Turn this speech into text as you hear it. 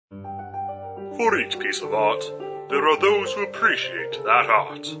For each piece of art, there are those who appreciate that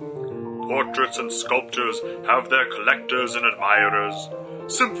art. Portraits and sculptures have their collectors and admirers.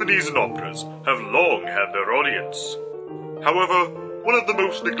 Symphonies and operas have long had their audience. However, one of the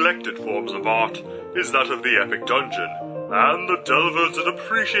most neglected forms of art is that of the epic dungeon, and the delvers that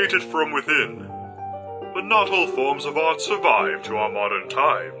appreciate it from within. But not all forms of art survive to our modern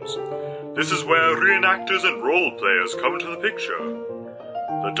times. This is where reenactors and role players come into the picture.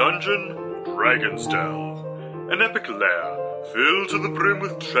 The dungeon, Dragon's Delve, an epic lair filled to the brim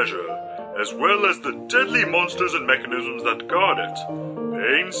with treasure, as well as the deadly monsters and mechanisms that guard it,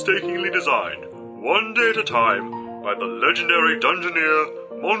 painstakingly designed, one day at a time, by the legendary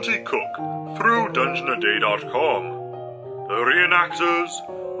dungeoneer Monty Cook through DungeonaDay.com. The reenactors,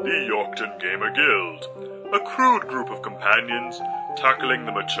 the Yorkton Gamer Guild, a crude group of companions tackling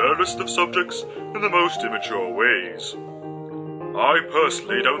the maturest of subjects in the most immature ways. I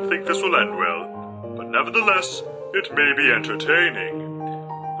personally don't think this will end well, but nevertheless, it may be entertaining.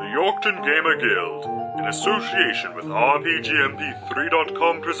 The Yorkton Gamer Guild, in association with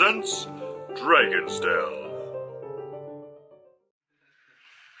RPGMP3.com, presents Dragon's Delve.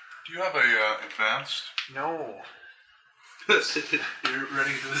 Do you have a advanced? No. You're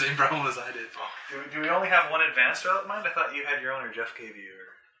running into the same problem as I did. Do we only have one advanced without mine? I thought you had your own, or Jeff gave you.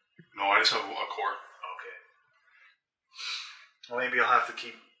 No, I just have a core. Okay. Well, maybe I'll have to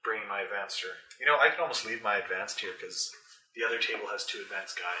keep bringing my advanced here. You know, I can almost leave my advanced here because the other table has 2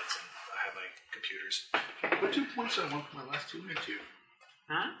 advanced guides, and I have my computers. What 2 points I want for my last 2 minutes here?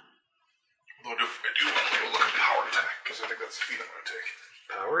 Huh? Although I do want to go look at power attack, because I think that's the feat I'm going to take.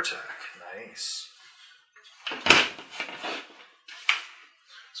 Power attack. Nice.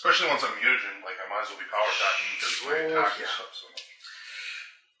 Especially once I'm mutagen, like I might as well be power attacking because my attack is up so much.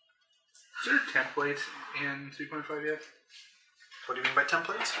 Is there templates in 3.5 yet? What do you mean by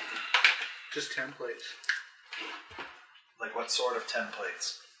templates? Just templates. Like what sort of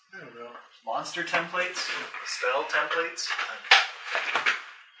templates? I don't know. Monster templates? Spell templates?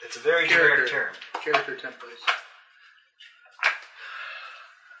 It's a very generic term. Character templates.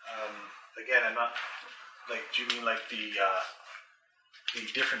 Again, I'm not... Like, do you mean like the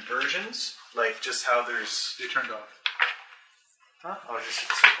different versions? Like, just how there's... They turned off. Huh? Oh, just a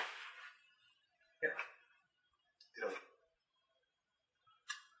circle. Yeah.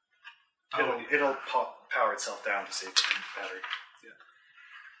 It'll power itself down to save the battery. Yeah.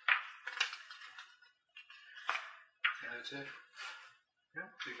 Yeah, that's it. Yeah.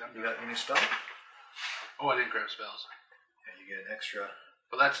 You got your new spell? Oh, I didn't grab spells. Yeah, you get an extra...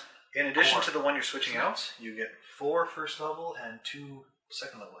 Well, that's... In addition to the one you're switching out, you get 4 first level and 2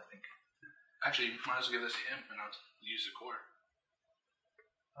 second level, I think. Actually, you might as well give this to him and I'll use the core.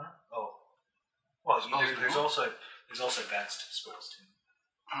 Huh? Oh. Well, there's also advanced spells too.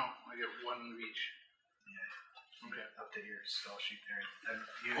 Oh, I get 1 of each. Yeah. Okay. Update your spell sheet there.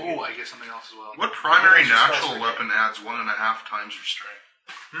 I get something else as well. What primary natural weapon adds 1.5 times your strength?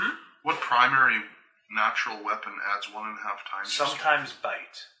 What primary natural weapon adds 1.5 times your strength? Sometimes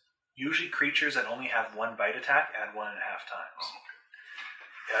bite. Usually creatures that only have 1 bite attack add 1.5 times. Oh,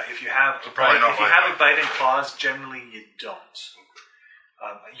 okay. If you have a bite and claws, generally you don't.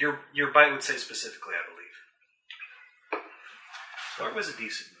 Your bite would say specifically, I believe. Thor was a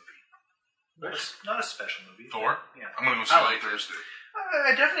decent movie. Not a special movie. Thor? Yeah. I'm going to go see it on Thursday.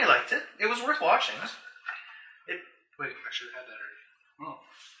 I definitely liked it. It was worth watching. Wait, I should have had that already. Oh.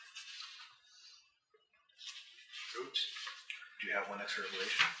 Oops. Do you have 1 extra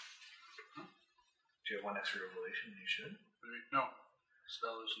revelation? Do you have 1 extra revelation? You should. No.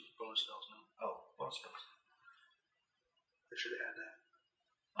 Spells, bonus spells, no. Oh, bonus spells. I should have had that.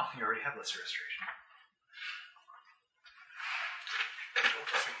 Oh, you already have lesser restoration. I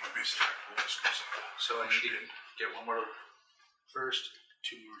think my base attack bonus goes up. So I need to get 1 more first,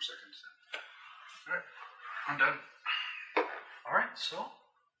 2 more seconds then. Alright, I'm done. Alright, so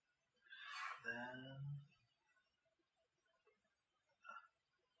then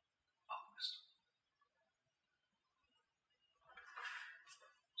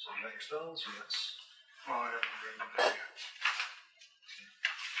so you got your spells, you got... Oh, I haven't written them down yet.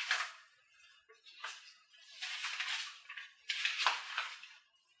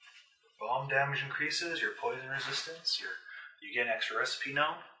 Bomb damage increases, your poison resistance, you get an extra recipe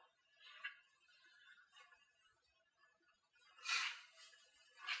now.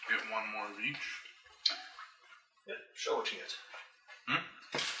 Get 1 more of each. Yeah, show what you get.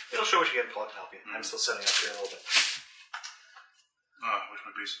 It'll show what you get and pull it to help you. I'm still setting up here a little bit. Where's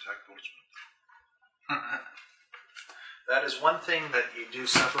my base attack bonus? That is one thing that you do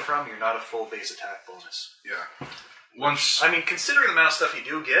suffer from. You're not a full base attack bonus. Yeah. Once... I mean, considering the amount of stuff you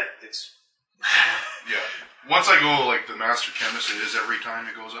do get, it's Yeah. Once I go like the Master Chemist, it is every time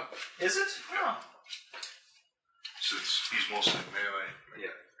it goes up. Is it? Oh. Since he's mostly melee.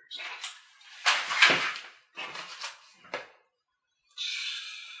 Yeah.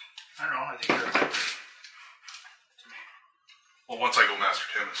 I don't know. I think that's it. Well, once I go Master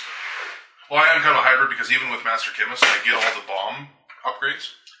Chemist. Well, I am kind of a hybrid because even with Master Chemist, I get all the bomb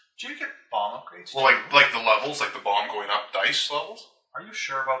upgrades. Do you get bomb upgrades? Well, like the levels, like the bomb going up dice levels. Are you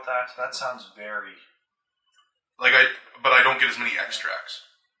sure about that? That sounds very... But I don't get as many extracts.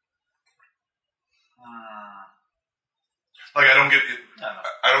 Like I don't get it.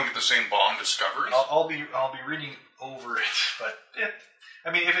 I don't get the same bomb discoveries. I'll be reading over it, but I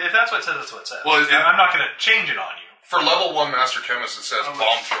mean, if that's what it says, that's what it says. Well, I'm not going to change it on you. For level 1 Master Chemist, it says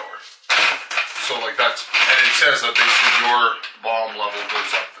bomb thrower. So like that's, and it says that basically your bomb level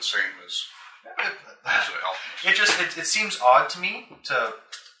goes up the same as an alchemist. It seems odd to me to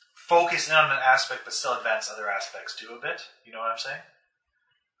focus in on an aspect but still advance other aspects too a bit. You know what I'm saying?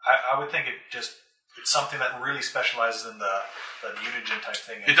 I would think it's something that really specializes in the mutagen type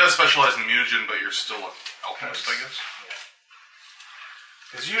thing. It does specialize in mutagen, but you're still an alchemist, I guess. Yeah.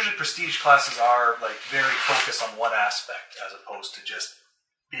 Because usually prestige classes are like very focused on one aspect as opposed to just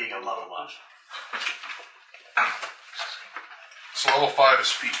being a level up. So level 5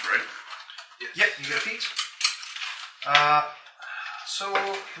 is feet, right? Yep, you get a feat. So,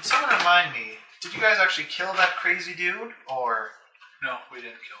 can someone remind me, did you guys actually kill that crazy dude, or... No, we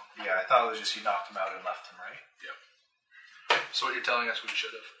didn't kill him. Yeah, I thought it was just you knocked him out and left him, right? Yep. So what you're telling us we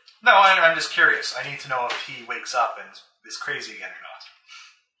should have? No, I'm just curious. I need to know if he wakes up and is crazy again or not.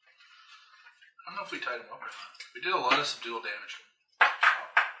 I don't know if we tied him up or not. We did a lot of subdual damage.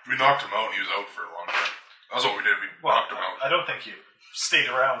 We knocked him out and he was out for a long time. That's what we did. We knocked him out. I don't think you stayed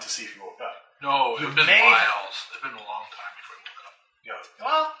around to see if he woke up. No, it's been whiles. It's been a long time before he woke up. Yeah.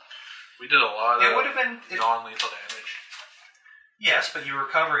 Well, we did a lot of would have been non-lethal damage. Yes, but you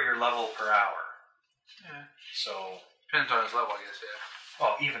recover your level per hour. Yeah. So depends on his level, I guess. Yeah.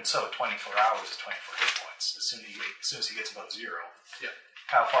 Well, even so, 24 hours is 24 hit points. As soon as he gets above 0. Yeah.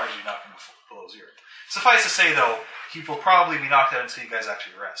 How far do you knock him below 0? Suffice to say, though, he will probably be knocked out until you guys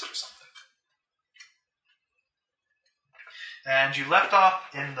actually rest or something. And you left off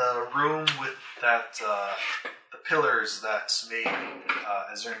in the room with that the pillars that made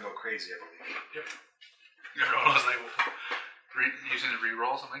Azern go crazy, I believe. Yep. Everyone was like using the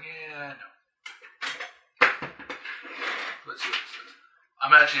rerolls. I'm like, yeah, no. Let's see what this is. I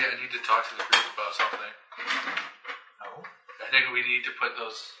need to talk to the group about something. Oh? I think we need to put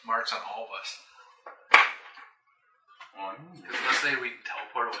those marks on all of us. Because let's say we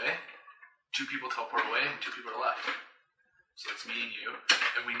teleport away, 2 people teleport away, and 2 people are left. So it's me and you,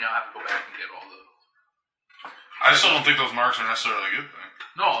 and we now have to go back and get all the... I still don't think those marks are necessarily a good thing.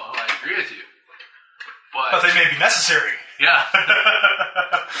 No, I agree with you. But they may be necessary. Yeah.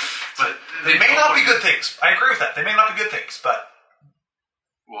 But they may not be good things. I agree with that. They may not be good things, but...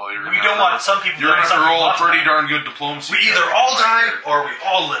 Well, we don't want some people... You're going to roll a pretty darn good diplomacy. We either all die, or we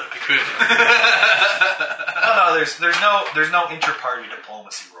all live. No, there's no inter-party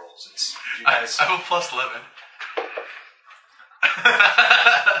diplomacy rolls. It's you guys... I have a +11.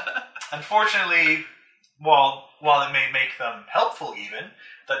 Unfortunately, while it may make them helpful even,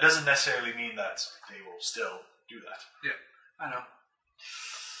 that doesn't necessarily mean that they will still do that. Yeah, I know.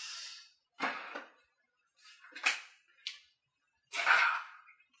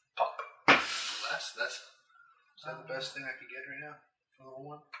 Pop. Is that the best thing I could get right now for level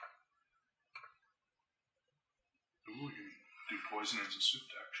 1? Ooh, you can do poison as a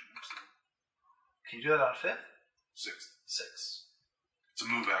swift action. Can you do that on 5th? 6th. 6. It's a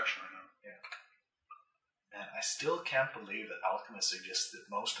move action right now. Yeah. Man, I still can't believe that alchemists are just the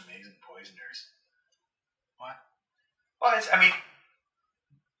most amazing poisoners. What? Well,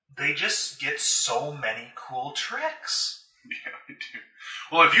 they just get so many cool tricks. Yeah, I do.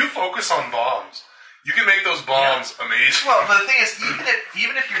 Well, if you focus on bombs, you can make those bombs amazing. Well, but the thing is,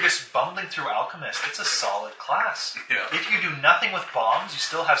 even if you're just bumbling through alchemist, it's a solid class. Yeah. If you do nothing with bombs, you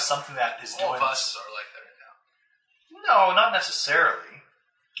still have something that is All doing... classes are like that right now. No, not necessarily.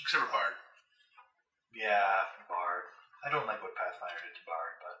 Except for Bard. Yeah, Bard. I don't like what Pathfinder did to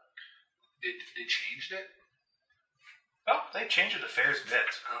Bard, but... They changed it? Oh, they changed it a fair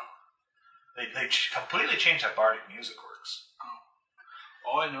bit. Oh. They completely changed how bardic music works. Oh.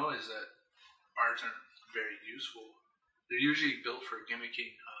 All I know is that bards aren't very useful. They're usually built for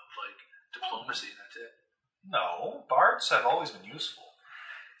gimmicking of, diplomacy, and that's it. No, bards have always been useful.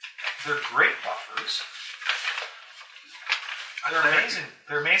 They're great buffers. They're amazing.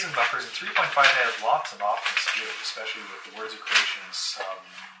 They're amazing buffers, and 3.5 headed locks and often good, especially with the Words of Creation's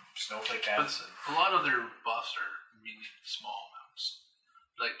snowflake But dance. a lot of their buffs are really small amounts.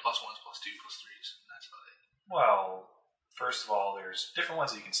 Like +1s, +2, +3s, and that's about it. Well, first of all, there's different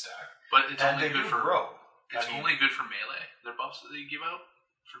ones that you can stack. But it's And only they good do for grow. It's only good for melee. Their buffs that they give out,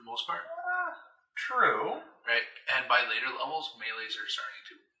 for the most part. True. Right? And by later levels, melees are starting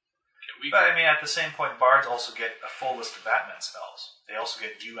to get weaker. But I mean, at the same point, bards also get a full list of Batman spells. They also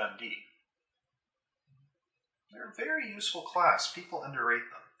get UMD. They're a very useful class. People underrate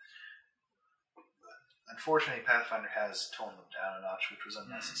them. But unfortunately, Pathfinder has toned them down a notch, which was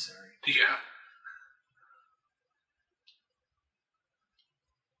unnecessary. Yeah.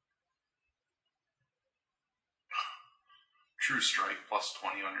 True strike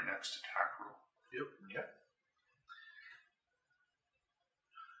 +20 on your next attack roll. Yep.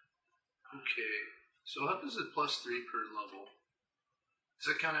 Okay. So how does it +3 per level?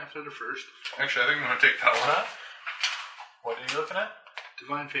 Does it count after the first? Actually, I think I'm going to take that one. What are you looking at?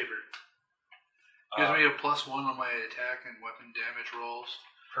 Divine Favor. Gives me a +1 on my attack and weapon damage rolls.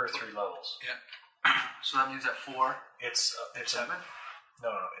 Per 3 levels. Yeah. So that means at 4. It's 7?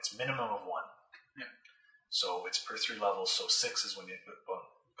 No. It's minimum of 1. Yeah. So it's per 3 levels. So 6 is when it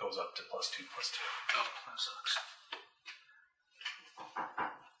goes up to +2, +2. Oh, that sucks.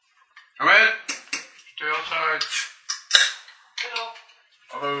 Come in. Stay outside. Hello.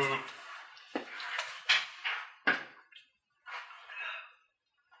 Oh.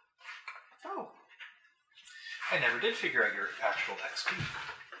 I never did figure out your actual XP.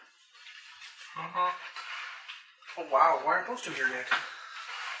 Oh wow, why aren't those two here yet?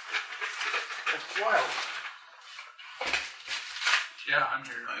 That's wild. Yeah, I'm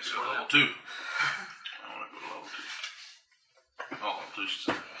here. Nice, at level 2. I want to go to level 2. Oh, level 2, she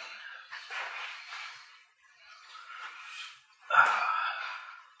said.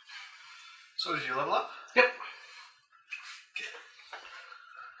 So did you level up? Yep.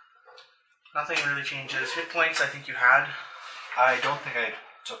 Nothing really changes. Hit points, I think you had. I don't think I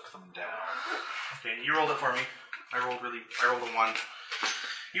took them down. Okay, you rolled it for me. I rolled a 1.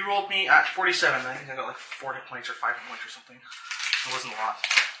 You rolled me at 47. I think I got like 4 hit points or 5 hit points or something. It wasn't a lot.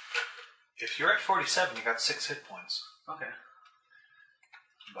 If you're at 47, you got 6 hit points. Okay.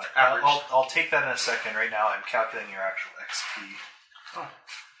 But Average. I'll take that in a second. Right now, I'm calculating your actual XP. Oh.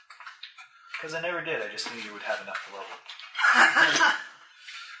 Because I never did. I just knew you would have enough to level.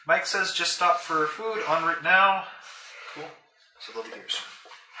 Mike says just stop for food. En route now. Cool. So they'll be here soon.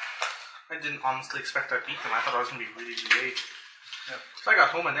 I didn't honestly expect I'd beat them. I thought I was going to be really late. Yeah. So I got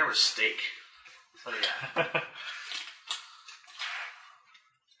home and there was steak. So yeah.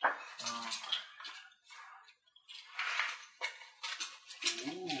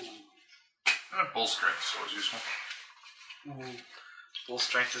 Bull strength is always useful. Ooh. Full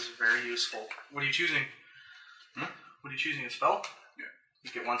strength is very useful. What are you choosing? Hmm? What are you choosing? A spell? Yeah.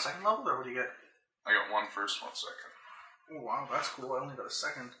 You get 1 second level, or what do you get? I got 1 first, 1 second. Oh wow, that's cool. I only got a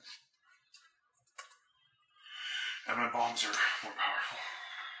second. And my bombs are more powerful.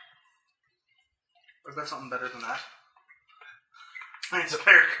 I've got something better than that. My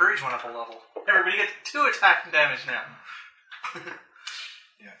Inspired Courage went up a level. Everybody gets 2 attack and damage now.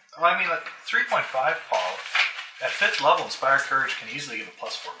 Yeah. Well, I mean, like 3.5, Paul. At 5th level, Inspired Courage can easily give a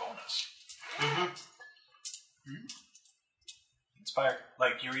 +4 bonus. Mm-hmm. Inspired,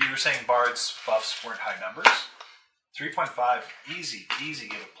 like you were saying, Bard's buffs weren't high numbers. 3.5, easy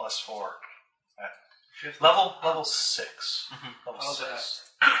give a +4. At 5th level 6. Mm-hmm. Level How's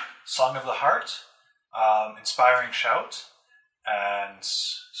 6. Song of the Heart, Inspiring Shout, and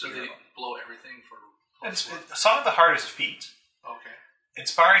So they blow everything for Song of the Heart is a feat. Okay.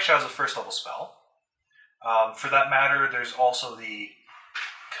 Inspiring Shout is a 1st level spell. For that matter, there's also the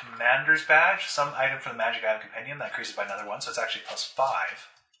Commander's Badge, some item from the Magic Item Compendium that increases by another 1, so it's actually +5.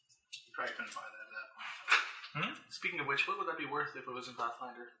 You probably couldn't buy that at that point. Speaking of which, what would that be worth if it was in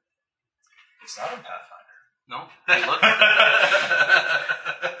Pathfinder? It's not in Pathfinder. No? Look.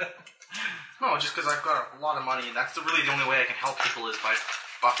 No, just because I've got a lot of money, and that's really the only way I can help people is by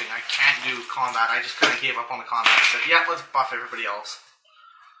buffing. I can't do combat. I just kind of gave up on the combat. I said, yeah, let's buff everybody else.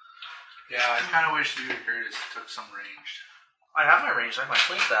 Yeah, I kind of wish you Curtis took some ranged. I have my range. I have my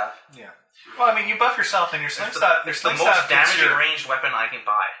sling staff. Yeah. Well, I mean, you buff yourself, and your sling staff. Your It's the sling most staff gives damaging ranged weapon I can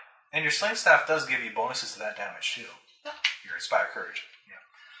buy. and your sling staff does give you bonuses to that damage too. Yeah. Your Inspire Courage.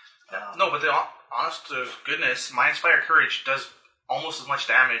 Yeah. No, but the honest to goodness, my Inspired Courage does almost as much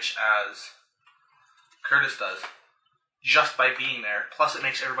damage as Curtis does, just by being there. Plus, it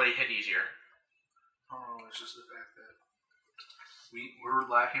makes everybody hit easier. Oh, it's just the fact that we're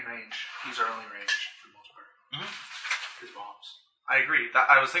lacking range. He's our only range for the most part. Mm-hmm. His bombs. I agree.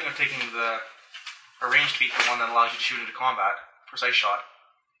 I was thinking of taking a ranged feat, the one that allows you to shoot into combat, precise shot.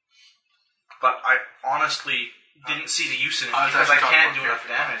 but I honestly didn't see the use in it I was because I actually can't talking do about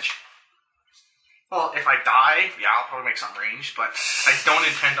enough damage. Well, if I die, yeah, I'll probably make something ranged, but I don't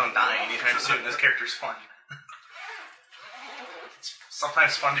intend on dying anytime soon. This character's fun. It's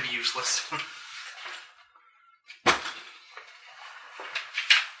sometimes fun to be useless.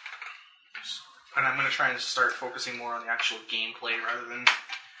 And I'm going to try and start focusing more on the actual gameplay rather than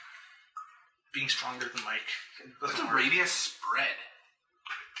being stronger than Mike. What's a radius spread?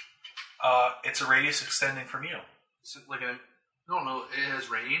 It's a radius extending from you. Is it like a... No, it has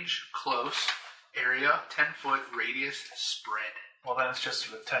range, close, area, 10-foot radius spread. Well, then it's just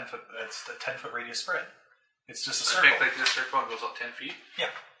a 10-foot. It's a 10-foot radius spread. It's just a I circle. pick like this circle and goes up 10 feet. Yeah.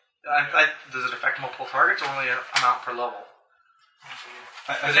 does it affect multiple targets or only an amount per level?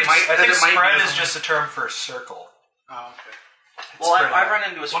 I think spread is just a term for a circle. Oh, okay. Well, I've run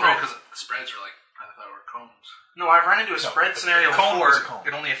into a spread. Well, no, because spreads are like, I thought they were cones. No, I've run into a spread scenario cone before. is a cone.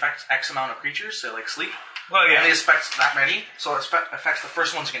 It only affects X amount of creatures, so like sleep. Well, It yeah. only affects that many, so it affects the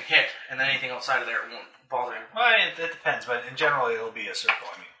first ones you can hit, and then anything outside of there it won't bother you. Well, it depends, but in general, it'll be a circle.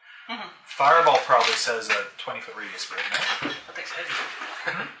 I mean, Fireball probably says a 20-foot radius spread, no? That thing's heavy.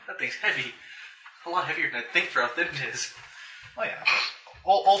 That thing's heavy. A lot heavier than I think for how thin it is. Well, yeah.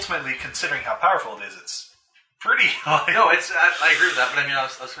 Ultimately, considering how powerful it is, it's pretty high. No, it's. I agree with that, but I mean, I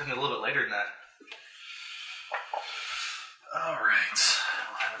was thinking a little bit later than that. All right.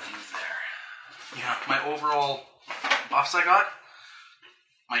 I'll have you there. Yeah, my overall buffs I got.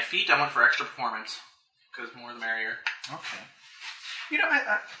 My feet, I went for extra performance because more the merrier. Okay. You know,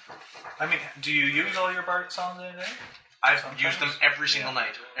 I mean, do you use all your bardic songs in a day? I've Sometimes. used them every single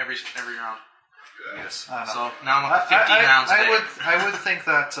night, every round. Yes. So now I'm up to 15 rounds a day. I would think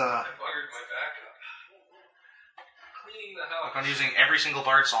that. I buggered my back up. Cleaning the house. Like I'm using every single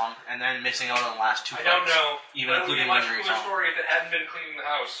bard song and then missing out on the last two I don't fights, know. even That would be including a much Memory cooler song. story if it hadn't been cleaning the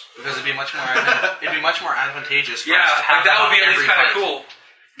house. Because it'd be much more advantageous for Yeah, us to have like that them would be on at least every kind of fight. cool.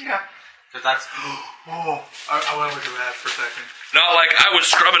 Yeah. Because that's I went with that for a second. Not like I was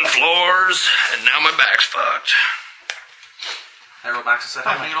scrubbing floors and now my back's fucked. aerobax is that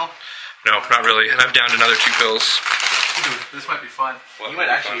happening at all? No, not really. And I've downed another 2 pills. Dude, this might be fun. You might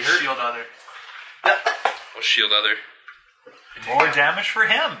actually hurt shield other. I'll shield other. More damage for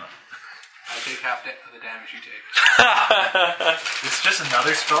him. I take half of the damage you take. It's just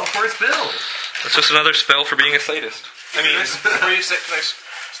another spell for his build. That's just another spell for being a sadist. I mean, can I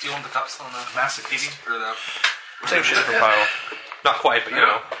steal the cups on the Massive or the? Same shit for Pyle. Not quite, but you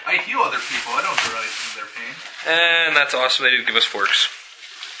know. I heal other people. I don't derive from their pain. And that's awesome. They didn't give us forks.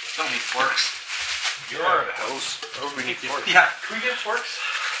 Don't need forks. You're out of house. Oh, we need forks. Yeah. Can we get forks?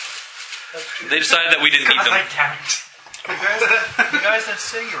 They decided that we didn't need them. Damn it. You guys didn't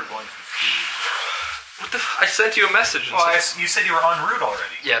say you were going for food. What the I sent you a message. And Well, said, you said you were en route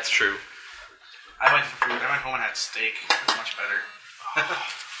already. yeah, it's true. I went for food. I went home and had steak. It's much better.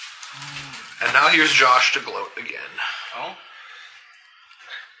 And now here's Josh to gloat again. Oh.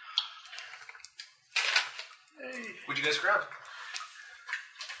 Hey. What'd you guys grab?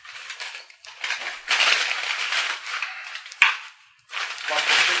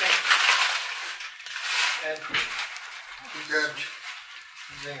 Popcorn chicken. And we grabbed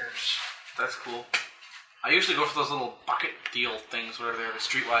zingers. That's cool. I usually go for those little bucket deal things, whatever they're, the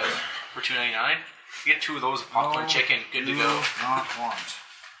Streetwise, for $2.99. You get 2 of those, popcorn chicken, good to go. Not want.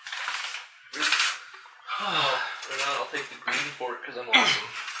 For now, I'll take the green fork because I'm awesome.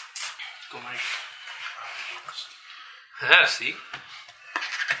 Go, Mike. Yeah, see?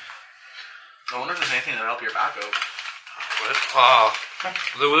 I wonder if there's anything that'll help your back out. What?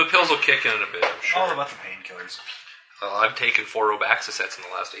 The pills will kick in a bit, I'm sure. All about the painkillers. I've taken 4 Obaxisets in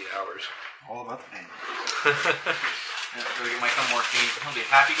the last 8 hours. All about the pain. Yeah, go get Mike some morphine. He'll be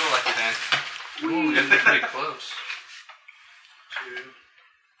happy-go-lucky then. Ooh, you're pretty close.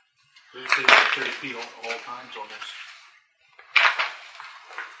 We're 30 feet all times almost.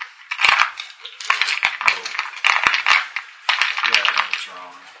 Yeah, that was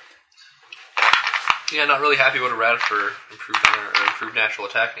wrong. Yeah, not really happy about a rat for improved natural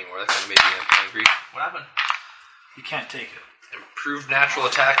attack anymore. That kind of made me angry. What happened? You can't take it. Improved natural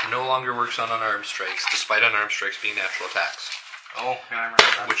attack no longer works on unarmed strikes, despite unarmed strikes being natural attacks, Oh, yeah, I remember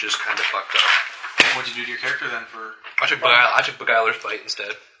that. which is kind of fucked up. What'd you do to your character then for... I took Beguiler's Bite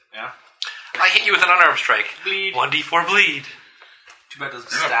instead. Yeah? I hit you with an unarmed strike. Bleed. 1d4 bleed. Too bad it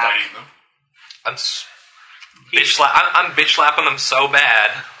doesn't You're not stack. biting them. I'm bitch slapping them so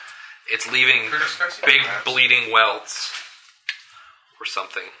bad, it's leaving Curtis Garcia? big Perhaps. bleeding welts. Or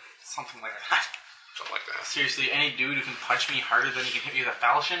something. Something like that. Something like that. Seriously, any dude who can punch me harder than he can hit me with a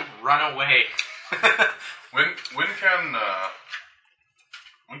falchion, run away. When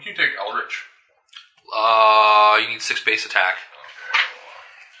When can you take Eldritch? You need 6 base attack.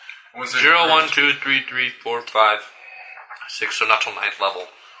 Okay. 0, 1, 2, 3, 3, 4, 5, 6, so not till 9th level.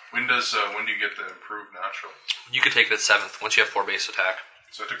 When do you get the improved natural? You could take it at 7th, once you have 4 base attack.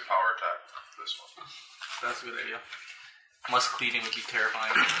 So I took power attack for this one. That's a good idea. Must cleaving would be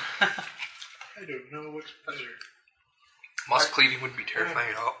terrifying. I don't know what's better. Must cleaving would be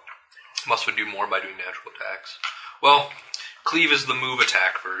terrifying at all. Must would do more by doing natural attacks. Well, cleave is the move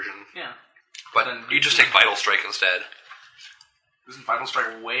attack version. Yeah. But then you just take vital strike instead. Isn't Vital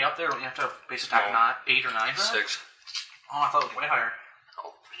Strike way up there? Don't you have to have base attack not 8 or 9? 6. Oh, I thought it was way higher.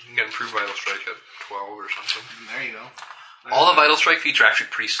 Oh, you can get improved vital strike at 12 or something. There you go. All the vital strike feats are actually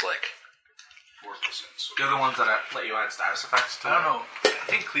pretty slick. 4%. So They're the ones that let you add status effects to I don't know. I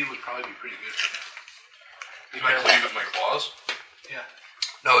think Cleve would probably be pretty good for that. can I cleave with my claws? Yeah.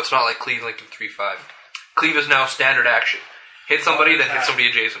 No, it's not like cleave like in 3-5. Cleave is now standard action. Hit somebody, then hit somebody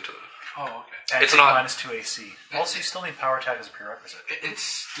adjacent to them. Oh, okay. And It's take not- minus 2 AC. Also, you still need power attack as a prerequisite. It's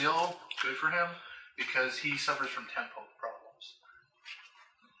still good for him because he suffers from tempo problems.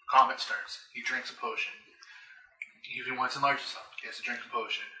 Combat starts. He drinks a potion. If he wants to enlarge himself, he has to drink a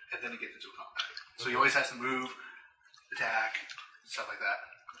potion, and then he gets into a combat. So he always has to move, attack, stuff like that.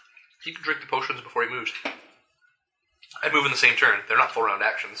 He can drink the potions before he moves. I'd move in the same turn. They're not 4-round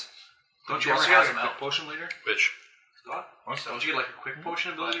actions. Don't you ever have a quick potion later? Which, Scott? Don't you get like a quick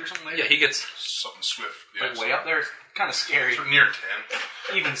potion ability or something later? yeah, he gets... Something swift. Like way up there? It's kind of scary. So near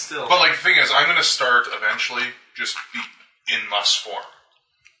 10. Even still. But like the thing is, I'm going to start eventually just be in must form.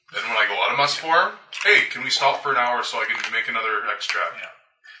 Then when I go out of must form, hey, can we stop for an hour so I can make another extra? Yeah.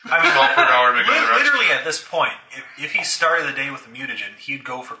 I mean, Stop for an hour and make another extra. literally at this point, if he started the day with the mutagen, he'd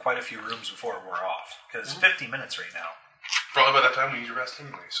go for quite a few rooms before it wore off. Because 50 minutes right now. Probably by that time we need to rest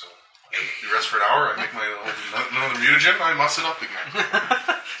anyway, so you rest for an hour, I make my another mutagen, I must it up again.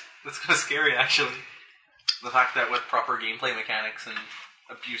 That's kind of scary, actually. The fact that with proper gameplay mechanics and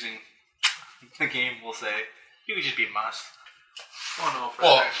abusing the game, we'll say, he would just be a must. Oh no, for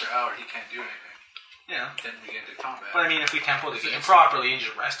Well- an extra hour he can't do anything. Yeah. Then we get into combat. But I mean, if we tempo the game properly and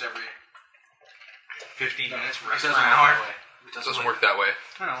just rest every 15 minutes, It rest for doesn't an work hour. that way. It doesn't work that way.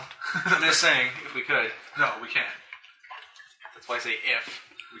 I don't know. I'm just saying, if we could. No, we can't. That's why I say if.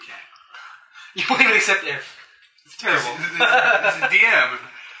 We can't. You won't even accept if. It's terrible. It's a DM.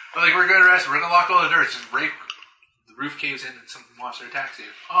 But like, we're going to rest, we're going to lock all the doors, just break, the roof caves in and some monster attacks you.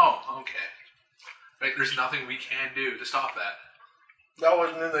 Oh, okay. Like, there's nothing we can do to stop that. That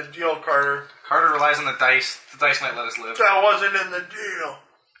wasn't in the deal, Carter. Carter relies on the dice. The dice might let us live. That wasn't in the deal.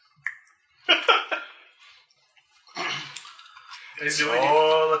 It's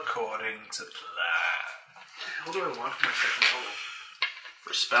all according to plan. What do I want for my second level?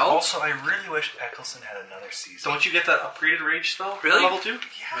 For spell? Also, I really wished Eccleston had another season. Don't you get that upgraded rage spell? Really? Level 2? Yeah.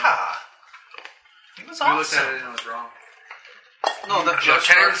 He was We looked at awesome. it and it was wrong. No, that, Yeah,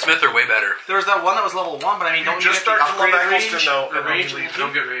 Kenner and Smith are way better. there was that one that was level 1, but I mean, don't you Just get the start to love upgraded Eccleston, rage? though. The and rage then you level leave.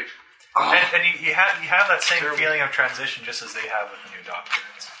 Don't get rage. And you have that same feeling of transition just as they have with the new Doctor.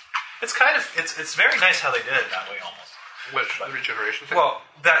 It's kind of it's very nice how they did it that way almost. Which? The regeneration thing? Well,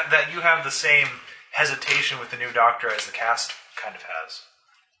 that you have the same hesitation with the new Doctor as the cast kind of has.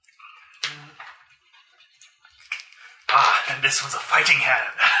 And this one's a fighting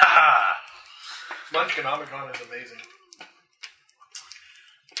hand. Munchkinomicon is amazing.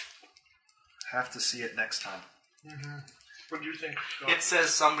 Have to see it next time. What do you think, Scott? It says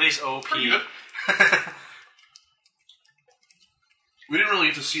somebody's OP. Pretty good. We didn't really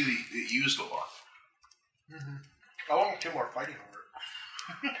get to see it used a lot. I want 2 more fighting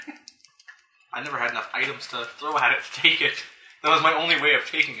over it. I never had enough items to throw at it to take it. That was my only way of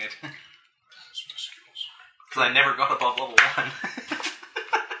taking it. Because I never got above level 1.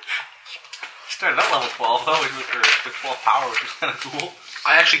 Started at level 12 though, with 12 power, which was kind of cool.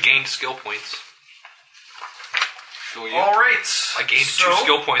 I actually gained skill points. So you. All right. I gained 2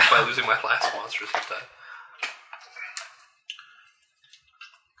 skill points by losing my last monstrous hit die.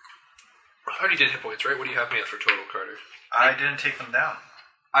 I already did hit points, right? What do you have me at for total, Carter? I didn't take them down.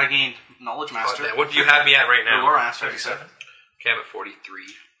 I gained Knowledge Master. What do you have me at right now? Lore Master. 37. Okay, I'm at 43.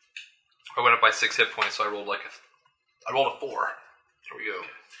 I went up by 6 hit points, so I rolled I rolled a 4. There we go.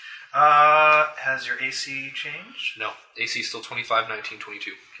 Has your AC changed? No, AC is still 25, 19,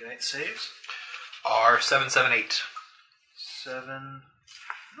 22. Okay, saves. R 7, 7, 8. 7.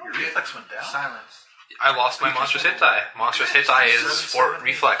 Your reflex went down. Silence. I lost my monstrous hit die. Monstrous hit die is for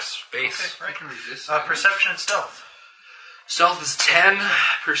reflex base. Okay, right. I can resist. Perception and stealth. Stealth is 10,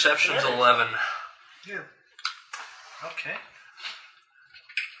 perception's 11. Yeah. Okay.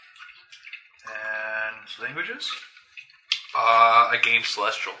 And languages? I gained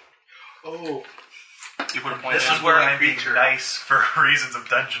Celestial. Oh. You put a point This in. is where I'm being nice for reasons of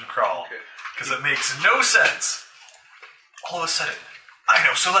dungeon crawl. Because it makes no sense. All of a sudden, I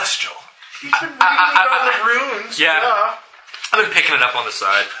know Celestial. He's been reading about the runes. Yeah. I've been picking it up on the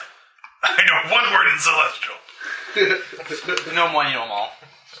side. I know one word in Celestial. No more, you know them all.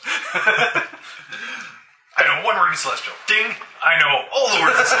 I know one word in Celestial. Ding! I know all the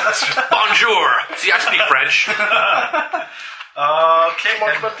words in Celestial. Bonjour! See, I speak French. Okay.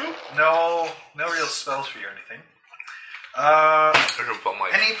 Mark and about two? no real spells for you or anything.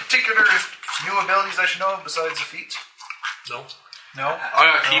 Any particular new abilities I should know of besides the feat? No. No?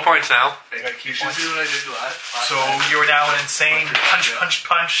 I got key points now. You got key You should points? do what I did last. So you are now an insane punch.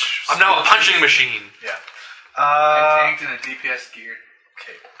 I'm now a punching machine. Yeah. Tanked in a DPS gear.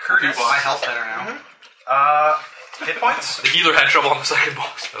 Okay. Curtis. My health better now. Hit points? The healer had trouble on the second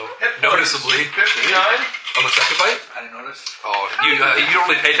boss, though. Noticeably. 59. On the second fight? I didn't notice. Oh, you don't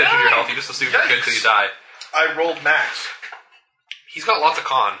really pay attention to your health. You just assume you're good until you die. I rolled max. He's got lots of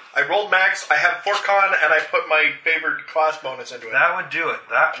con. I rolled max. I have 4 con, and I put my favorite class bonus into it. That would do it.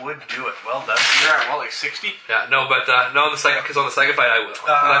 Well done. You're at, what, like 60? Yeah, no, but no, on the second, because on the second fight, on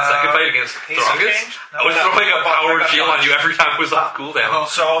that second fight against AC Throngus, change? I was throwing a power shield on you every time it was off cooldown.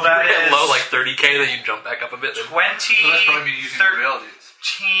 So that You is hit low, like 30k, then you jump back up a bit. Then 20, So that's probably using the abilities.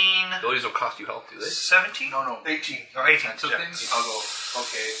 13, abilities don't cost you health, do they? 17? No. 18. Or 18. So yeah. things, I'll go,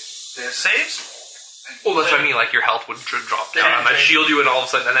 okay, this. Saves? Well, that's what I mean. Like your health would drop down, and I shield you, and all of a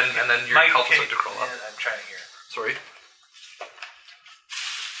sudden, and then your Mike, health would okay, start to crawl up. I'm trying to hear. Sorry.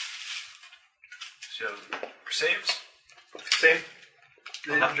 So, saves? Same.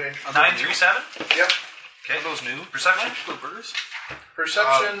 They didn't change. 937? Yep. Okay. Are those new? Perception? Burgers?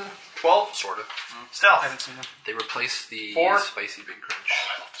 Perception, 12. Sort of. Stealth? I haven't seen them. They replaced the 4. spicy big crunch.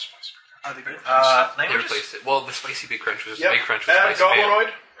 Are they good? They Languages? replaced it. Well, the spicy big crunch was Yep. big crunch with And spicy mayo.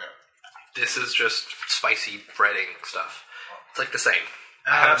 goblinoid. This is just spicy breading stuff. It's like the same.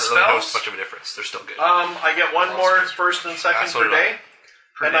 I haven't really spells? noticed much of a difference. They're still good. I get 1 more first and second so per did I. day.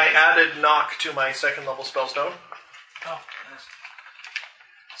 And I added knock to my second level spell stone. Oh, nice.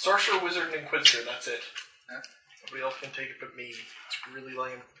 Sorcerer, Wizard, and Inquisitor, that's it. Nobody else can take it but me. It's really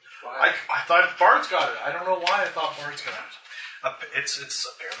lame. I thought Bard's got it. I don't know why I thought Bard's got it. It's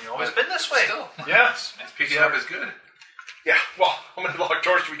apparently always been this way. Still. Yes. Picking up is good. Yeah, well, how many locked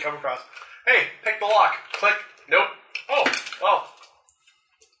doors do we come across? Hey, pick the lock. Click. Nope. Oh, well.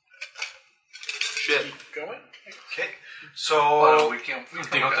 Shit. Keep going. Okay. Well, So, we can't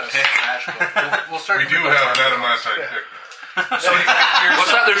They got the pick. We'll start We from do the have top. that in my side pick. so you're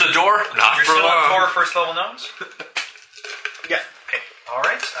What's that? There's a door? Not You're for still at long. 4 first level gnomes? Yeah. Okay.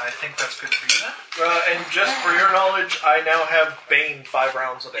 Alright, I think that's good for you then. And just for your knowledge, I now have Bane 5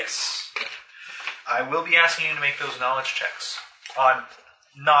 rounds a day. I will be asking you to make those knowledge checks on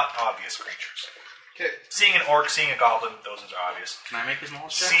not obvious creatures. Okay. Seeing an orc, seeing a goblin, those are obvious. Can I make his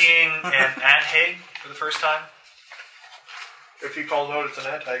knowledge check? Seeing an ant-hag for the first time. If he calls out it's an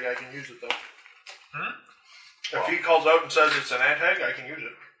ant hag, I can use it though. Well, If he calls out and says it's an ant hag, I can use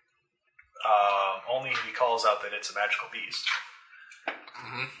it. only if he calls out that it's a magical beast.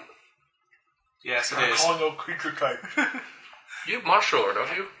 Yes, it I'm is. calling out creature type. You have Monster Lore,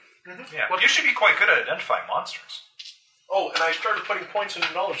 don't you? Yeah. You should be quite good at identifying monsters. Oh, and I started putting points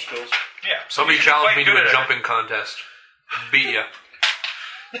into knowledge skills. Yeah. Somebody you should be challenged quite me to good a at it. jumping contest. Beat ya.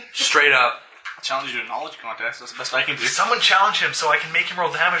 Straight up. Challenge you to a knowledge contest. That's the best I can do. Someone challenge him so I can make him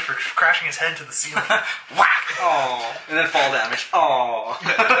roll damage for crashing his head to the ceiling. Whack! Oh. And then fall damage. Oh.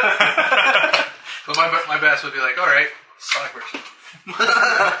 But my best would be like, alright, Sonic version.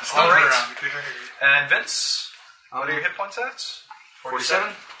 All right. And Vince, what are your hit points at?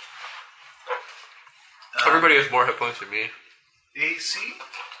 47? Everybody has more hit points than me. AC?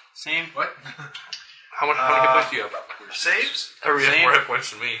 Same. What? How many hit points do you have? Saves? Everybody has Same. more hit points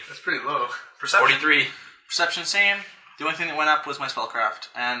than me. That's pretty low. Perception? 43. Perception, same. The only thing that went up was my spellcraft.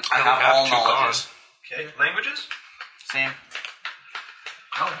 And I I have have all 2 knowledges. Okay. Languages? Same.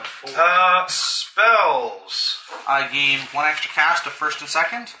 Spells. I gained 1 extra cast of first and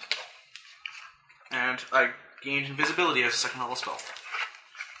second. And I gained invisibility as a second level spell.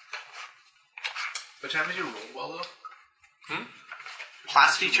 But how did you roll well though?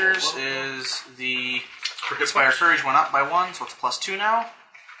 Class features is the Inspire Courage went up by 1, so it's +2 now.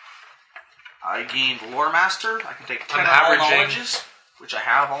 I gained Lore Master. I can take 10 I'm of all averaging- knowledges, which I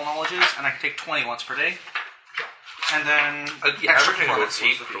have all knowledges, and I can take 20 once per day. And then I'd be extra averaging about performance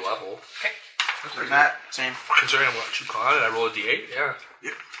 8 was per the feat. level. That, same. Considering I'm got 2 con and I roll a d8, yeah.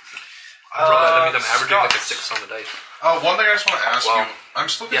 I roll that, that means I'm averaging like a 6 on the dice. One thing I just want to ask Well, you. I'm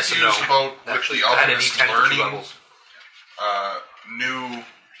still yes and confused no. about with Actually, the I had a alchemist d10 for 2 learning. levels. new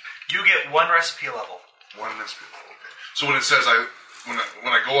You get one recipe level. one recipe. Okay. So when it says when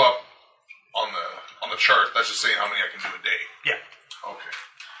I go up on the chart, that's just saying how many I can do a day. Yeah. Okay.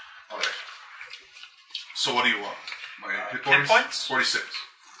 All right. So what do you want? My hit Hit points? 46.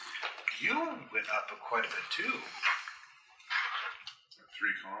 You went up quite a bit too. 3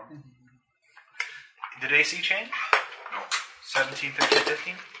 con. Did AC change? No. 17, 13,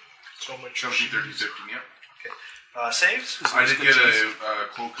 15? So much. 17, 13, 15, yep. Saves? I did get a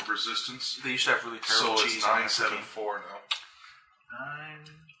cloak of resistance. They used to have really terrible So cheese. it's on 974 now.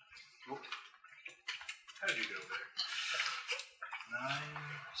 9. How did you get over there?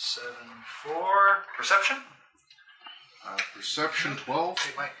 974. Perception? Perception 12.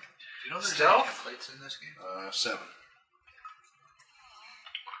 Hey, Mike, do you know there's Stealth? any templates in this game? 7.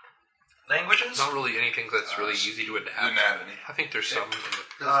 Languages? Not really anything that's really easy to adapt. Didn't add any. I think there's some.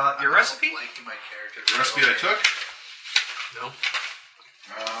 Your recipe? Liking my character. The recipe I took? No.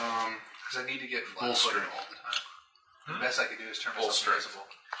 Because I need to get Bull flat-footed strength. all the time. The best I can do is turn Bull myself strength. invisible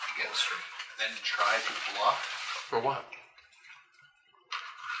and get strength. And then try to bluff. For what?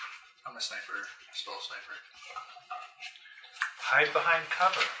 I'm a sniper, spell sniper. Hide behind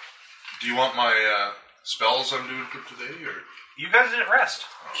cover. Do you want my spells I'm doing for today, or? You guys didn't rest.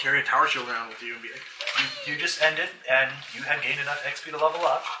 Carry a tower shield around with you and be like, You just ended, and you had gained enough XP to level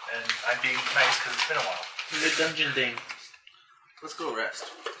up, and I'm being nice because it's been a while. the dungeon ding. Let's go rest.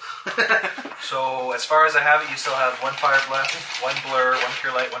 So, as far as I have it, you still have 1 fire blast, 1 blur, 1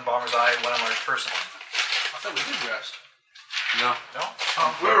 pure light, 1 bomber's eye, 1 enlarged person. I thought we did rest. No. No?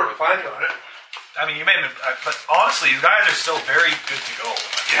 We were planning on it. I mean, you made it, but honestly, you guys are still very good to go.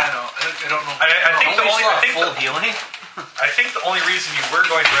 Yeah, no, I don't know. I think the only, healing. I think the only reason you were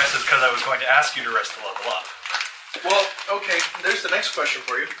going to rest is because I was going to ask you to rest to level up. Well, okay, there's the next question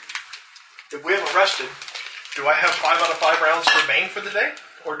for you. If we haven't rested, do I have 5 out of 5 rounds remain for the day?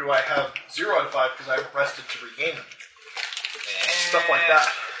 Or do I have 0 out of 5 because I haven't rested to regain them? Stuff like that.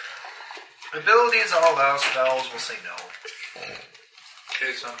 Abilities all allow spells, we'll say no.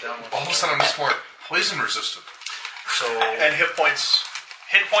 Okay, so I'm down one. All of a sudden, I'm just more poison resistant. So, And hit points.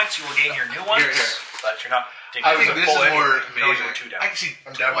 hit points, you will gain your new ones, Here. but you're not taking I think the this full is anyway. more No, amazing. you're 2 down. I can see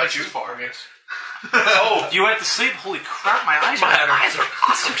I'm down by twice 2. as far. Okay. Oh, you went to sleep? Holy crap, my eyes are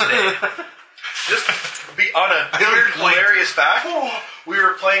awesome today. Just be on a weird, hilarious fact. We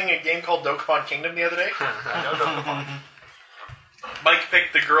were playing a game called Dokapon Kingdom the other day. No, no. Mike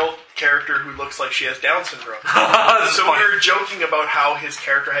picked the girl character who looks like she has Down syndrome. This is So funny. we were joking about how his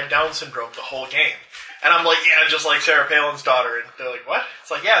character had Down syndrome the whole game. And I'm like, yeah, just like Sarah Palin's daughter. And they're like, what? It's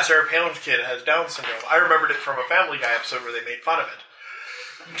like, yeah, Sarah Palin's kid has Down syndrome. I remembered it from a Family Guy episode where they made fun of it.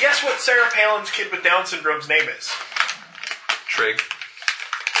 Guess what Sarah Palin's kid with Down syndrome's name is? Trig.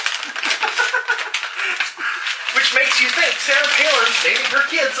 Which makes you think Sarah Palin's naming her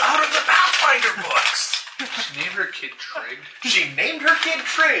kids out of the Pathfinder books. She named her kid Trig. She named her kid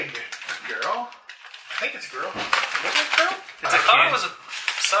Trig. Girl? I think it's a girl. Is it a girl? I thought it was a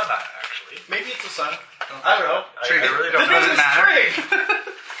son, actually. Maybe it's a son. I don't know. I really The don't name know. is Trig.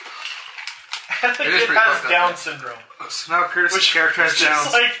 And the It is kid pretty has fucked up, Down man. syndrome. So now Curtis' Which character has is just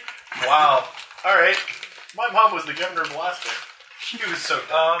Downs. like, wow. Alright. My mom was the governor of Alaska. She was so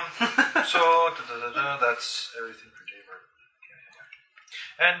dumb. That's everything for Jaybird.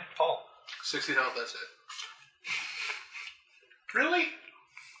 And Paul. 60 health, that's it. Really?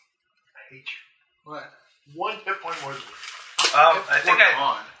 I hate you. What? 1 hit point more than me. I think We're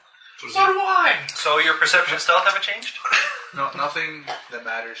on. So do I! So your perception and stealth haven't changed? No, nothing that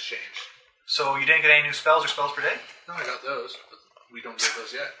matters changed. So you didn't get any new spells or spells per day? No, I got those, but we don't get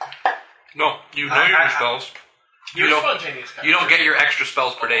those yet. No, you know your spells. You're don't- spontaneous kind You of don't get your extra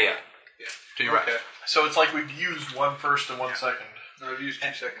spells per day yet. Yeah. Do you rest? Okay. So it's like we've used 1 first and 1 second. No, I've used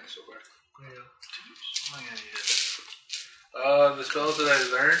 2 seconds so far. Yeah. The spells that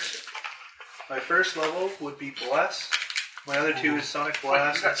I learned, my first level would be Bless. My other 2 is Sonic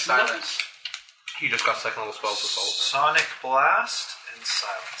Blast and Silence. You just got second level spells with souls. Sonic Blast and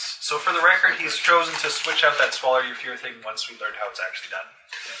Silence. So for the record, he's chosen to switch out that Swallow Your Fear thing once we learned how it's actually done.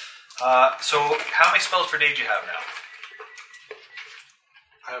 So how many spells per day do you have now?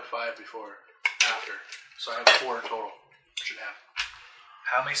 I have 5 before, after. So I have 4 in total. Should have.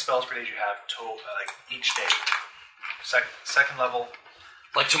 How many spells per day do you have total, like each day? Second level,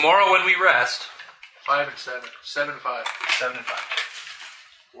 Like tomorrow when we rest. 5 and 7. 7 and 5. 7 and 5.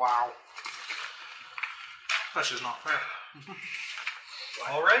 Wow. That's just not fair.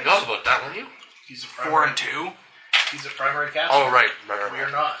 All right. You know about that, weren't you? He's a 4 primary, and 2. he's a primary caster. Oh, right. We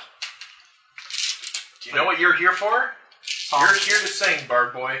are not. Do you know what you're here for? You're here to sing,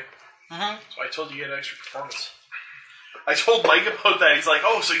 Bard Boy. Mm-hmm. So I told you you had extra performance. I told Mike about that. He's like,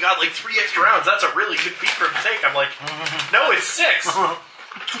 "Oh, so you got like 3 extra rounds? That's a really good feat for him to take." I'm like, "No, it's 6. I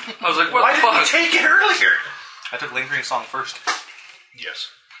was like, what Why the didn't fuck? you take it earlier?" I took Lingering Song first. Yes.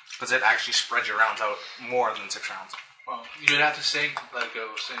 Because it actually spreads your rounds out more than 6 rounds. Well, you would have to sing, let it go,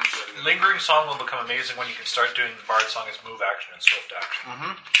 sing, let it go. Lingering Song will become amazing when you can start doing the Bard Song as move action and swift action.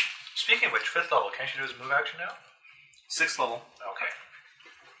 Mm-hmm. Speaking of which, 5th level, can't you do as move action now? 6th level. Okay.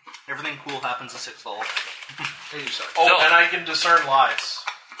 Everything cool happens at 6th level. Hey, you suck. Oh, Still. and I can discern lies.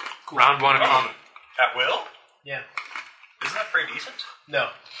 Round 1 of common. At will? Yeah. Isn't that pretty decent? No.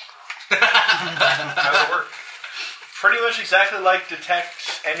 How does it work? Pretty much exactly like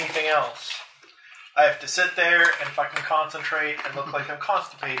detect anything else. I have to sit there and fucking concentrate and look like I'm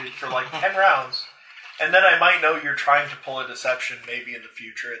constipated for like 10 rounds. And then I might know you're trying to pull a deception maybe in the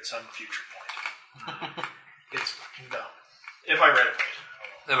future at some future point. It's fucking dumb. If I read it right.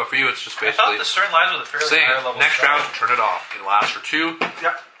 Yeah, but for you, it's just I thought basically the Stern Lies with a fairly saying, higher level next spell. round, you turn it off. It lasts for 2,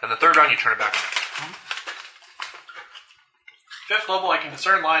 Yep. and the 3rd round, you turn it back on. 5th level, I can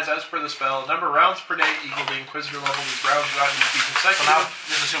discern lies as per the spell. Number of rounds per day equal the Inquisitor level. These rounds do not need to be So consecutive. now,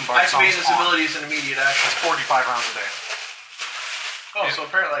 just assume Bard Song's Activating this on. ability is an immediate action. That's 45 rounds a day. Oh, so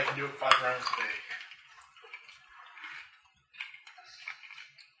apparently I can do it 5 rounds a day.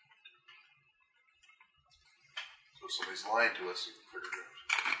 So somebody's lying to us, you can figure it out.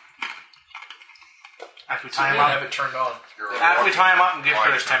 After we So tie you him have up. it turned on. You're After we tie him up and give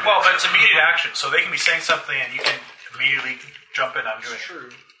Curtis 10 Well, minutes. but it's immediate action, so they can be saying something and you can immediately jump in. I'm doing it.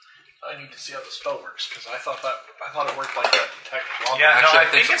 True. I need to see how the spell works because I thought it worked like that. Detect wrong. Yeah, Actually, no, I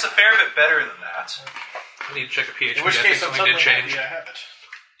I think think it's a fair bit better than that. I need to check a PHP. In which I think case, I'm something suddenly did change. happy I have it.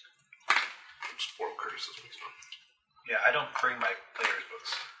 Spoil Curtis's mixed up. Yeah, I don't bring my player's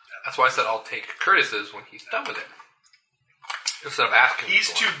books. That's why I said I'll take Curtis's when he's done with it. Instead of asking He's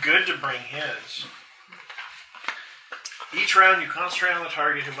for too good to bring his. Each round, you concentrate on the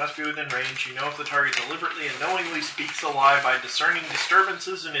target who must be within range. You know if the target deliberately and knowingly speaks a lie by discerning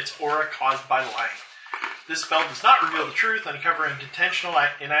disturbances in its aura caused by lying. This spell does not reveal the truth, uncover intentional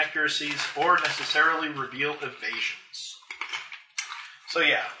inaccuracies, or necessarily reveal evasions. So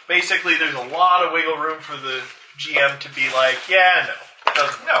yeah, basically there's a lot of wiggle room for the GM to be like, yeah, no.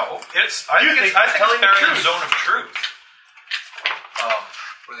 Doesn't work. No, it's. I think it's telling the better than truth. Zone of Truth.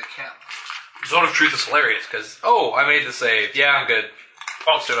 Where they can't. Zone of Truth is hilarious because, I made the save. Yeah, I'm good.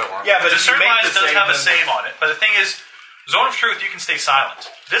 Oh, Let's do what I want. Yeah, but if you Discern make Lies the does save, have a then- save on it, but the thing is, Zone of Truth, you can stay silent.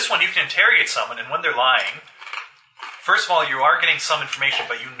 This one, you can interrogate someone, and when they're lying, first of all, you are getting some information,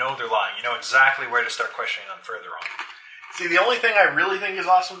 but you know they're lying. You know exactly where to start questioning them further on. See, the only thing I really think is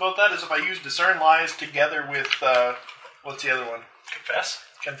awesome about that is if I use Discern Lies together with, what's the other one? Confess,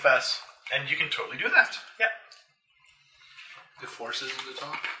 Confess. and you can totally do that. Yep. The forces at the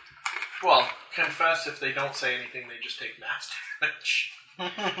top. Well, Confess, if they don't say anything, they just take mass damage.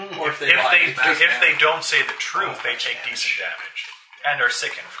 Or if they If lie, they it's mass if they damage. don't say the truth, they take decent damage and are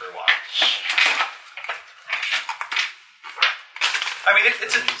sickened for a while. I mean,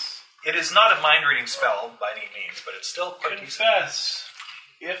 it is not a mind reading spell by any means, but it's still quite decent. Confess.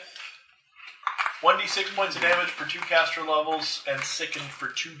 If 1d6 points of damage for 2 caster levels and sickened for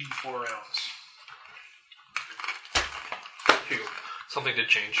 2d4 rounds. Here you go. Something did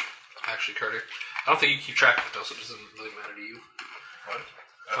change, actually, Carter. I don't think you keep track of it, though, so it doesn't really matter to you. What?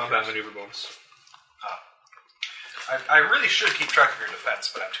 Combat maneuver bonus. I really should keep track of your defense,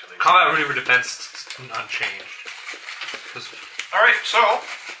 but I'm too lazy. Combat maneuver defense unchanged. 'Cause Alright, so,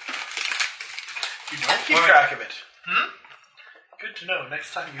 You don't keep track of it. Good to know.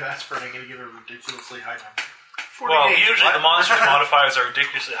 Next time you ask for it, I'm going to give a ridiculously high number. well, usually the monster's modifiers are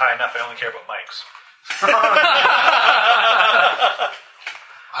ridiculously high enough. I only care about Mike's.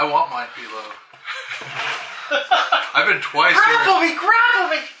 I want mine to be low. I've been twice. Grapple me!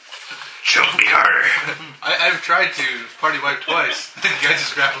 choke me harder. I've tried to party wipe twice. You guys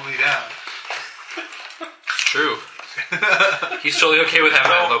just grapple me down. True. He's totally okay with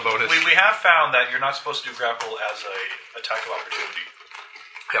having that low bonus. We have found that you're not supposed to do grapple as a attack of opportunity,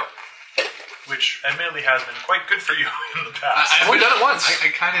 Yeah. which admittedly has been quite good for you in the past. I've only done it once. I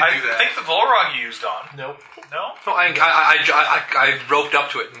kind of I do that. think the Volrog you used on. Nope. No? No, I roped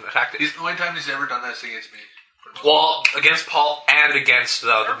up to it and attacked it. He's the only time he's ever done this against me. Well, against Paul and against the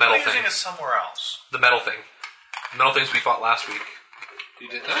You're metal using thing. it somewhere else. The metal thing. The metal things we fought last week. You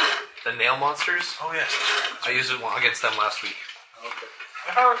did that? The nail monsters. Oh, yes. I used it against them last week. Okay.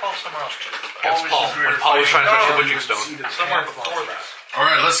 If I recall somewhere else, too. Against Paul. When Paul was trying to touch the witching stone. Somewhere before that.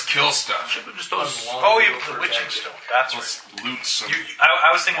 Alright, let's kill stuff. Just those. Oh, yeah, the witching stone. That's right. Let's loot some.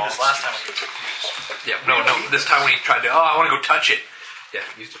 I was thinking this last time. Yeah, no. This time when he tried to, I want to go touch it. Yeah,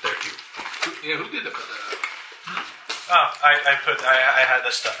 used it there too. Who did that? I had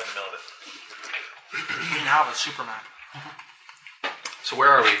this stuff in the middle of it. We now have a Superman. So where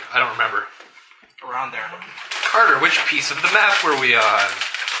are we? I don't remember. Around there. Carter, which piece of the map were we on?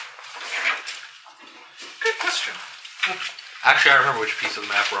 Good question. Actually, I remember which piece of the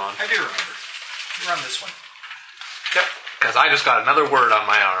map we're on. I do remember. You're on this one. Yep. Because I just got another word on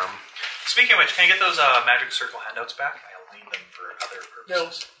my arm. Speaking of which, can I get those magic circle handouts back? I'll need them for other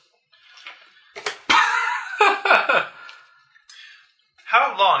purposes. No.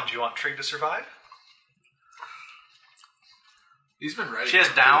 How long do you want Trig to survive? He's been ready. She has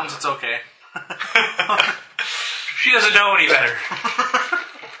downs, it's okay. She doesn't know any better.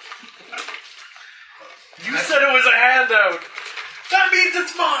 You said it was a handout. That means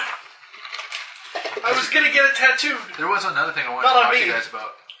it's mine. I was gonna get it tattooed. There was another thing I wanted Not to on talk to me. you guys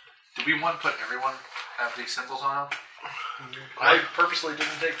about. Did we want to put everyone have these symbols on them? I purposely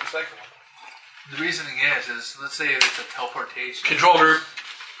didn't take the second one. The reasoning is let's say it's a teleportation. Control group.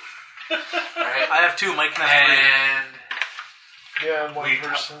 Right? I have 2, Mike can have 3. And Yeah, one We-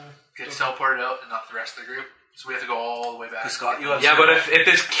 person. gets teleported out and not the rest of the group. So we have to go all the way back. Scott, you have Yeah, 0. but if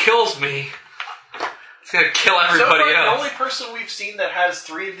this kills me, it's going to kill everybody So far, else. the only person we've seen that has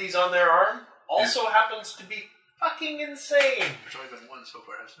 3 of these on their arm also happens to be fucking insane. There's only been one so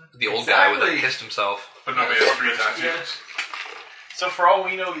far, hasn't it? The old guy that Exactly. pissed himself. But nobody has 3 tattoos. Yeah. So for all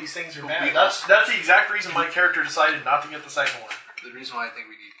we know, these things are bad. That's the exact reason my character decided not to get the second one. The reason why I think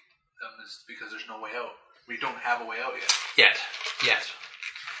we need them is because there's no way out. We don't have a way out yet. Yet.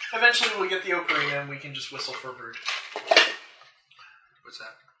 Eventually, we'll get the ocarina and we can just whistle for a bird. What's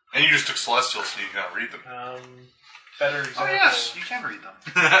that? And you just took Celestial so you can't read them. Better example. Oh yes, you can read them.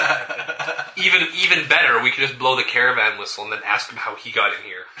 Even better, we could just blow the caravan whistle and then ask him how he got in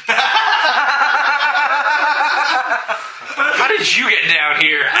here. How did you get down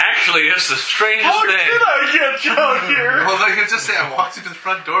here? Actually, this is the strangest How thing. did I get down here? Well, I could just say I walked into the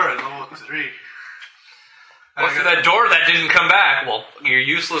front door at level 3. What's in that door that didn't come back? Well, you're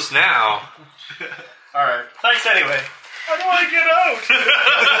useless now. Alright. Thanks anyway. How do I get out?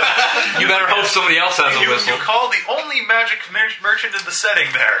 You better hope somebody else has a whistle. You call the only magic merchant in the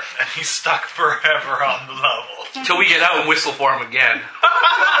setting there, and he's stuck forever on the level. Till we get out and whistle for him again.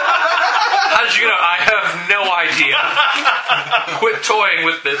 How did you get out? I have no idea. Quit toying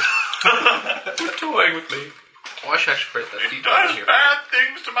with this. Quit toying with me. Oh, I should actually put that feet down Does here. bad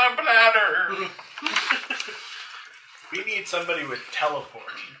things to my bladder. We need somebody with teleport.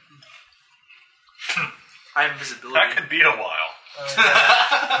 I have visibility. That could be a while.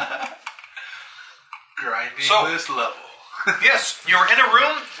 Grinding So- this level. Yes, you're in a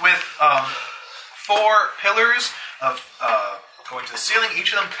room with 4 pillars of going to the ceiling,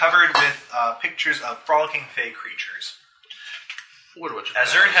 each of them covered with pictures of frolicking fey creatures.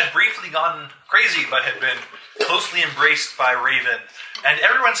 Azurn had briefly gone crazy, but had been closely embraced by Raven, and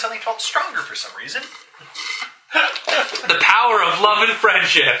everyone suddenly felt stronger for some reason. The power of love and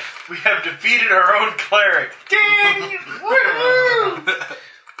friendship. We have defeated our own cleric. Ding! Woo!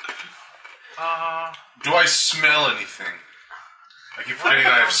 Do I smell anything? I keep forgetting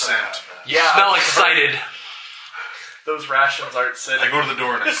I have scent. You smell excited. Those rations aren't sitting. I go to the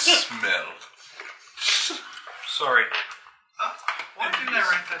door and I smell. Sorry. Why didn't I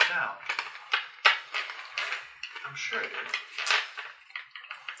write that down? I'm sure I did.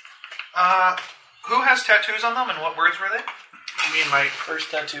 Who has tattoos on them, and what words were they? Me and Mike. First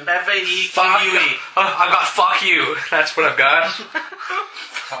tattoo. F-A-E-Q-U-E. I've got fuck you. That's what I've got.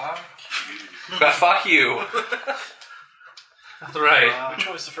 I've got fuck you. That's right. Which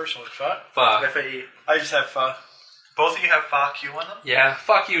one was the first one? Pha? Fuck. F-A-E. I just have Pha. Both of you have Pha-Que on them? Yeah,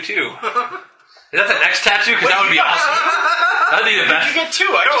 fuck you too. Is that the next tattoo? Because that would be awesome. That'd be the You best. get 2.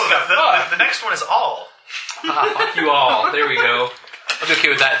 I just got Pha. The next one is all. Fuck you all. There we go. I'll be okay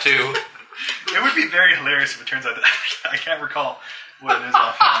with that too. It would be very hilarious if it turns out that I can't recall what it is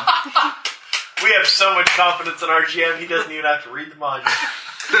offhand. We have so much confidence in our GM, he doesn't even have to read the module.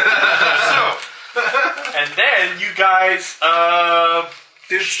 And then you guys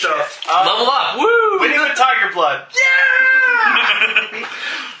did stuff. Level up. Woo! Winning with Tiger Blood. Yeah!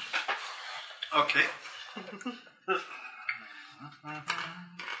 Okay.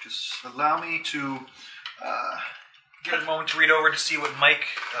 Just allow me to get a moment to read over to see what Mike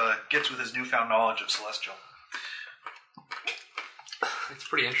gets with his newfound knowledge of Celestial. It's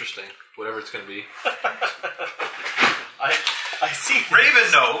pretty interesting, whatever it's going to be. I see.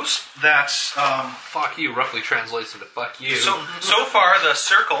 Raven knows that Fuck you roughly translates into fuck you. so far the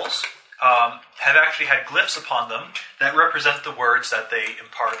circles have actually had glyphs upon them that represent the words that they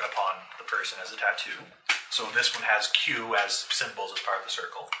impart upon the person as a tattoo. So this one has Q as symbols as part of the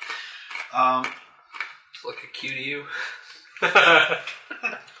circle. Look a cue to you.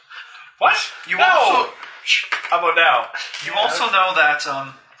 What? You No! also How about now? you also know that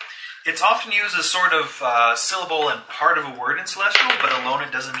it's often used as sort of syllable and part of a word in Celestial, but alone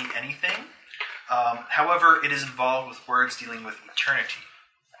it doesn't mean anything. However, it is involved with words dealing with eternity.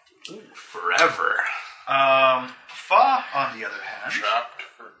 Ooh, forever. Fa, on the other hand, Trapped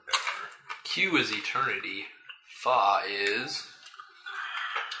forever. Q is eternity. Fa is...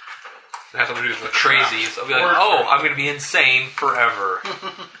 It has something to do with the crazies. I'll be like, oh, I'm going to be insane forever.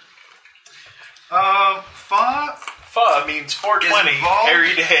 Fa Pho means 420 Is involved-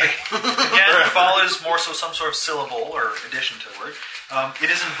 every day. again, fa is more so some sort of syllable or addition to the word. It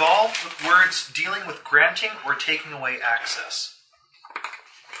is involved with words dealing with granting or taking away access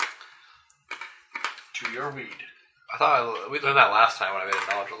To your weed. I thought we learned that last time when I made a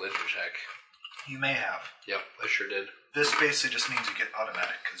knowledge religion check. You may have. Yep, I sure did. This basically just means you get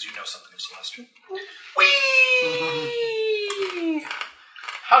automatic because you know something of Celestial. Whee!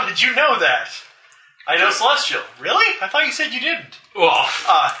 How did you know that? I know Celestial. Really? I thought you said you didn't. Well,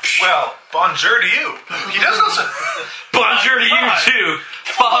 Well, bonjour to you. He does know bonjour to you too.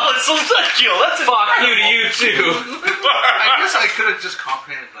 Oh, it's Celestial. That's a Fuck you to you too. I guess I could have just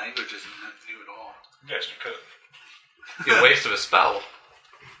comprehended languages and not knew it all. Yes, you could. Be a waste of a spell.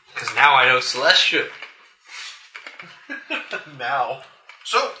 Because now I know Celestial. now.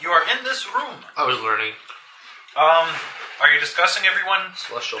 So, you are in this room. I was learning. Are you discussing everyone?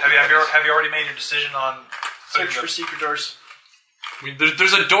 Celestial. Have you already made your decision on Search for secret doors. I mean,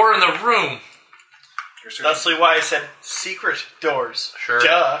 there's a door in the room. That's why I said secret doors. Sure.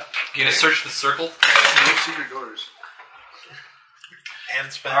 Duh. You gonna search the circle? No secret doors.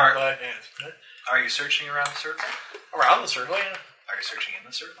 And spin Alright. by hand. Are you searching around the circle? Around the circle, yeah. Are you searching in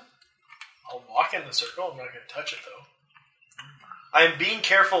the circle? I'll walk in the circle. I'm not going to touch it, though. I'm being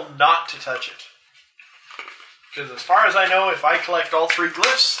careful not to touch it. Because as far as I know, if I collect all 3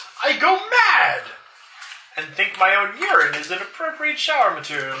 glyphs, I go mad! And think my own urine is an appropriate shower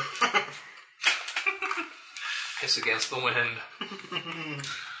material. Piss against the wind.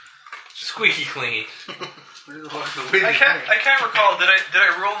 Squeaky clean. I can't recall. Did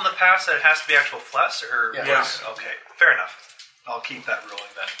I rule in the past that it has to be actual flesh or? Yeah. Yes. Okay, fair enough. I'll keep that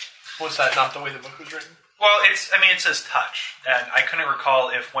ruling then. Was that not the way the book was written? Well, it says touch, and I couldn't recall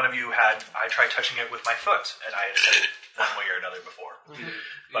if one of you had. I tried touching it with my foot, and I had said it one way or another before.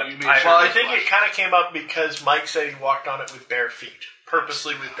 But I think it kind of came up because Mike said he walked on it with bare feet.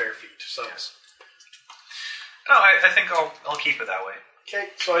 Purposely with bare feet. So. Yes. No, I think I'll keep it that way. Okay,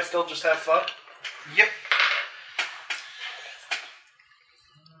 so I still just have fun? Yep.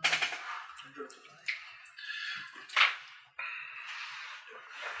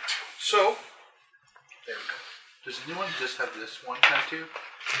 So, there we go. Does anyone just have this one tattoo?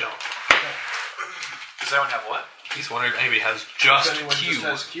 No. Does everyone have what? He's wondering if anybody has just Does anyone Q. just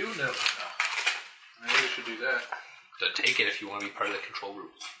has Q? No. Maybe we should do that. To take it if you want to be part of the control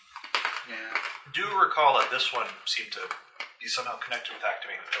group. Yeah. Do recall that this one seemed to be somehow connected with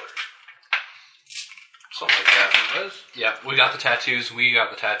activating the pillars. Something like that. It was? Yeah, we got the tattoos. We got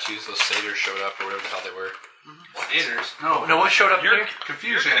the tattoos. Those satyrs showed up, or whatever the hell they were. Haters. No. No one showed up You're here?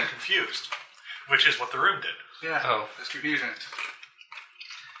 Confusion. You're getting confused, which is what the room did. Yeah. Oh. It's confusion.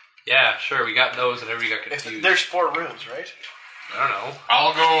 Yeah, sure, we got those and everybody got confused. There's 4 rooms, right? I don't know.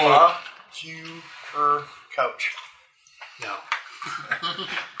 I'll go. Q, per, couch. No.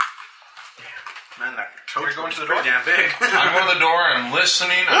 Man, that You're going to the door? damn big. I'm going to the door. I'm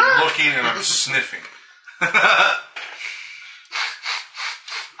listening. I'm looking, and I'm sniffing.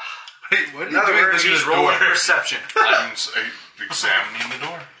 Wait, what are In you other doing? words, Look at he's the rolling door. perception. I'm examining the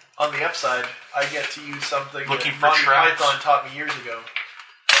door. On the upside, I get to use something Looking that for Monty traps. Python taught me years ago.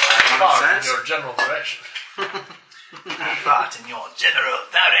 Common Thought in sense. your general direction. Thought in your general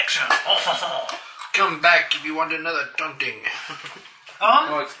direction. Come back if you want another dunking.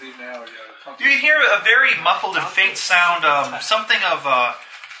 Oh, it's the now. Yeah. You hear a very muffled and faint sound, something of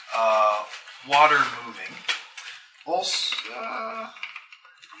water moving. Also,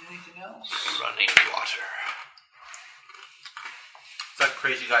 anything else? Running water. Is that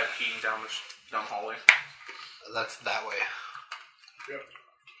crazy guy peeing down the hallway? That's that way.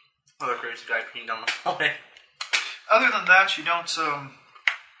 Another crazy guy peeing down the hallway. Other than that, you don't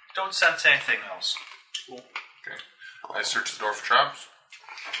sense anything else. Cool. Okay. I search the door for traps.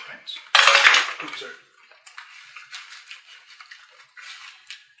 Right. Oops, sorry.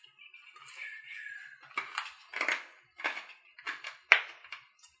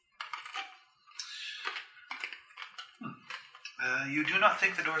 You do not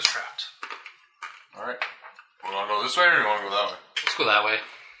think the door is trapped. All right. You want to go this way or you want to go that way? Let's go that way.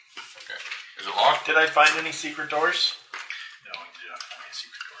 Okay. Is it locked? Did I find any secret doors? No, you do not find any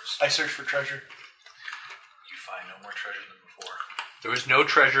secret doors. I searched for treasure. You find no more treasure than before. There was no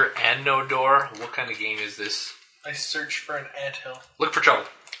treasure and no door. What kind of game is this? I searched for an anthill. Look for trouble.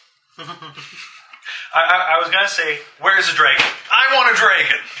 I was gonna say, where's the dragon? I want a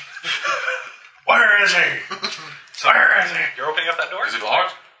dragon! Where is he? Where is he? You're opening up that door? Is it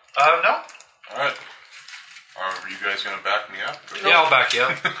locked? No. Alright. Are you guys going to back me up? Yeah, I'll back you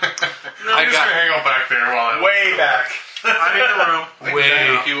up. I'm just going to hang out back there while I... Way back. I'm in the room.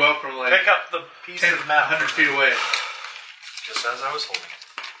 Way. Pick you up from like Pick up the piece 10, of map. 100 feet away. Just as I was holding it.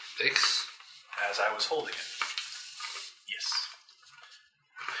 Six. As I was holding it. Yes.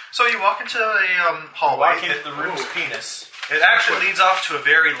 So you walk into a hallway. Walk into the room's penis. It actually leads off to a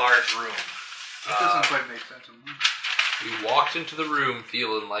very large room. That doesn't quite make sense. We walked into the room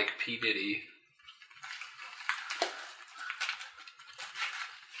feeling like P. Diddy.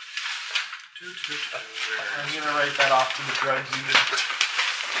 I'm going to write that off to the drug unit.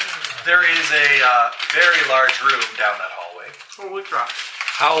 There is a very large room down that hallway. Holy crap.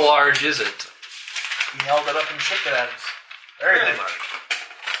 How large is it? He held it up and shook it at us. Very Fairly large.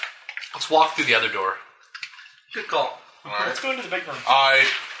 Let's walk through the other door. Good call. Let's go into the big room. I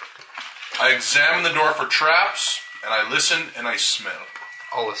examine the door for traps, and I listen and I smell.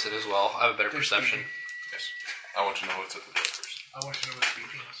 I'll listen as well. I have a better perception. Yes. I want to know what's at the door first. I want to know what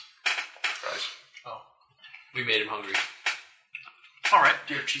speaking is. Guys. Oh. We made him hungry. Alright.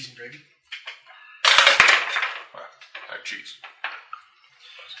 Do you have cheese and gravy? I have cheese.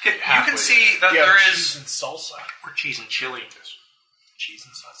 Okay, you can see that there cheese is... and salsa. Or cheese and chili. Cheese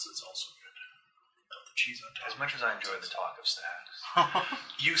and salsa is also good. Melt the cheese on top. As much as I enjoy the talk of snacks,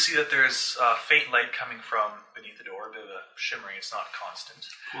 you see that there's faint light coming from beneath the door, a bit of a shimmering, it's not constant.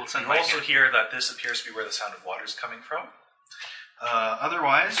 We'll You also hear that this appears to be where the sound of water is coming from.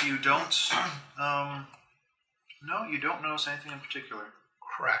 Otherwise, you don't... no, you don't notice anything in particular.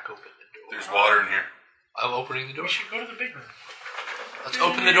 Crack open the door. There's water in here. I'm opening the door. We should go to the big room. Let's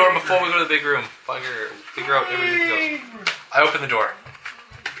open the door before we go to the big room. Figure out everything goes. I open the door.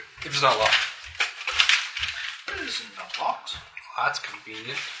 If it's not locked. It is not locked. That's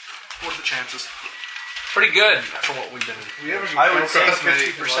convenient. What are the chances? Pretty good for what we've been. I would say across many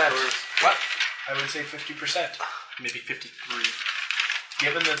 50%. What? I would say 50%. Maybe 53.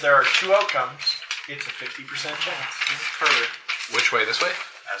 Given that there are two outcomes, it's a 50% chance. Further, Which way? This way?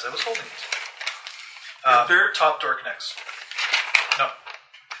 as I was holding it. Third top door connects. No.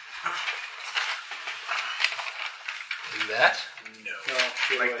 Like that?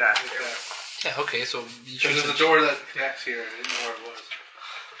 No. Like that. Yeah, okay, so you choose There's a door that connects here. I didn't know where it was.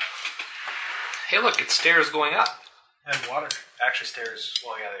 Hey, look, it's stairs going up. And water. Actually, stairs.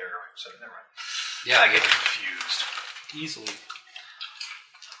 Well, yeah, they are. So never mind. Yeah, I get confused. easily.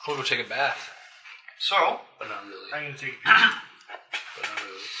 I'll go take a bath. So, But not really. I'm going to take a pee. But not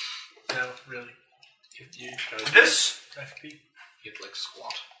really. No, really. this I have to pee. You have to, like,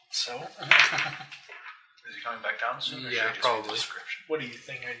 squat. So? is he coming back down soon? Or should Yeah, I just read probably. the description? What do you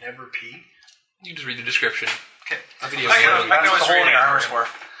think? I never pee? You can just read the description. Okay. The video I can really- always read it. hour's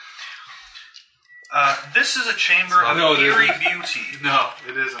worth. This is a chamber of No, it eerie isn't. beauty. No,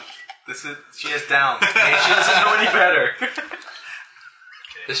 it isn't. This is she is down. She doesn't know any better.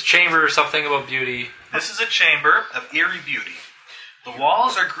 This chamber is something about beauty. This is a chamber of eerie beauty. The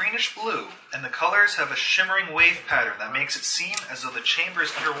walls are greenish blue, and the colors have a shimmering wave pattern that makes it seem as though the chamber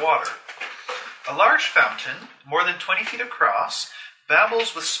is underwater. A large fountain, more than 20 feet across,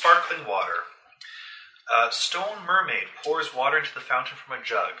 babbles with sparkling water. A stone mermaid pours water into the fountain from a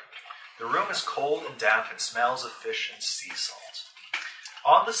jug. The room is cold and damp and smells of fish and sea salt.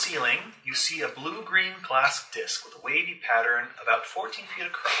 On the ceiling, you see a blue-green glass disc with a wavy pattern about 14 feet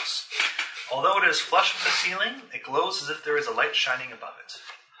across. Although it is flush with the ceiling, it glows as if there is a light shining above it.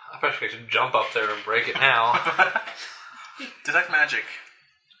 I bet I should jump up there and break it now. Detect magic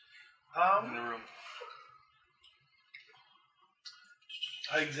in the room.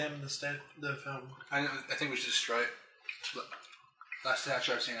 I examined the fountain. I think we should destroy it. Last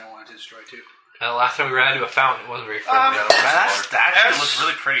statue I've seen, I wanted to destroy too. Last time we ran into a fountain, it wasn't very friendly. That statue As- looks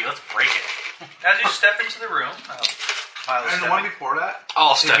really pretty. Let's break it. As you step into the room, Milo's And the stepping. one before that,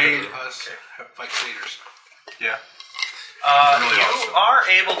 I'll they step made in. us fight satyrs. Yeah. You Really awesome. are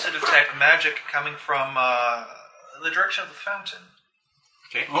able to detect magic coming from the direction of the fountain.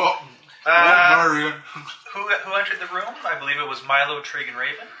 Okay. Oh, Who entered the room? I believe it was Milo, Trig, and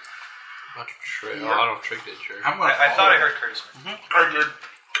Raven. Not Trig. Oh, I don't Trig did, sure. I'm gonna I thought I heard Curtis. I did.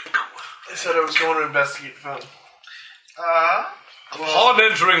 I said I was going to investigate the fountain. Upon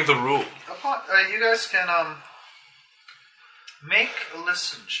entering the room. You guys can make a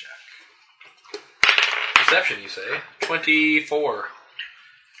listen check. Perception, you say? 24.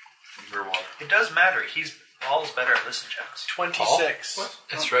 Your water. It does matter. Paul's better at listen checks. 26. What?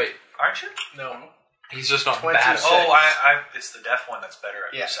 That's right. Aren't you? No. He's just not 26. bad at it. Oh, it's the deaf one that's better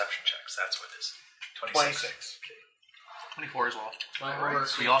at Yeah. perception checks. That's what it is. 26. 24 as well. My So oracle,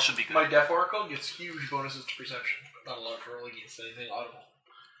 we all should be good. my deaf oracle gets huge bonuses to perception, but not allowed to roll against anything audible.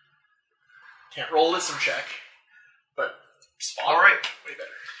 Can't roll a listen check, but spot. All right. Way better.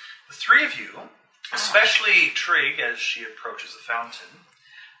 The three of you, especially Trig as she approaches the fountain,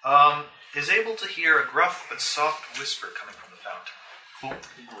 is able to hear a gruff but soft whisper coming from the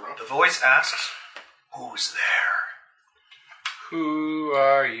fountain. The voice asks, "Who's there?" Who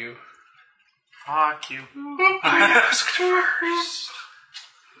are you? Fuck you. I asked first.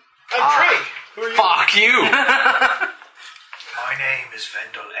 I'm Trig. Who are you? Fuck you! My name is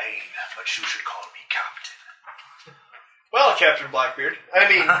Vendel Ain, but you should call me Captain. Well, Captain Blackbeard. I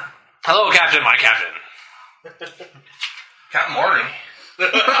mean, Hello, Captain, my Captain. Captain Morgan.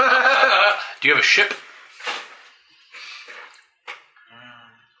 Do you have a ship?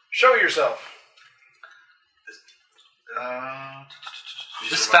 show yourself.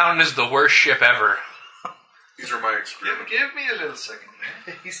 This fountain is the worst ship ever. These are my experiments. Give me a little second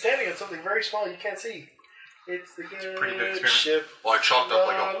here. He's standing on something very small you can't see. It's the good pretty good experiment. ship. Well, I chopped up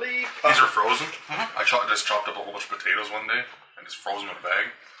Lollipop. these are frozen. I just chopped up a whole bunch of potatoes one day and just froze them in a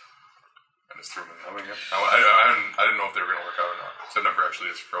bag and just threw them in the oven again. I didn't know if they were going to work out or not. So I've never actually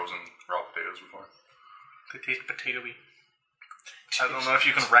just frozen raw potatoes before. They taste potatoey. I don't know if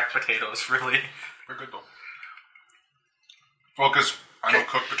you can wreck potatoes, really. They're good though. Well, because I know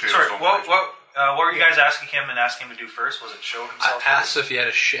cooked potatoes Sorry, don't what work. were you guys asking him and asking him to do first? Was it show I himself? asked if he had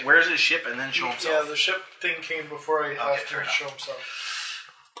a ship. Where's his ship and then show Yeah, himself? the ship thing came before I asked fair him to enough. show himself.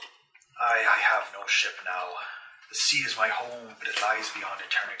 I have no ship now. The sea is my home, but it lies beyond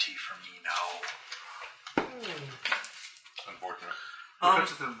eternity for me now. Unfortunate. I'm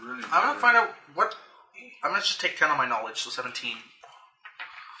gonna find out what. I'm gonna just take 10 on my knowledge, so 17.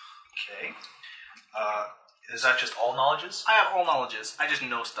 Okay. Is that just all knowledges? I have all knowledges. I just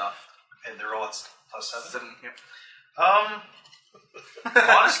know stuff. And they're all at plus 7? 7. Yep.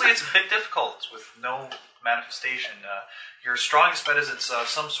 Honestly, it's a bit difficult with no manifestation. Your strongest bet is it's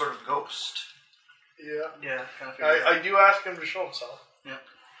some sort of ghost. Yeah. Yeah. Kind of I do ask him to show himself. Yeah.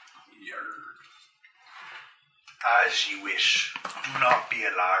 As you wish. Do not be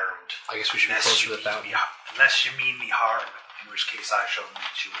alarmed. I guess we should be closer to the fountain. Unless you mean me harm, in which case I shall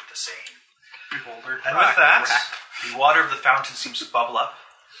meet you with the same. Beholder. And with that, the water of the fountain seems to bubble up,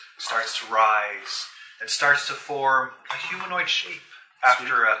 starts to rise, and starts to form a humanoid shape.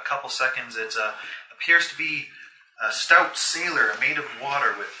 After a couple seconds, it appears to be a stout sailor made of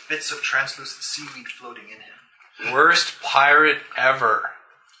water with bits of translucent seaweed floating in him. Worst pirate ever.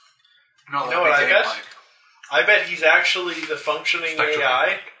 No, You know what I bet? I bet he's actually the functioning Spectral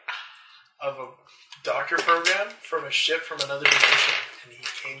AI of a doctor program from a ship from another dimension, and he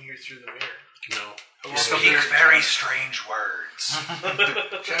came here through the mirror. No. He speaks very strange words.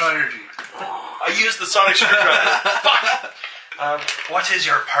 Channel energy. I used the sonic screwdriver. Fuck! What is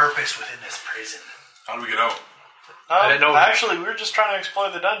your purpose within this prison? How do we get out? I didn't know- Actually, we were just trying to explore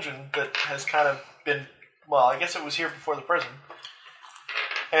the dungeon that has kind of been, well, I guess it was here before the prison.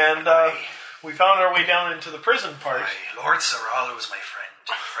 And we found our way down into the prison part. Lord Saralo is my friend.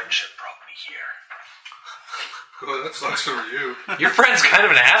 Friendship brought me here. Oh, that sucks for you. Your friend's kind of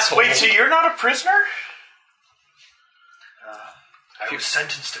an asshole. Wait, so you're not a prisoner? I was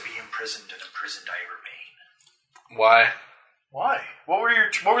sentenced to be imprisoned, and imprisoned I remain. Why? Why? What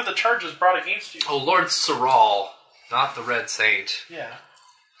were the charges brought against you? Oh, Lord Saral, not the Red Saint. Yeah.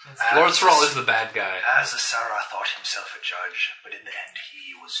 Lord Saral is the bad guy. As Asara thought himself a judge, but in the end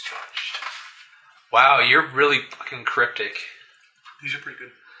he was judged. Wow, you're really fucking cryptic. These are pretty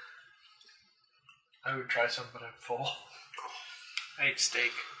good. I would try some, but I'm full. I ate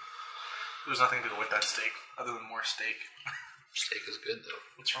steak. There's nothing to go with that steak other than more steak. Steak is good, though.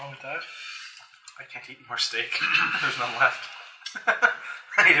 What's wrong with that? I can't eat more steak. There's none left.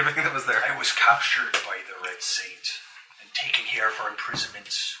 I ate everything that was there. I was captured by the Red Saint and taken here for imprisonment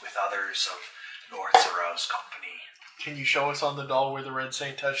with others of Lord Saral's company. Can you show us on the doll where the Red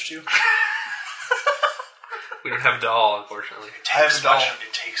Saint touched you? We don't have a doll, unfortunately. It takes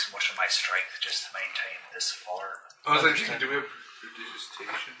much of my strength just to maintain this form. I was like, do we have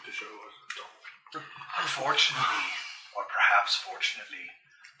prestidigitation to show us? Unfortunately, or perhaps fortunately,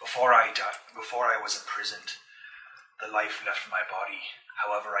 before I was imprisoned, the life left my body.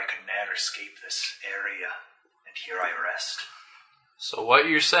 However, I could never escape this area, and here I rest. So what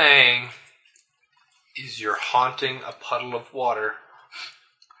you're saying is you're haunting a puddle of water.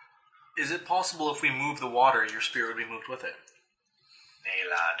 Is it possible if we move the water, your spirit would be moved with it? Nay,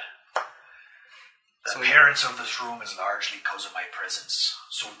 lad. The So appearance of this room is largely because of my presence.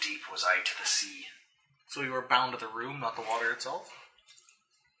 So deep was I to the sea. So you were bound to the room, not the water itself?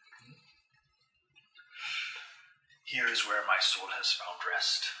 Here is where my soul has found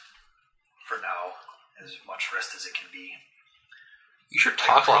rest. For now, as much rest as it can be. You sure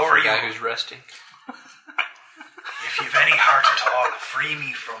talk a lot for a implore guy you. who's resting. If you've any heart at all, free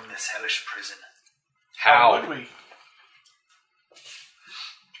me from this hellish prison. How How? would we?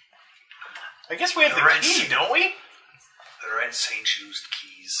 I guess we have The the Red key, Sea. don't we? The Red Saint used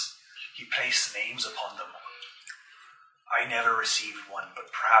keys. He placed names upon them. I never received one, but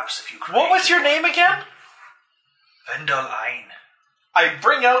perhaps if you What was your created name again? one. Vendel Ein. I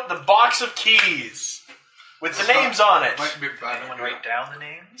bring out the box of keys with the names on it. Might be bad. Anyone write down the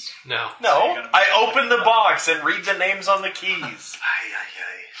names? No. No, I open the box and read the names on the keys. Aye,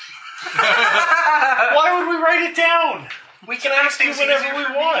 aye, aye. Why would we write it down? We can ask you things whenever easier we for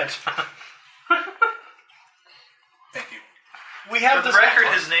me. want. Thank you. We have For the this record,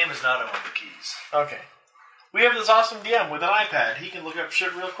 his name is not on one of the keys. Okay. We have this awesome DM with an iPad. He can look up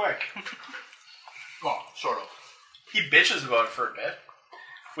shit real quick. Well, sort of. He bitches about it for a bit,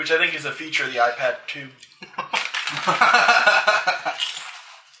 which I think is a feature of the iPad too.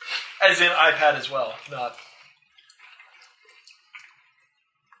 As in iPad as well, not.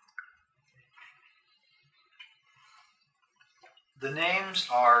 The names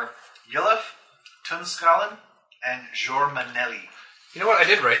are Yilif, Tunskallen, and Jormanelli. You know what? I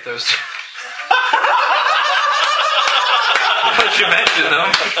did write those. Now that you mention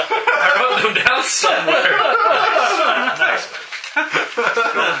them, I wrote them down somewhere.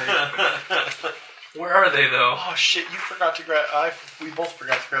 Where are they, though? Oh shit! You forgot to grab. We both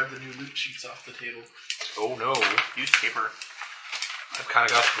forgot to grab the new loot sheets off the table. Oh no. Use paper. I've kind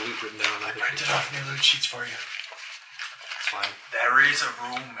of got the loot written down. I Printed off new loot sheets for you. It's fine. There is a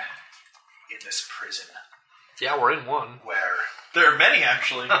room in this prison Yeah, we're in one. where There are many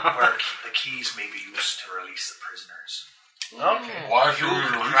actually. the keys may be used to release the prisoners. Okay. Why should You we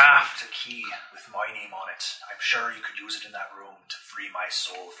release craft a key with my name on it. I'm sure you could use it in that room to free my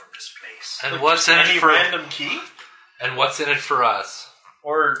soul from this place. And what's in Any it for? random key? And what's in it for us?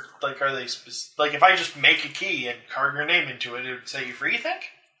 Or like, are they like? If I just make a key and carve your name into it, it would set you free. You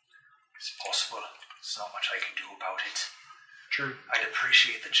think? It's possible. There's not much I can do about it. True. I'd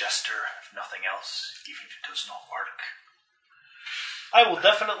appreciate the jester, if nothing else, even if it does not work. I will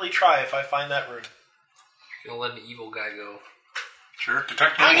definitely try if I find that room. You're gonna let an evil guy go. Sure,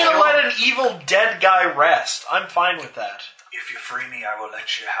 detective. I'm gonna let an evil dead guy rest. I'm fine with that. If you free me, I will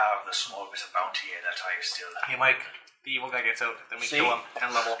let you have the small bit of bounty that I still have. Hey, Mike, the evil guy gets out, then we See? kill him.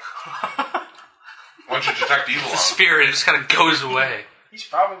 10 level. Why don't you detect evil The on him? spirit just kind of goes away. He's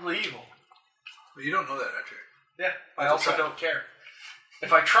probably evil. But you don't know that, actually. Yeah. I That's also okay. don't care.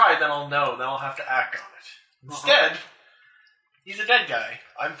 If I try, then I'll know. Then I'll have to act on it. Instead, he's a dead guy.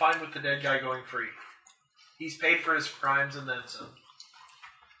 I'm fine with the dead guy going free. He's paid for his crimes and then some.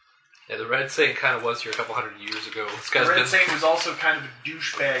 Yeah, the Red Saint kind of was here a couple hundred years ago. This The guy's Red been. Saint was also kind of a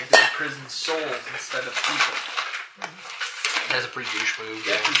douchebag that imprisoned souls instead of people. Has a pretty douche move.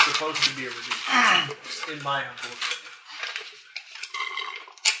 Yeah, Yeah. he's supposed to be a reducer, in my humble opinion.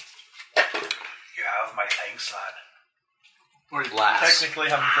 You have my thanks, lad. Or Lass.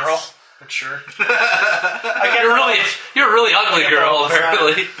 Technically, I'm a girl, but sure. You're a really ugly I get girl, all this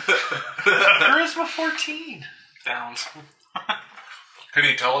apparently. Charisma 14. Downs. Can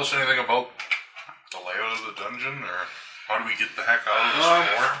you tell us anything about the layout of the dungeon, or how do we get the heck out of this floor?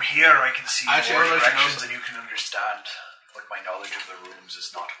 From here, I can see Actually, more I'd like to know directions than you can understand. But my knowledge of the rooms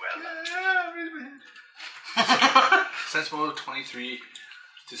is not well. Sense mode 23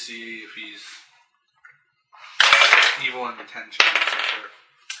 to see if he's evil in retention or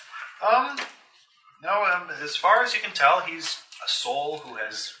something. No, as far as you can tell, he's a soul who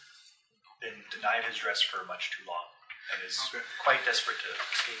has been denied his rest for much too long and is Okay. quite desperate to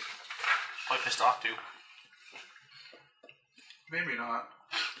escape. Quite pissed off, too. Maybe not.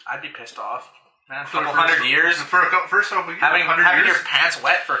 I'd be pissed off. Man, For for a the couple first- hundred years, First off, we having 100 your years. pants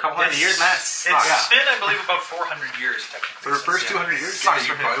wet for a couple hundred years, man, it sucks. It's been, I believe, about 400 years, technically. For the first since- 200 years, Sucks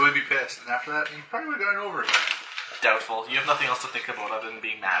you for him. probably would be pissed. And after that, you probably would have gotten over it. Doubtful. You have nothing else to think about other than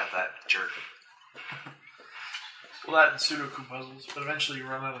being mad at that jerk. Well, that and Sudoku puzzles, but eventually you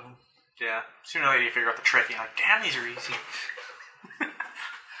run out of them. Yeah. Sooner or later you figure out the trick and you're like, damn, these are easy.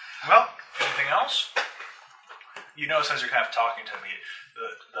 Well, anything else? You notice as you're kind of talking to me,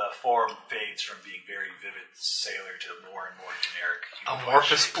 the form fades from being very vivid sailor to more and more generic.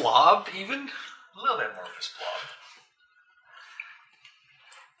 Amorphous blob, even? A little bit amorphous blob.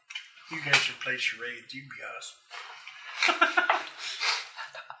 You guys should play charades. You'd be awesome.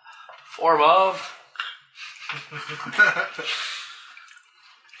 Form of.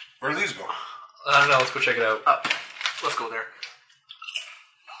 Where do these go? I don't know. Let's go check it out. Let's go there.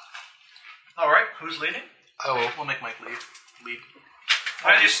 All right, who's leading? I will. We'll make Mike lead.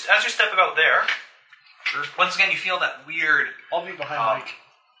 As you step about there, once again you feel that weird I'll be behind Mike.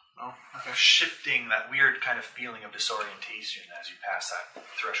 Oh, okay. shifting, that weird kind of feeling of disorientation as you pass that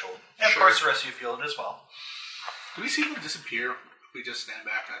threshold. And of course the rest of you feel it as well. Do we see them disappear if we just stand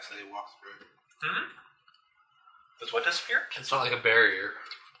back as they walk through? Does what disappear? It's not like a barrier.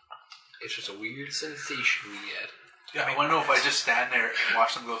 It's just a weird sensation we get. Yeah, I want to know if I just stand there and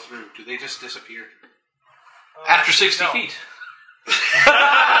watch them go through. Do they just disappear? After 60 no. feet. It's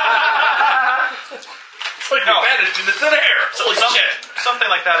like you vanished into thin air. Holy shit. Something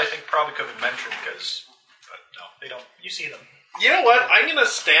like that I think probably could have been mentioned because, but no, they don't. You see them. You know what? I'm going to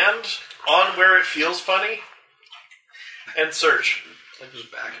stand on where it feels funny and search. Like just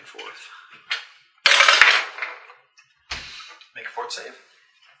back and forth. Make a fort save.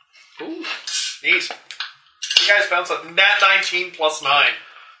 Ooh. Neat. You guys found something. Nat 19 plus 9.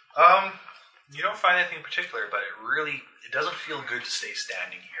 You don't find anything in particular, but it doesn't feel good to stay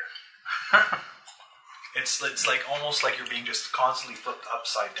standing here. It's like almost like you're being just constantly flipped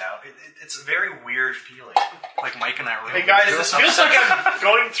upside down. It's a very weird feeling. Like Mike and that room. Hey guys, this feels like I'm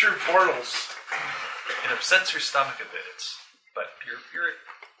going through portals. It upsets your stomach a bit, but you're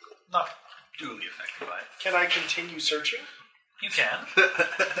not duly affected by it. Can I continue searching? You can.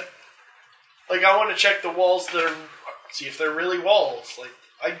 Like, I want to check the walls that are... See if they're really walls. Like,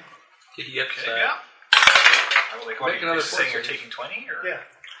 Yep. Yeah. I will make one. Make You're another saying fort you're save. taking 20? Or? Yeah.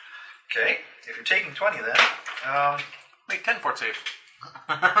 Okay. If you're taking 20 then, Make 10 fort save.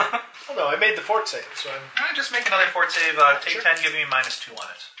 Oh no, I made the fort save, so I'm... just make another fort save. Take 10, give me -2 on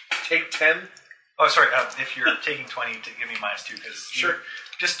it. Take 10? Oh, sorry. If you're taking 20, give me -2 because Sure.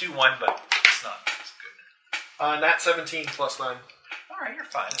 Just do one, but it's not as good. Nat 17 plus 9. All right, you're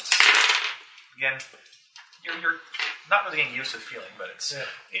fine. Again, you're not really getting used to the feeling, but it's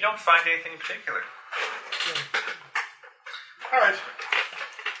you don't find anything in particular. Alright.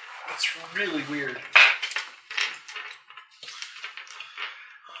 That's really weird.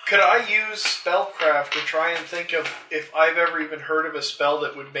 Could I use spellcraft to try and think of if I've ever even heard of a spell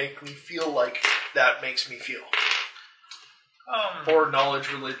that would make me feel like that makes me feel? Or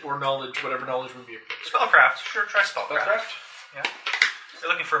knowledge, whatever knowledge would be. Spellcraft. Sure, try spellcraft. Spellcraft? Yeah. You're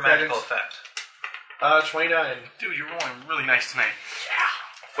looking for a magical effect. 29. Dude, you're rolling really nice tonight.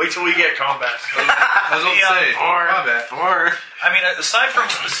 Wait till we get combat. I was about to say, Four. I mean, aside from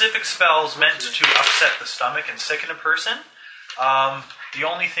specific spells meant to upset the stomach and sicken a person, the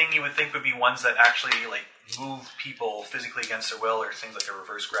only thing you would think would be ones that actually like move people physically against their will, or things like a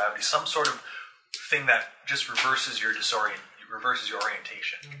reverse gravity, some sort of thing that just reverses your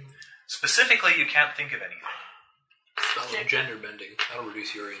orientation. Specifically, you can't think of anything. Spell of gender bending. That'll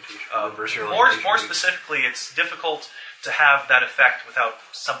reduce your orientation. Reverse your More orientation. specifically, it's difficult to have that effect without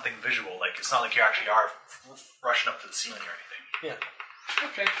something visual. Like, it's not like you actually are rushing up to the ceiling or anything. Yeah.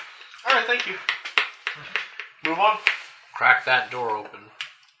 Okay. Alright, thank you. Move on. Crack that door open.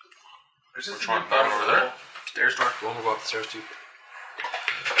 There's this Which one? That one over there? Stairs door. We'll go up the stairs too.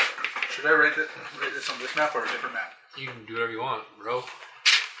 Should I write this on this map or a different map? You can do whatever you want, bro.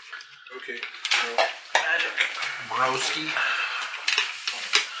 Okay. Broski.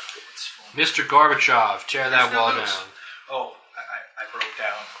 Mr. Gorbachev, tear that wall down. Oh, I broke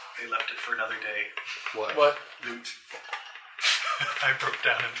down. They left it for another day. What? What? Loot. I broke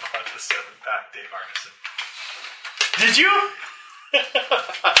down and bought the 7-pack Dave Arneson. Did you? They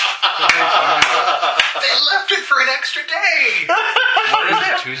left it for an extra day! What is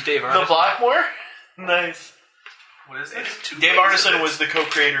it? Tuesday, The Blackmore? Nice. What is it? Dave Arneson was the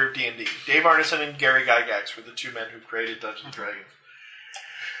co-creator of D&D. Dave Arneson and Gary Gygax were the two men who created Dungeons & Dragons.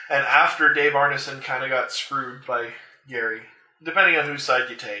 And after Dave Arneson kind of got screwed by Gary, depending on whose side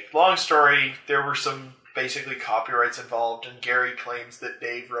you take. Long story, there were some basically copyrights involved, and Gary claims that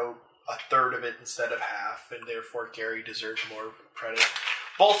Dave wrote a third of it instead of half, and therefore Gary deserves more credit.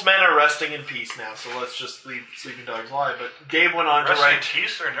 Both men are resting in peace now, so let's just leave Sleeping Dogs lie. But Dave went on to write...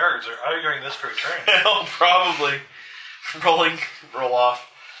 Peace or nerds are arguing this for eternity. Hell, probably. Roll off.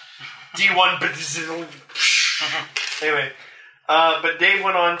 D1. Anyway, but Dave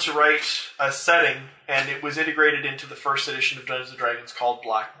went on to write a setting, and it was integrated into the first edition of Dungeons & Dragons called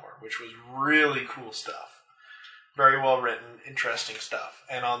Blackmore, which was really cool stuff. Very well written, interesting stuff.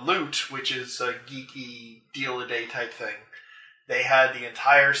 And on Loot, which is a geeky deal-a-day type thing, they had the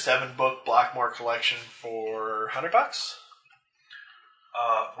entire 7-book Blackmore collection for $100.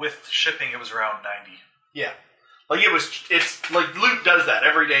 With shipping, it was around 90. Yeah. Like it's like Loot does that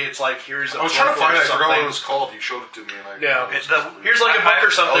every day. It's like here's. I was trying to find it. I forgot what something. it was called. You showed it to me, and I. Yeah. Here's like a book or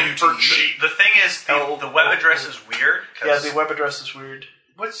something for cheap. The thing is, the web address is weird. Yeah, the web address is weird.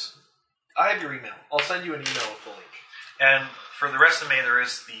 I have your email. I'll send you an email with the link. And for the rest of May, there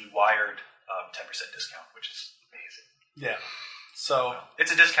is the Wired 10% discount, which is amazing. Yeah. So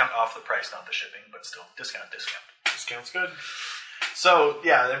it's a discount off the price, not the shipping, but still discount. Discount's good. So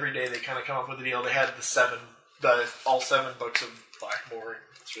yeah, every day they kind of come up with a deal. They had all 7 books of Blackmore.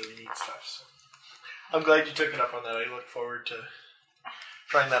 It's really neat stuff. So I'm glad you took it up on that. I look forward to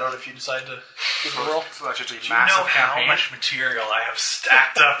trying that out if you decide to give it a roll. So that's just a Do you massive know how campaign. much material I have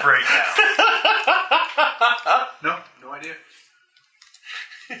stacked up right now? No idea.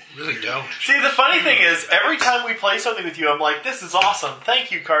 Really don't. See, the funny thing is, every time we play something with you, I'm like, this is awesome.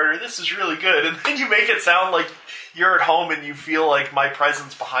 Thank you, Carter. This is really good. And then you make it sound like you're at home and you feel like my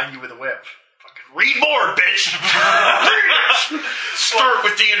presence behind you with a whip. Fucking read more, bitch! Start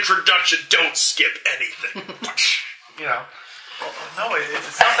with the introduction. Don't skip anything. You know. No,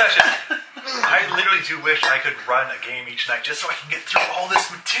 it's not that shit. I literally do wish I could run a game each night just so I can get through all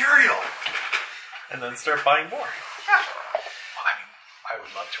this material. And then start buying more. I mean, I would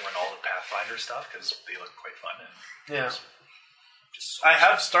love to run all the Pathfinder stuff because they look quite fun. And Yeah. just I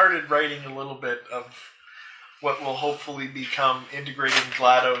have started writing a little bit of what will hopefully become integrating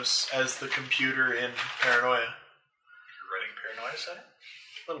GLaDOS as the computer in Paranoia. You're writing Paranoia setting? A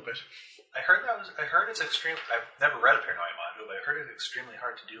little bit. I heard it's extreme. I've never read a Paranoia module, but I heard it's extremely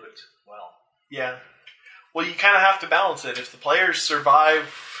hard to do it well. Yeah. Well, you kind of have to balance it. If the players survive,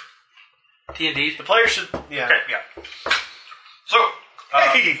 D&D. the players should. Yeah. Okay, yeah. So,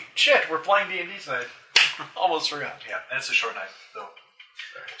 Hey, shit! We're playing D&D tonight. Almost forgot. yeah, and it's a short night, though.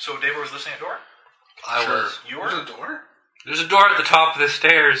 So, David was listening at door. I was. You were. There's a door? There's a door at the top of the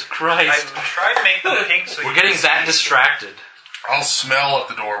stairs. I Christ. tried to make them pink, so We're getting that distracted. I'll smell at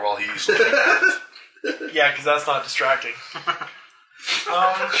the door while he's looking at it. Yeah, because that's not distracting. And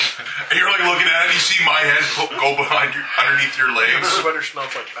you're like looking at it, and you see my head go behind you, underneath your The legs. sweater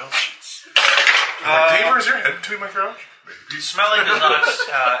smells like bounce sheets. Like, Dave, is your head between my crotch? Smelling does not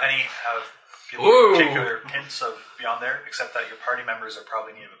have give you Whoa. particular hints of beyond there, except that your party members are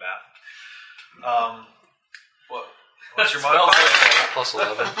probably in need of a bath. What's your Smells modifier? like plus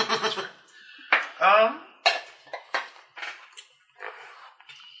 11.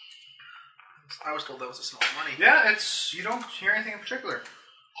 I was told that was a smell of money. Yeah, it's you don't hear anything in particular.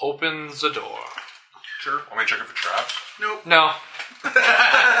 Opens the door. Sure. Want me to check it for traps? No.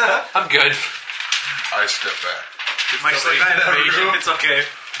 I'm good. I step back. My second invasion. It's okay.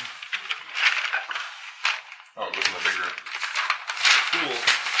 Oh, it goes in the big room. Cool.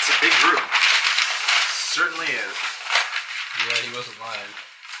 It's a big room. Certainly is. Yeah, he wasn't lying.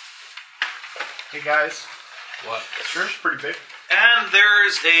 Hey guys, What? this room's pretty big. And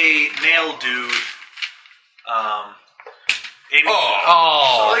there's a nail dude. Aiming.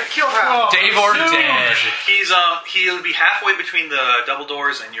 Oh. Like kill half. Dave or dead. He'll be halfway between the double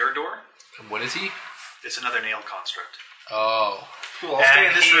doors and your door. What is he? It's another nail construct. Oh. Cool. I'll stay in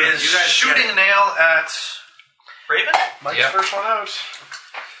And this he room. is You guys shooting get a nail at Raven. Mike's Yep. first one out.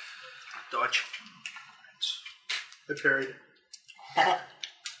 dodge. I parried. Oh,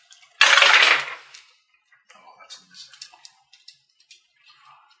 that's a miss.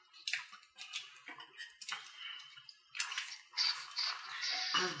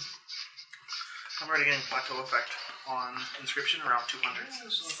 I'm already getting plateau effect on inscription around 200.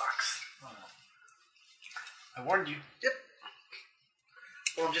 Sucks. I warned you. Yep.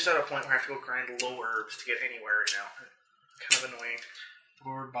 Well, I'm just at a point where I have to go grind low herbs to get anywhere right now. Kind of annoying.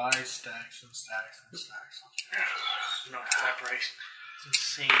 Or buy stacks and stacks and stacks. Not that right. It's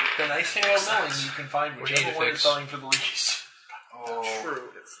insane. The nice thing about milling, you can find What do you need whichever to one is fix? selling for the least. Oh, True.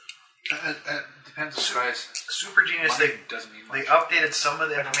 It's It depends on the price. Super Genius. Money They doesn't mean much. updated some of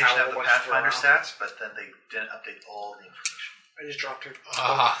the I don't information have of a the bunch to Pathfinder throw around. stats, but then they didn't update all the information. I just dropped her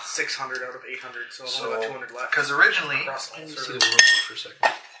Ah. 600 out of 800, so I've So, only got 200 left. because originally, Across I all need to see servers. the room for a second.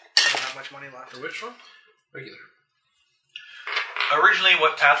 I don't have much money left. Which one? Regular.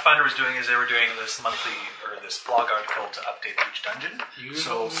 what Pathfinder was doing is they were doing this monthly or this blog article to update each dungeon.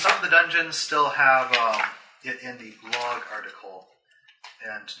 So some of the dungeons still have it in the blog article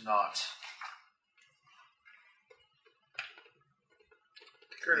and not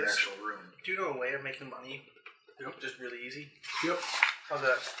the Curtis, actual room. do you know a way of making money? Yep. Just really easy. Yep. How's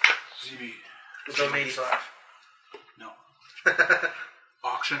that? ZB. Without 85. No.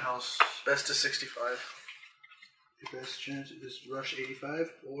 Auction house. Best to 65. The best chance is rush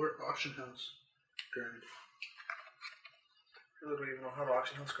 85 or auction house. Grind. I don't even know how to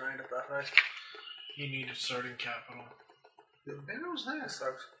auction house grind up that high. You need a starting capital. Maybe it was nice.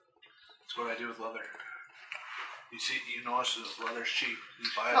 Sucks. That's what I do with leather. You see, you notice that leather's cheap. You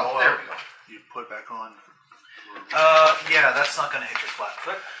buy it Oh, all there out, we go. you put it back on. Yeah, that's not going to hit your flat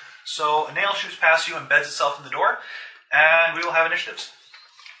foot. So a nail shoots past you, embeds itself in the door, and we will have initiatives.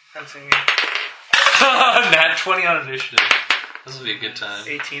 Fencing Nat 20 on initiative. This will be a good time.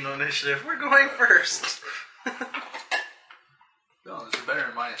 18 on initiative. We're going first. No, this is better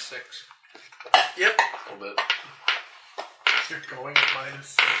than -6. Yep. A little bit. You're going at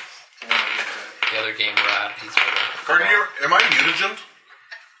 -6. The other game we're at, he's Gordon, am I mutagen?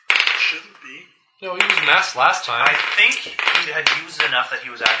 Shouldn't be. No, he was masked last time. I think he had used enough that he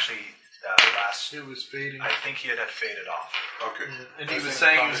was actually last. It was fading. I think he had faded off. Okay. And he was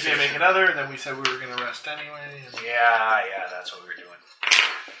saying he was going to make another, and then we said we were going to rest anyway. And Yeah, that's what we were doing.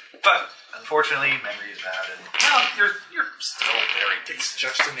 But unfortunately, memory is bad, and you're still very It's decent.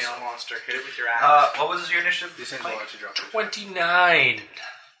 just a nail monster. Hit it with your axe. What was your initiative? These things Mike? will actually drop it. 29.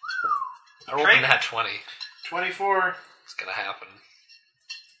 I rolled Trey? a nat 20. 24. It's gonna happen.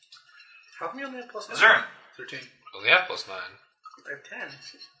 How come you only have +9? Zern. 13. Well, yeah, +9. I have 10.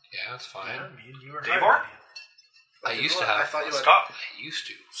 Yeah, that's fine. I mean, you were Davor? I used to I have. thought you had. Scott. I used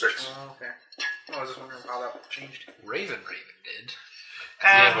to. 6. Oh, okay. No, I was just wondering how that changed. Raven did.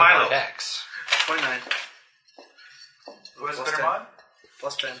 And Milo. Dex. 29. Who has a Plus better 10. mod?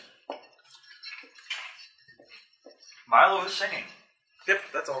 +10. Milo is singing.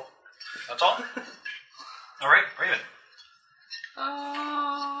 Yep, that's all. That's all? Alright, Raven.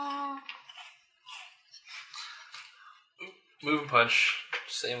 Move and punch.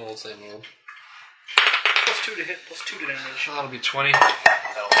 Same old, same old. +2 to hit, +2 to damage. That'll be 20.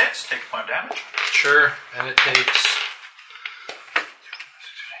 That'll hit. Take a point of damage. Sure. And it takes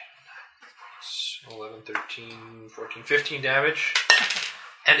 11, 13, 14, 15 damage.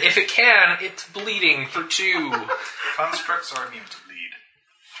 And if it can, it's bleeding for 2. Constructs are immune to bleed.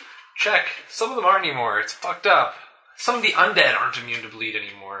 Check. Some of them aren't anymore. It's fucked up. Some of the undead aren't immune to bleed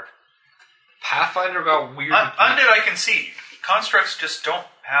anymore. Pathfinder got weird. Undead I can see. Constructs just don't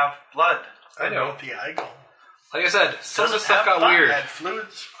have blood. I know. The eye golem. Like I said, some of the Doesn't stuff have got blood. weird. Had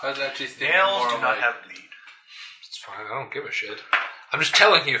fluids. I was actually thinking Nails more do not like, have bleed. It's fine. I don't give a shit. I'm just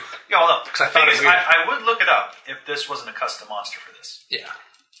telling you. Yeah, hold up. 'Cause I found Thing it is, weird. I would look it up if this wasn't a custom monster for this. Yeah.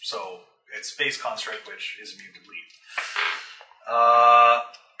 So it's space construct, which is immune to bleed.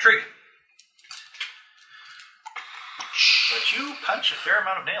 Trig. But you punch a fair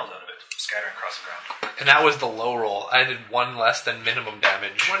amount of nails out of it, scattering across the ground. And that was the low roll. I did 1 less than minimum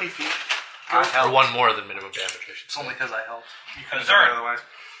damage. 20 feet. Or 1 more than minimum damage, I should It's say. only because I helped. You can Zern. Otherwise.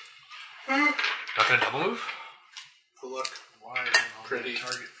 Not gonna double move? Good luck. Why is it not Pretty. a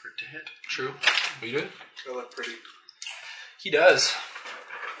target for it to hit? True. What you doing? Good luck, pretty. He does.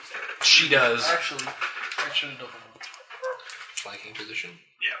 She does. Actually, I should have double moved. Flanking position.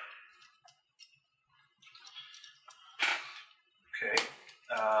 Yeah. Okay.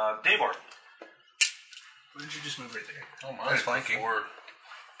 Davor. Why did you just move right there? Oh, mine's flanking.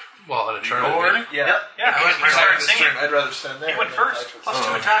 Well, on a turn. go already? Yeah. Yeah, I he started singing. I'd rather stand there. He went than first. touch it.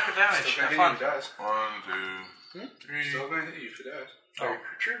 +2 attack or damage. Still Have gonna fun. hit you, dies. 1, 2, 3. Still gonna hit you if it dies. Oh,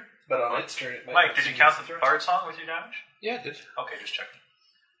 true. But on its turn, it might Mike, not did you see count as the a threat. bard song with your damage? Yeah, it did. Okay, just checking.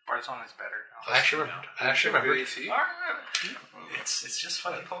 Bard's Song is better. I actually remembered. It's just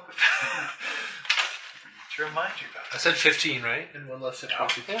funny poker. To remind you about I said 15, right? And one less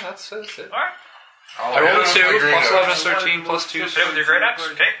situation. Yeah, that's it. it. Alright. I rolled a 2, plus 11 is 13, plus 2 is Hit with your great axe.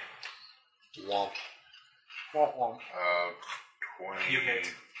 Okay. Womp. Womp womp. 20. You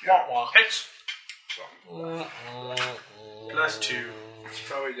hit. Womp womp. Hits. Plus 2. It's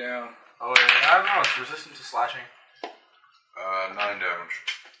probably down. Oh, yeah. I don't know. It's resistant to slashing. 9 damage.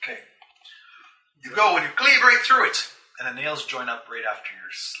 Okay. You go and you cleave right through it, and the nails join up right after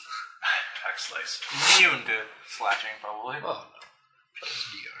your axe slice. Immune to slashing, probably. Oh. Plus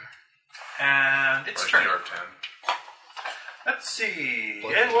DR. And it's Or turn. DR10. Let's see.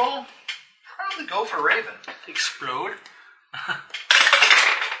 It will probably go for Raven. Explode.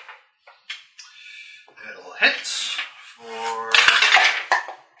 It'll hit for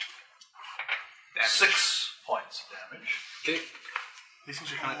 6 points of damage. Okay. These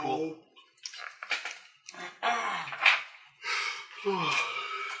things are kind of cool.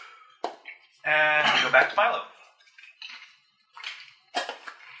 And we go back to Milo.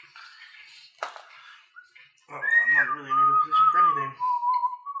 Oh, I'm not really in a good position for anything.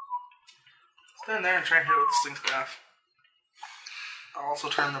 Stand there and try and hit it with the sling staff. I'll also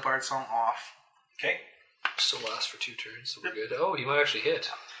turn the Bard Song off. Okay. Still lasts for 2 turns, so we're good. Oh, he might actually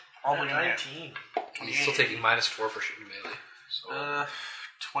hit. All the way down. 19. He's still taking -4 for shooting melee. So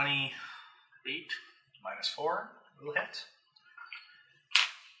 28. minus 4 will hit.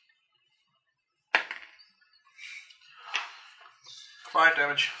 Five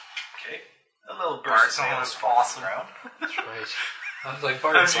damage. Okay. A little Bart burst of song nails is falls awesome. around. That's right. I was like,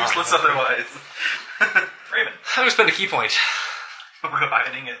 Bart. That's useless otherwise. Raven. I'm gonna spend a key point. By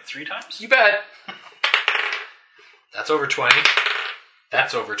hitting it 3 times? You bet. That's over 20.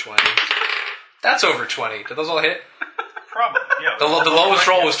 That's over 20. That's over 20. Did those all hit? Probably, yeah. The lowest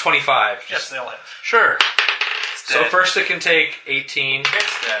roll was 25. Yes, they all hit. Sure. So dead. first it can take 18.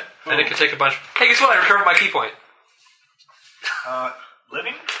 It's dead. Then it can take a bunch. Hey, guess what? I recovered my key point.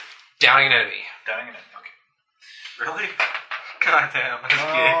 Living? Downing an enemy. Downing an enemy. Okay. Really? God damn. That's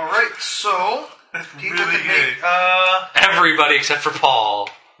gay. Alright, so people really can make Everybody except for Paul.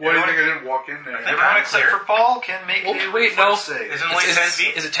 Why do you think I didn't walk in there? everyone except for Paul can make Oh, a wait, no. reflex save. Isn't it only 10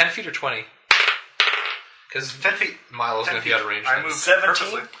 feet? Is it 10 feet or 20? Because 10 feet. Milo's going to be out of range. I then. moved 17.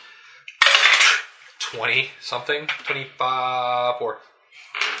 purposely. 20 something. 24.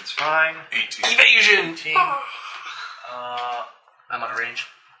 It's fine. 18. Evasion! 18. I'm out of range.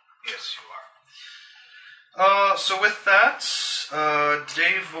 Yes, you are. So with that,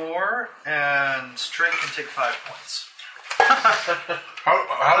 Davor and String can take 5 points.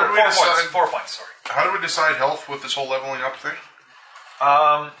 How did we 4 decide? points. 4 points. Sorry. How do we decide health with this whole leveling up thing?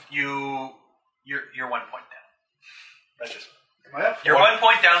 You're 1 point down. That's just. Am I up? You're 1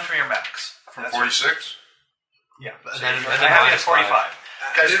 point down from your max. From That's 46? Yeah. And So then- you're- and I then have you at minus 45.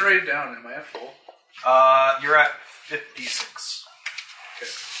 I didn't write it down. Am I at full? You're at 56. Okay.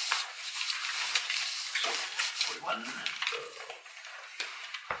 41.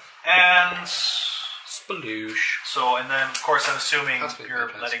 And Sploosh. so, and then of course, I'm assuming That's what you're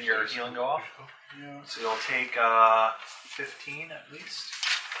it does. letting your healing go off. Yeah. So you'll take 15 at least.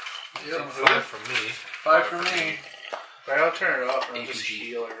 Yeah. 5 from me. 5 for me. But I'll turn it off and I'll just APG.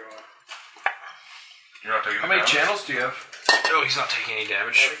 heal everyone. You're not taking How it many down? channels do you have? Oh, he's not taking any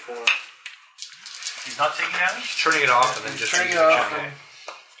damage. 4. He's not taking damage. Turning it off and then just turning it using the off. channel.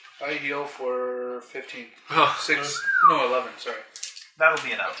 And I heal for 15. Oh, 6. No, 11. Sorry. That'll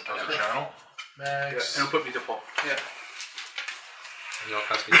be enough. As a channel? Max. It'll put me to full. Yeah. you all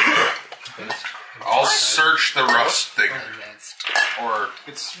cast me. I'll search the rust digger. Or,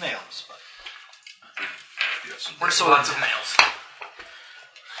 It's nails, but yes. We're so lots of nails.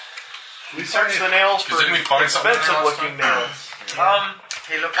 We searched the nails for Didn't we find something expensive there last looking time? nails.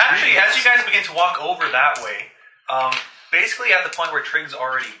 They look actually, really as you guys begin to walk over that way, basically at the point where Triggs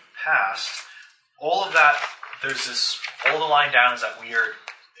already passed, all of that, there's this, all the line down is that weird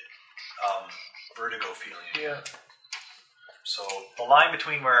vertigo feeling. Yeah. So the line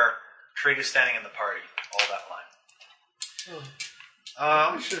between where Trig is standing in the party, all that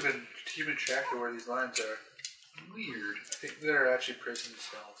line. We should have been keeping track of where these lines are. Weird. I think they're actually prison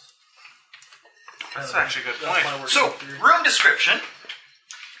cells. That's actually a good point. So, room description.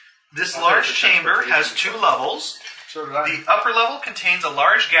 This large chamber has 2 levels. So did I. The upper level contains a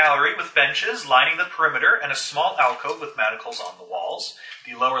large gallery with benches lining the perimeter and a small alcove with manacles on the walls.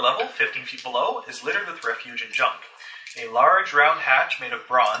 The lower level, 15 feet below, is littered with refuse and junk. A large round hatch made of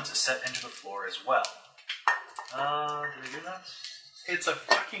bronze is set into the floor as well. Did I do that? It's a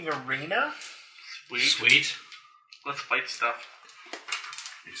fucking arena? Sweet. Let's fight stuff.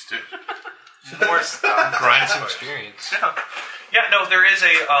 These two. More stuff. Grind some experience. Yeah, no, there is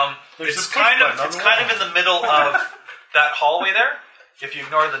a. There's It's a kind push of button on it's the kind wall. of in the middle of that hallway there. If you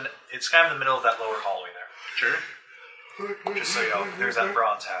ignore it's kind of in the middle of that lower hallway there. Sure. Just so you know, there's that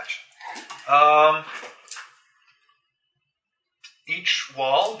bronze hatch. Each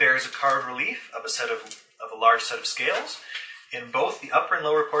wall bears a carved relief of a large set of scales. In both the upper and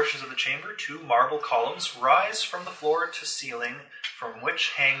lower portions of the chamber, 2 marble columns rise from the floor to ceiling, from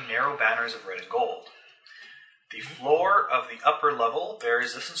which hang narrow banners of red and gold. The floor of the upper level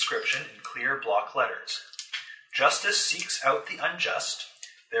bears this inscription in clear block letters: Justice seeks out the unjust.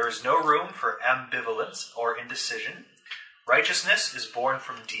 There is no room for ambivalence or indecision. Righteousness is born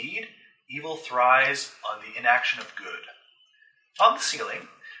from deed. Evil thrives on the inaction of good. On the ceiling,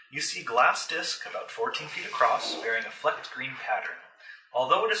 you see a glass disc about 14 feet across, bearing a flecked green pattern.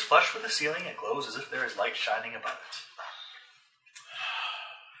 Although it is flush with the ceiling, it glows as if there is light shining above it.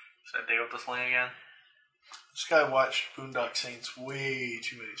 Should I dig up the sling again? This guy watched Boondock Saints way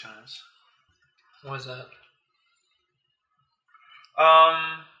too many times. What is that?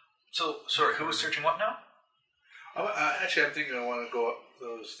 So, sorry, who was searching what now? Actually, I'm thinking I want to go up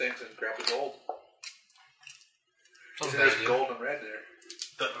those things and grab the gold. Sounds There's good idea. gold and red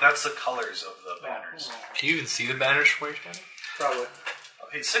there. That's the colors of the banners. Can you even see the banners from where you're standing? Probably.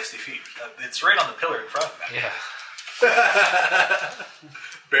 It's 60 feet. It's right on the pillar in front of me. Yeah.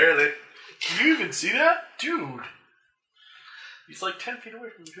 Barely. Can you even see that? Dude. He's like 10 feet away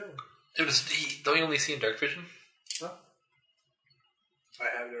from the film. Don't you only see in dark vision? I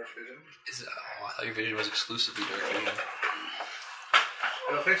have dark vision. I thought your vision was exclusively dark vision.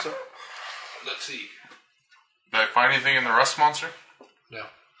 I don't think so. Let's see. Did I find anything in the rust monster? No.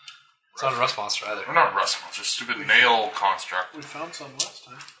 It's not a rust monster either. Or not rust monster, stupid nail construct. We found some last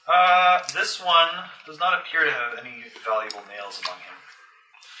time. This one does not appear to have any valuable nails among him.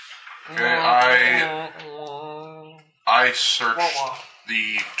 Okay, I searched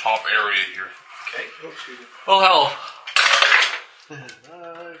the top area here. Okay. Oh hell.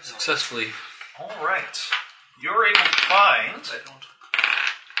 Successfully. All right. You're able to find.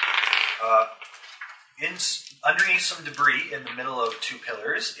 Underneath some debris in the middle of two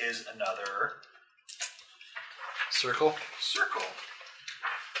pillars is another Circle. circle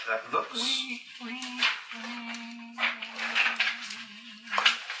that looks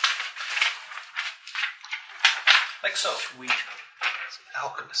like so.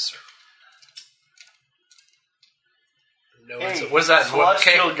 Alchemist circle. No, Hey, what is that?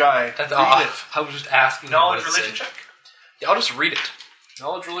 celestial guy. That's, Read it. I was just asking. Knowledge what it religion said. check. Yeah, I'll just read it.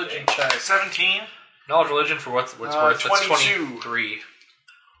 Knowledge religion check. 17. Knowledge religion for what's worth. That's 22. 23.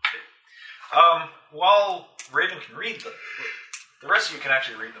 While Raven can read them, the rest of you can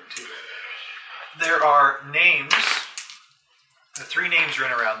actually read them too. There are names. The three names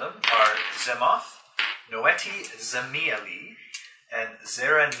written around them are Zemoth, Noeti Zemieli, and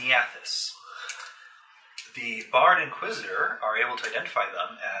Zeraniathis. The Bard Inquisitor are able to identify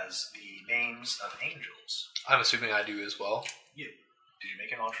them as the names of angels. I'm assuming I do as well. Did you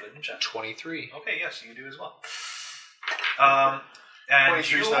make a knowledge religion check? 23. Okay, yes, you do as well. And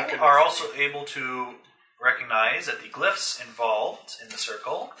 23's you not good are enough also able to recognize that the glyphs involved in the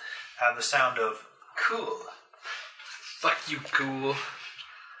circle have the sound of cool. Fuck you, cool.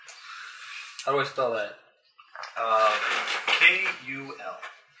 How do I spell that? K-U-L.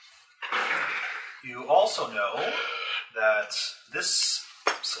 You also know that this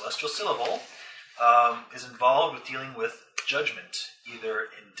celestial syllable is involved with dealing with judgment, either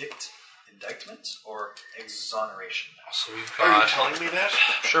indictment or exoneration. So we've Are you got... telling me that?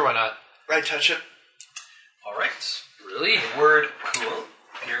 Sure, why not? Right, touch it. All right. Really? The word cool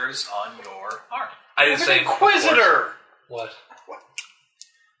appears on your arm. I I'm didn't an say... Inquisitor! What?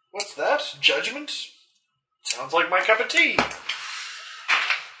 What's that? Judgment? Sounds like my cup of tea.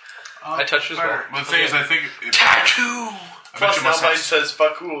 I touched as well. But the thing is, I think... Tattoo! I bet Plus you now must mine have... says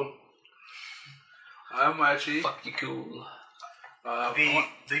fuck cool. I'm actually. Fuck you, cool.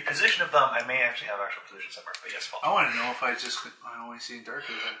 The position of them, I may actually have actual position somewhere, but yes, I want to know if I only see in dark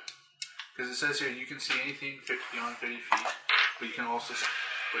vision. Because it says here you can see anything beyond 30 feet, but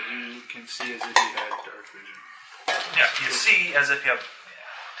you can see as if you had dark vision. Yeah, you see as if you have...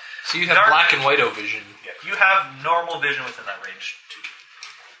 So you have Dark- black and white vision. Yeah, you have normal vision within that range, too.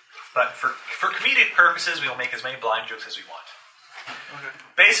 But for comedic purposes, we will make as many blind jokes as we want. Okay.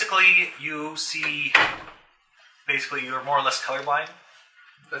 Basically, you see... Basically, you're more or less colorblind.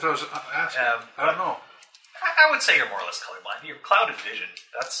 That's what I was asking. I don't know. I would say you're more or less colorblind. You're clouded vision.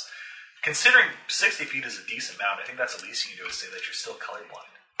 That's... Considering 60 feet is a decent amount, I think that's the least you can do is say that you're still colorblind.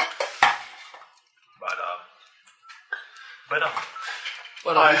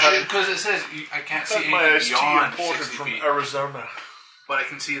 But Because it says I can't see My anything iced tea beyond imported 60 from feet. Arizona. But I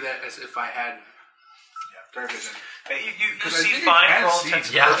can see that as if I had dark vision. you 'Cause I see think fine I for all can intents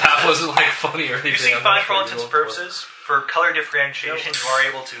see- and Yeah, purposes. that wasn't like funny or anything. You see I'm fine not for all sure intents and what- purposes. For color differentiation, you are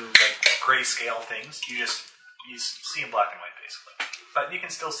able to grayscale things. You see in black and white basically, but you can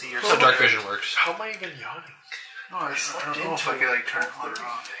still see your. So dark vision works. How am I even yawning? No, I don't know if I could turn it on or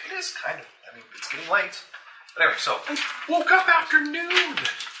off. It is kind of. I mean, it's getting late. But anyway, so. Woke up afternoon!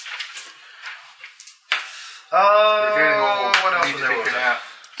 What else Need was to there? take a nap.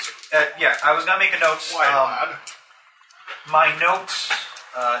 Yeah, I was gonna make a note. Why, lad? My note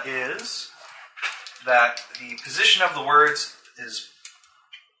is that the position of the words is.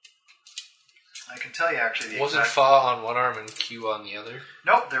 I can tell you actually the Wasn't exact. Fa on one arm and Q on the other?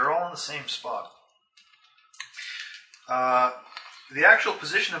 Nope, they're all in the same spot. The actual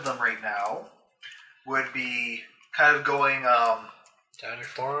position of them right now would be kind of going Down your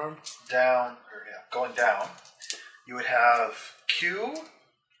forearm? down, or yeah, going down. You would have Q,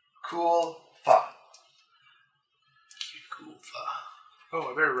 cool, Fa. Q, cool, Fa.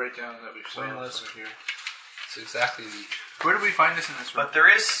 Oh, I better write down that we saw Well, this that's- here. It's exactly the... Where did we find this in this room? But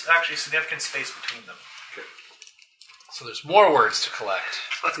there is actually significant space between them. So there's more words to collect.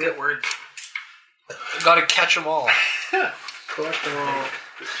 Let's get words. Gotta catch them all. Collect them all.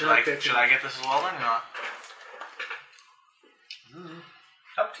 Should I get this as well then or not?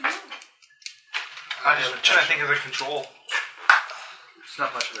 Up to you. I'm just trying to think of the control. It's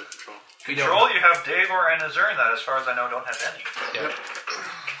not much of a control. Control, you have Davor and Azurn that, as far as I know, don't have any. Yep.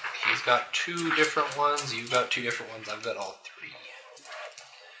 He's got 2 different ones. You've got 2 different ones. I've got all 3.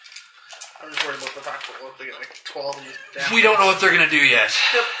 I'm just worried about the fact that we'll get like 12 of these damn We don't know what they're gonna do yet.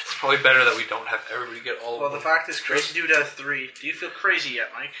 It's probably better that we don't have everybody get all Well, of the them. fact is, crazy dude has 3. Do you feel crazy yet,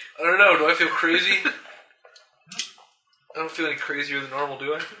 Mike? I don't know. Do I feel crazy? I don't feel any crazier than normal,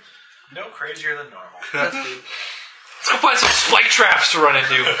 do I? No crazier than normal. That's good. Let's go find some spike traps to run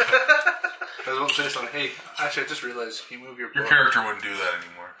into. I was about to say something. Hey, actually, I just realized you move your Your bow. character wouldn't do that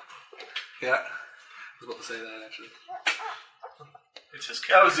anymore. Yeah. I was about to say that, actually. It's his That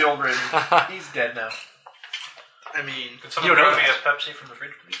character. was the old Raven. He's dead now. I mean, Can someone You don't know grab me that. a Pepsi from the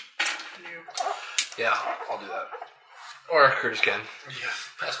fridge, please? Yeah, I'll do that. Or Curtis can. Yeah.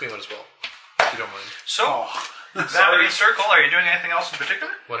 Pass me one as well, if you don't mind. So, Vanity Circle, are you doing anything else in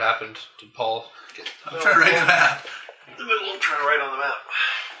particular? What happened? Did Paul get... I'm trying to write a map. In the middle of trying to write on the map.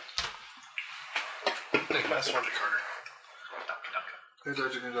 Thank you. Pass one to Carter. I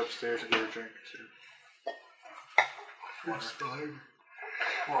thought you could go upstairs and get a drink, too.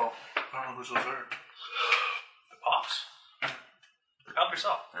 Well, I don't know whose those are. The Pops? Help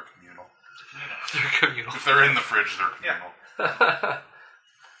yourself. They're communal. They're communal. If they're in the fridge, they're communal.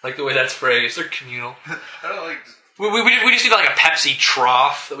 Like the way that's phrased. They're communal. I don't like... We just need like a Pepsi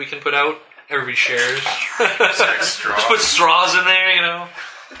trough that we can put out. Everybody shares. Straws. Just put straws in there, you know.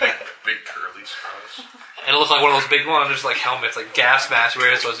 Big curly straws. And it looks like one of those big ones, just like helmets, like gas masks,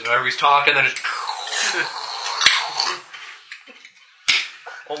 where it's, you know, everybody's talking, then just...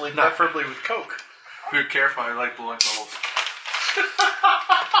 Only preferably with Coke. Be careful, I like blowing bubbles.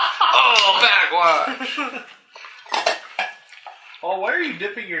 Oh, backwash! Oh, why are you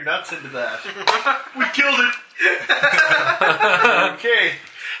dipping your nuts into that? We killed it! Okay.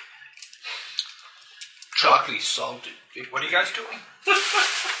 Chocolate salted. What are you guys doing?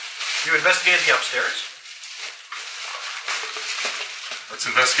 You investigated the upstairs. Let's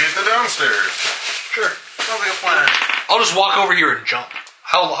investigate the downstairs. sure. Sounds like a plan. I'll just walk over here and jump.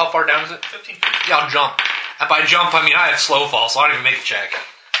 How far down is it? 15 feet. Yeah, I'll jump. And by jump, I mean I have slow fall, so I don't even make a check.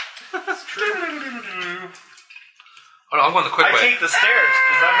 Oh no, I'm going the quick I way. take the stairs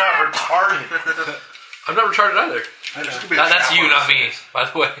because I'm not retarded. I'm not retarded either. That's you, not me, by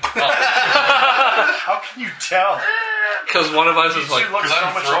the way. How can you tell? Because one of us is like, You look so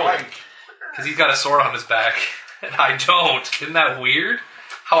I'm much throwing. alike. because he's got a sword on his back, and I don't. Isn't that weird?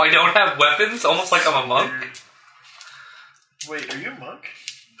 How I don't have weapons, almost like I'm a monk. Wait, are you a monk?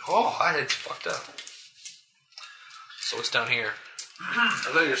 Oh, it's fucked up. So it's down here. I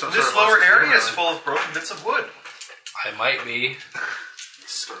thought you were some This sort of lower monster. area is full of broken bits of wood. I might be.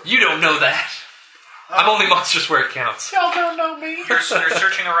 You don't know that. I'm only monstrous where it counts. Y'all don't know me. You're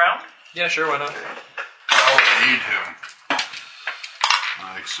searching around? Yeah, sure, why not? I'll aid him.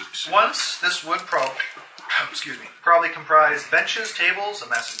 Like six. Once, this would probably comprise benches, tables, a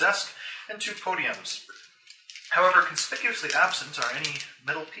massive desk, and 2 podiums. However, conspicuously absent are any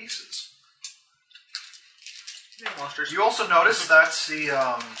metal pieces. Monsters. You also notice that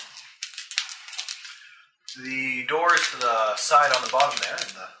the doors to the side on the bottom there,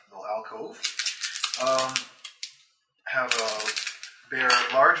 in the little alcove, bear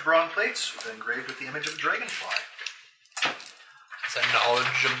large bronze plates engraved with the image of a dragonfly. Is that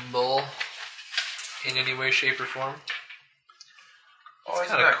knowledgeable in any way, shape, or form? Oh,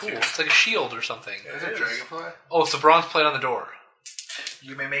 It's kind of cool. It's like a shield or something. Is it a dragonfly? Oh, it's a bronze plate on the door.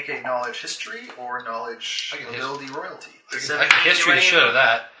 You may make a knowledge history or knowledge ability royalty. I can history the shit out of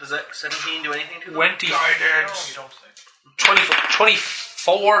that. Does that 17 do anything to them? 20, No, you don't think.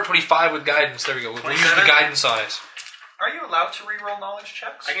 24, 25 with guidance. There we go. We'll use the 27? guidance on it. Are you allowed to reroll knowledge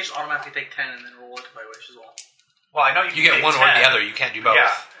checks? I can just automatically take 10 and then roll it by wish as well. Well, I know you You can get take one 10. or the other. You can't do both.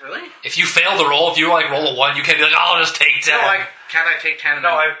 Yeah. Really? If you fail the roll, if you like roll a 1, you can't be like, oh, I'll just take 10. No, can't I take 10 and No,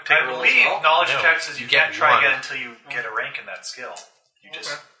 then I take a roll as believe well? knowledge No, checks is you you can't get try one. again until you get a rank in that skill. You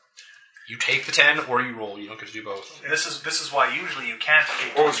just You take the 10 or you roll. You don't get to do both. this is why usually you can't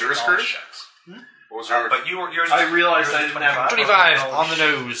take What was yours, knowledge Curtis? checks. What was yours? But yours. I realized yours I is didn't have 25. 25 on the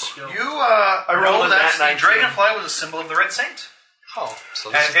nose. You I rolled know a that nat the 19. dragonfly was a symbol of the Red Saint. Oh, so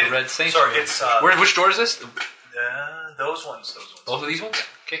this is the Red Saint. Sorry, room. it's Which door is this? those ones. Both of these ones?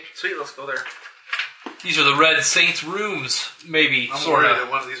 Okay. Sweet, let's go there. These are the Red Saints' rooms, maybe, I'm sort worried of. that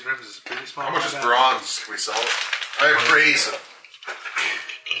one of these rooms is pretty small. How much is bronze? Can we sell it? I appraise it.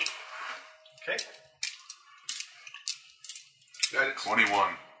 Okay. Guidance.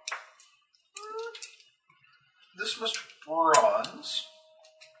 21. This was bronze.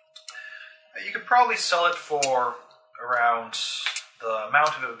 You could probably sell it for around The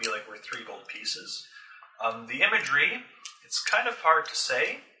amount of it would be like worth 3 gold pieces. The imagery, it's kind of hard to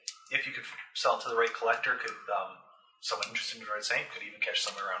say. If you could sell it to the right collector, could someone interested in the Red Saint could even catch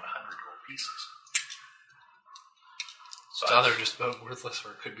somewhere around 100 gold pieces. So It's either just about worthless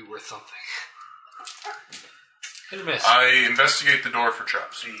or it could be worth something. Hit or miss. I investigate the door for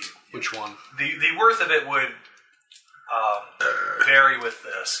traps. Which one? The worth of it would vary with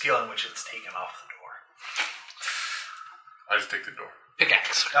the skill in which it's taken off the door. I just take the door.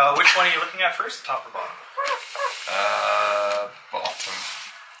 Pickaxe. Which one are you looking at first, top or bottom? Bottom.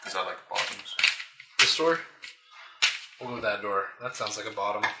 Because I like bottoms. This door? We'll go with that door. That sounds like a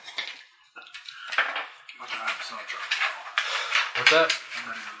bottom. What's that?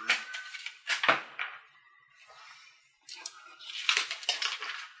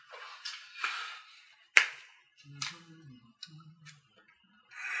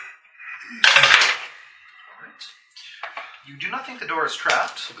 You do not think the door is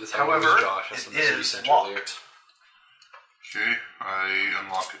trapped. This how However, Josh. That's it the city is center locked. earlier. Okay, I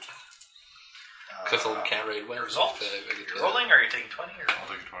unlock it. Cthulhu can't raid Your well. result? I get You're the- rolling, or are you taking 20? Or? I'll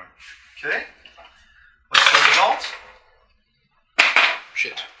take a 20. Okay. What's the result?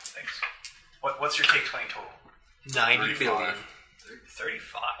 Shit. Thanks. What's your take 20 total? 90 billion.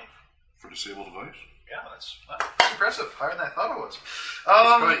 35. For disabled device? Yeah, that's impressive. Higher than I thought it was. It's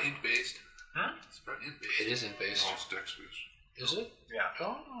probably int based. Hmm? It's probably int based. It is int based. No, it's dex based. Is it? Yeah.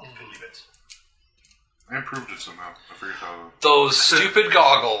 Oh. Believe it. I improved it somehow. I forget how. Those stupid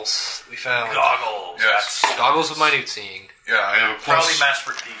goggles we found. Goggles. Yes. That's Goggles with minute seeing. Yeah, I have a plus. probably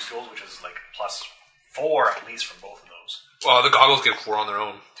Master Thieves tools, which is like +4 at least from both of those. Well, the goggles get 4 on their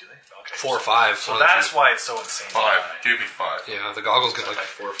own. Do they? Okay. 4 or 5. So that's why it's so insane. 5. Give me 5. Yeah, the goggles get like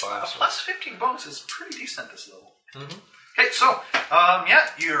 4 or 5. So. +15 bonus is pretty decent at this level. Mm-hmm. Okay, so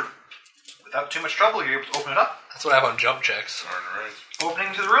you're without too much trouble, you're able to open it up. That's what I have on jump checks. Alright.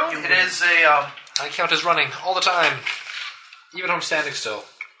 Opening to the room, it is a I count as running all the time. Even when I'm standing still.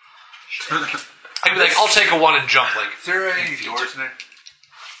 I'd be like, I'll take a 1 and jump like. Is there any doors in there?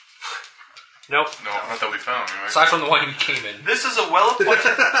 Nope. No, not that we found, anyway. Aside from the one you came in. This is a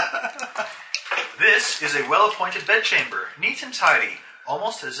well-appointed bedchamber, neat and tidy,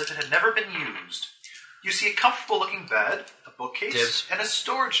 almost as if it had never been used. You see a comfortable-looking bed, a bookcase, Dibs. and a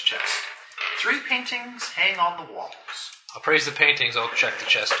storage chest. 3 paintings hang on the walls. I'll praise the paintings, I'll check the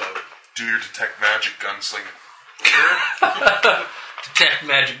chest out. Do your detect magic gunslinger. Detect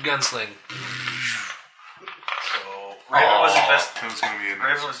magic gunsling. So Raven was That was going to be a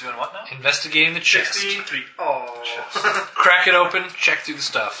Raven was doing what now? Investigating the chest. 63. Oh. Crack it open, check through the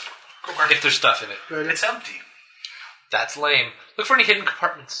stuff. If there's stuff in it. It's empty. That's lame. Look for any hidden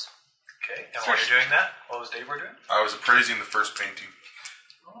compartments. Okay, and while you're doing that, what was Dave doing? I was appraising the first painting.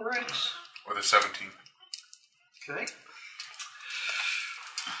 Alright. Or the 17. Okay.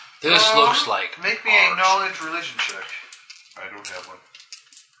 This looks like. Make me a knowledge religion check. I don't have one.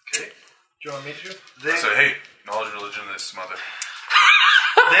 Okay. Do you want me to? I said, hey, knowledge religion this mother.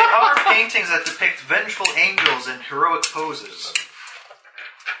 They are paintings that depict vengeful angels in heroic poses.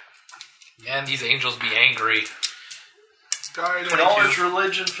 Man, these angels be angry. Knowledge,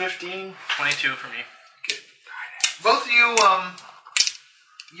 religion, 15. 22 for me. Both of you,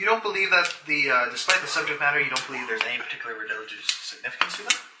 you don't believe that despite the subject matter, you don't believe there's any particular religious significance to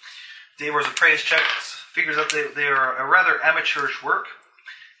them. Davor's appraised checks figures out they are a rather amateurish work,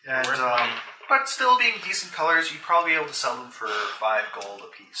 and but still being decent colors, you'd probably be able to sell them for 5 gold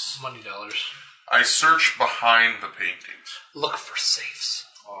apiece. Money dollars. I search behind the paintings. Look for safes.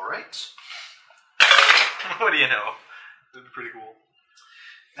 All right. What do you know? That'd be pretty cool.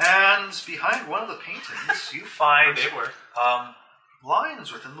 And behind one of the paintings, you find They were.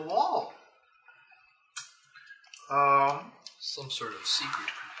 lines within the wall. Some sort of secret.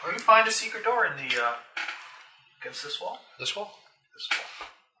 You find a secret door in the against this wall. This wall? This wall.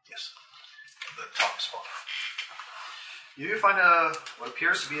 Yes. The top spot. You do find what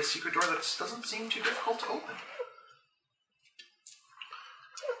appears to be a secret door that doesn't seem too difficult to open.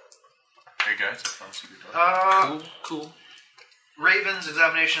 Hey guys, I found a secret door. Cool. Raven's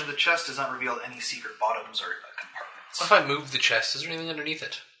examination of the chest does not reveal any secret bottoms or compartments. What if I move the chest? Is there anything underneath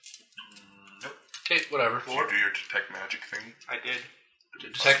it? Nope. Okay, whatever. Did you do your detect magic thing? I did.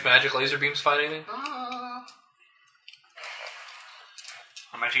 Did detect magic laser beams find anything?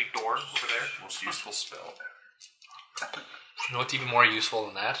 A magic door over there. Most useful spell. You know what's even more useful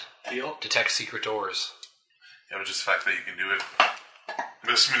than that? Deal. Detect secret doors. Yeah, but just the fact that you can do it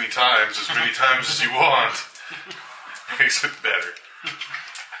this many times as you want, makes it better.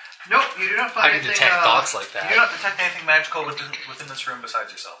 Nope, you do not find I can anything. detect thoughts like that. You do not detect anything magical within this room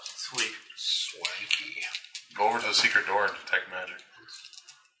besides yourselves. Sweet. Swanky. Go over to the secret door and detect magic.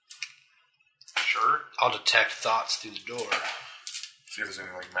 Sure. I'll detect thoughts through the door. See if there's any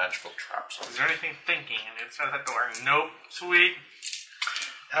like magical traps on Is there anything thinking on the inside of that door? Nope. Sweet.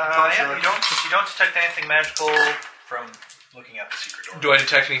 Yeah, you don't detect anything magical from looking at the secret door. Do I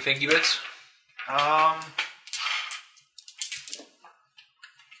detect any thinky bits?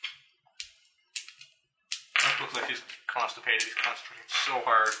 That looks like he's constipated. He's concentrating so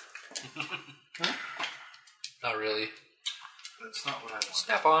hard. Not really. That's not what I want.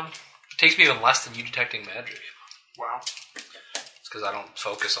 Snap on. It takes me even less than you detecting magic. Wow. It's because I don't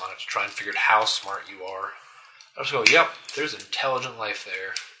focus on it to try and figure out how smart you are. I just go, yep, there's intelligent life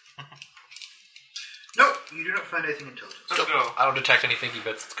there. Nope, you do not find anything intelligent. Let's go. I don't detect any thinky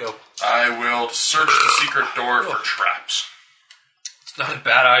bits. Let's go. I will search the secret door for traps. It's not a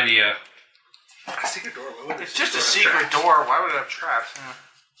bad idea. A secret door. What would It's just a secret door. Why would it have traps? Yeah.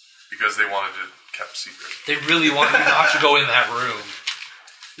 Because they wanted it kept secret. They really want you not to go in that room.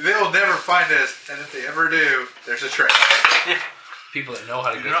 They will never find us, and if they ever do, there's a trap. People that know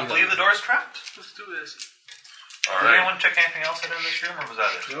how to You go do not through believe that. the door is trapped? Let's do this. All Did right. anyone check anything else in this room, or was that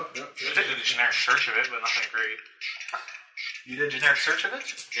it? Nope. I did a generic search of it, but nothing great. You did a generic search of it?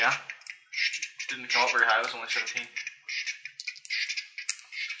 Yeah. Didn't come up very high. It was only 17.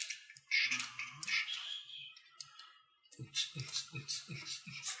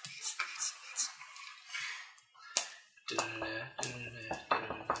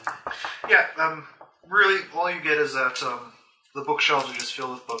 Yeah, really, all you get is that the bookshelves are just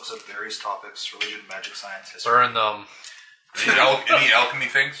filled with books of various topics, religion, magic, science, history. Burn them. Any alchemy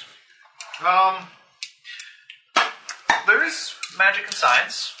things? There is magic and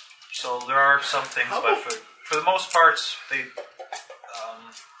science, so there are some things, but for the most part, they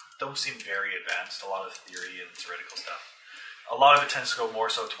don't seem very advanced. A lot of theory and theoretical stuff. A lot of it tends to go more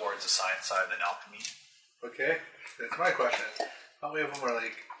so towards the science side than alchemy. Okay, that's my question. How many of them are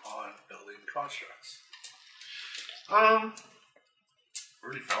like on building constructs? We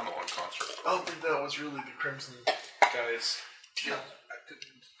already found the one construct. I don't think that was really the Crimson guys. Yeah, I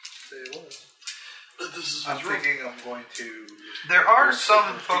didn't say it was. But this is I'm thinking I'm going to. There are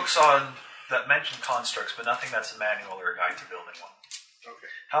some books on that mention constructs, but nothing that's a manual or a guide to building one. Okay.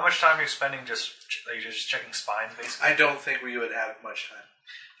 How much time are you spending are you just checking spines, basically? I don't think we would have much time.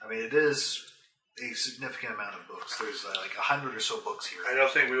 I mean, it is a significant amount of books. There's like 100 or so books here. I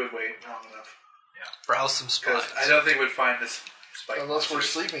don't think we would wait long enough. Browse some Because spots. I don't think we'd find this spike. Unless we're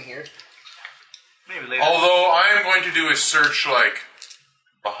monster. sleeping here. Maybe later. Although I am going to do a search like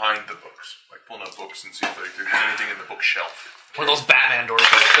behind the books, like pulling out books and see if like there's anything in the bookshelf. One of those Batman doors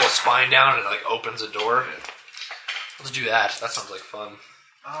where you pull a spine down and it like opens a door. Let's do that. That sounds like fun.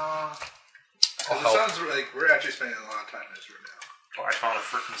 I'll It help. sounds like we're actually spending a lot of time in this room now. Oh, I found a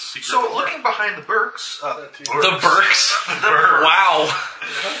freaking secret So, door. looking behind the Burks, The Burks. Wow.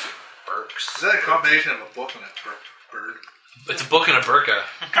 Burks. Is that a combination of a book and a bird? It's a book and a burqa.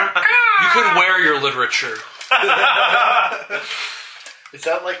 You could wear your literature. Is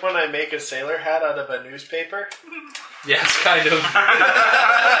that like when I make a sailor hat out of a newspaper? Yes, kind of.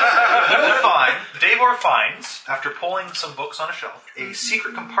 Davor finds, after pulling some books on a shelf, a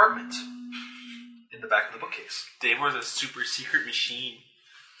secret compartment in the back of the bookcase. Davor's a super secret machine.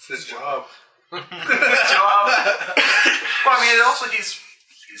 It's his job. Well, I mean, also he's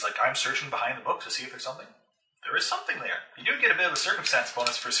like, I'm searching behind the book to see if there's something. There is something there. You do get a bit of a circumstance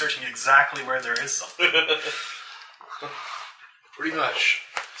bonus for searching exactly where there is something. Pretty much.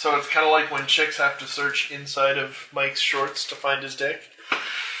 So it's kind of like when chicks have to search inside of Mike's shorts to find his dick.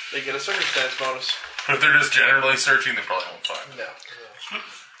 They get a circumstance bonus. If they're just generally searching, they probably won't find it. No.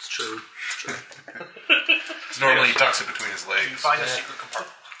 It's true. 'Cause normally he tucks it between his You legs. find a secret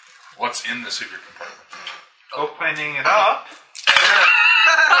compartment. What's in the secret compartment? Opening it up.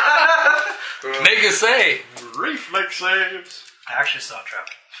 Make a say. Reflex saves. Actually, it's not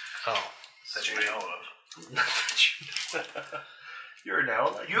trapped. Oh. That you know of. You're now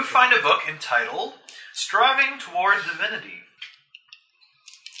like You find a book entitled Striving Toward Divinity.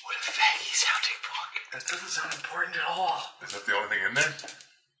 What a faggy sounding book. that doesn't sound important at all. Is that the only thing in there?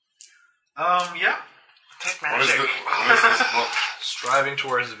 Yeah. Take What is, magic. what is this book? Striving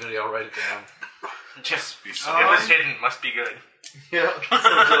towards the video, I'll write it down. Just Be it so- was hidden. Must be good. Yeah, sums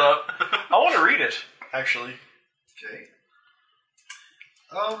it up. I want to read it, actually. Okay.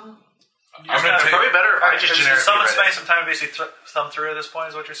 I'm gonna take. Probably better if I just generically Someone read spending it. some time to basically thumb through at this point,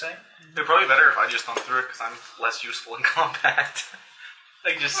 is what you're saying? It'd probably better if I just thumb through it because I'm less useful in combat.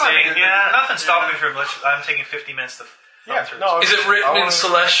 Like just I saying, mean, nothing's stopping me from. I'm taking 50 minutes to thumb through. no, Is it written I in wanna-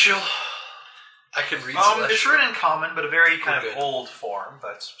 Celestial? I can read Celestial. It's written in common, but a very kind of good. old form,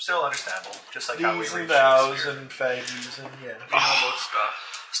 but still understandable. Just like how we These read and thous Shakespeare. and faggies and yeah. about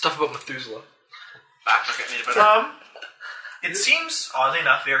stuff. Stuff about Methuselah. Backtrack at me a bit. It seems, oddly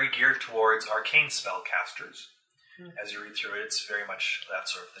enough, very geared towards arcane spellcasters. As you read through it, it's very much that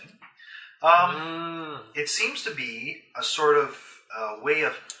sort of thing. It seems to be a sort of way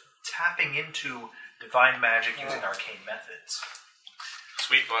of tapping into divine magic using arcane methods.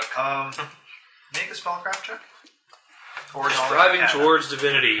 Sweet book. Make a spellcraft check. Or Striving towards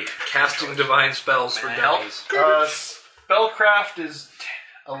divinity, casting divine spells for dummies. Spellcraft is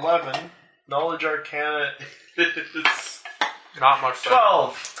 11. Knowledge Arcana is Not much.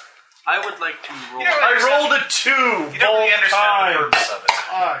 12. I would like to roll. I rolled a 2. You don't really understand the purpose of it.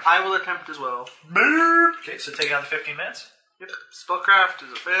 I will attempt as well. Okay, so take another 15 minutes. Yep. Spellcraft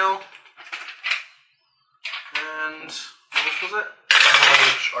is a fail. And what was it?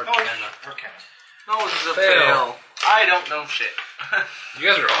 Knowledge Arcana. Arcana. Knowledge is a Fail. fail. I don't know shit. You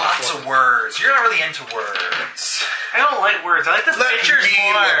guys are Lots awful. of words. You're not really into words. I don't like words. I like the Let pictures me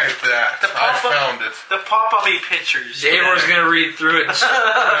more. look at that. The I pop-up- found it. The pop-up-y pictures. Davor's gonna read through it.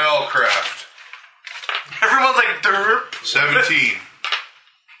 Spellcraft. Everyone's like, derp. 17.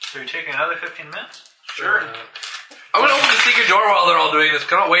 So you're taking another 15 minutes? Sure. I'm gonna open the secret door while they're all doing this.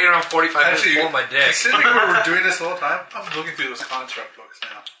 Cause I'm not waiting around 45 minutes Actually, pulling my dick. considering we're doing this the whole time, I'm looking through those construct books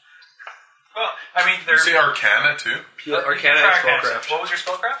now. Well, I mean, You there's say Arcana too? Arcana and spellcraft. What was your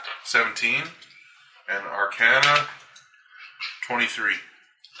spellcraft? 17. And Arcana, 23.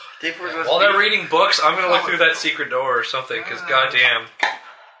 While they're reading books, I'm gonna look through that secret door or something. Cause goddamn,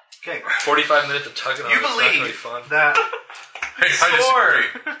 Okay. 45 minutes of tugging on You it's not gonna be believe fun. that Hey, I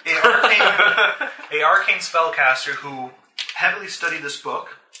disagree. a arcane spellcaster who heavily studied this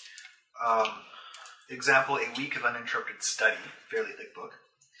book, example, A Week of Uninterrupted Study, fairly thick book,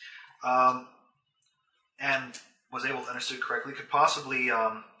 and was able to understand correctly, could possibly,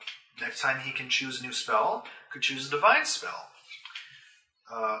 next time he can choose a new spell, could choose a divine spell.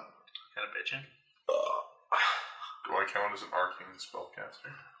 Kind of bitching. Do I count as an arcane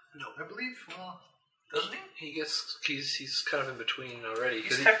spellcaster? No, I believe, well, doesn't he? He's kind of in between already.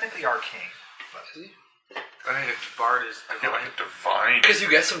 He's technically arcane. Is he? I think a bard is I feel divine. like a divine. Because you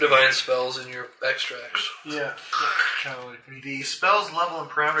get some divine spells in your extracts. Yeah. Kind of like me. The spell's level and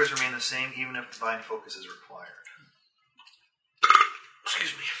parameters remain the same even if divine focus is required.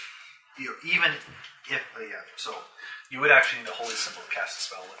 Excuse me. Even if, so you would actually need a holy symbol to cast a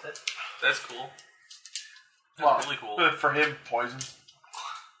spell with it. That's cool. Well, Really cool. For him, poison.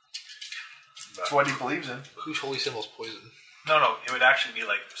 That's what he believes in. Whose holy symbol's poison? No, it would actually be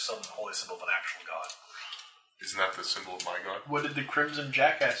like some holy symbol of an actual god. Isn't that the symbol of my god? What did the Crimson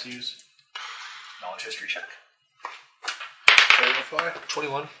Jackass use? Knowledge history check. Dragonfly?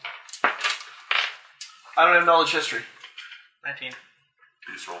 21. I don't have knowledge history. 19.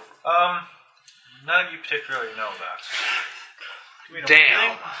 You just roll for None of you particularly know that.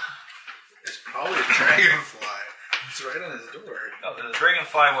 Damn. It's probably a dragonfly. It's right on his door. No, the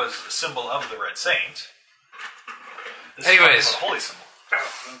dragonfly was the symbol of the Red Saint. This Anyways. is a holy symbol.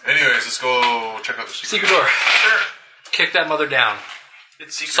 Anyways, let's go check out the secret. Secret door. Sure. Kick that mother down.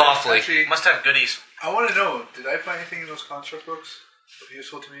 It's secret. Softly. Actually, Must have goodies. I want to know, did I find anything in those construct books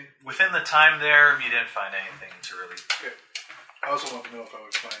useful to me? Within the time there, you didn't find anything to really. Okay. I also want to know if I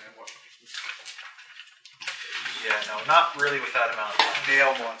would find it. Yeah, no, not really with that amount of time.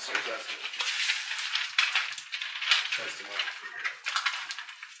 Nail monsters, that's it. That's the one I figured out.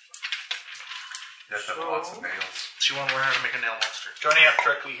 You have to have lots of nails. So you want to learn how to make a nail monster? Johnny up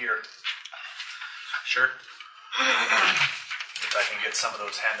directly here. Sure. If I can get some of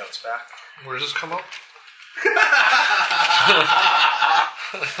those handouts back. Where does this come up?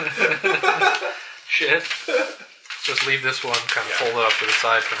 Shit. Just leave this one kind of folded up to the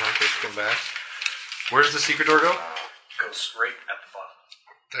side for him in case he come back. Where's the secret door go? Goes right at the bottom.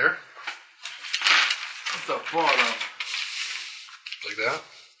 There? At the bottom. Like that?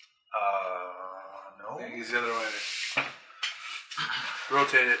 No. I think it's the other way.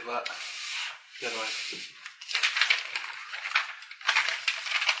 Rotate it. The other way.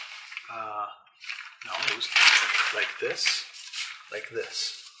 No, it was like this. Like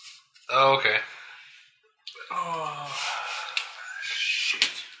this. Oh, okay. Oh, shit.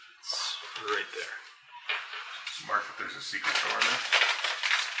 It's right there. Mark that there's a secret door there.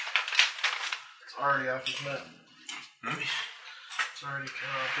 It's already off his map. It's already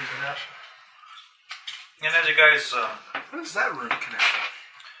kind of off his map. And as you guys, What does that room connect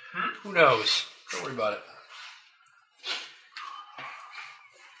up? Who knows? Don't worry about it.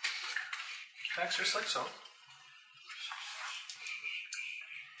 facts just like so.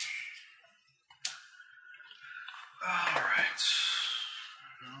 Alright.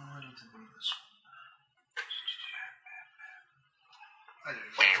 No, I don't think we need this one. I didn't.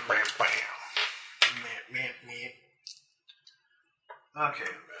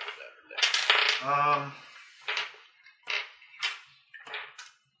 Okay.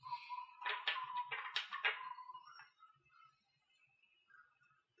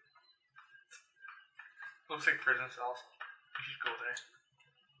 Looks like prison cells. You should go there.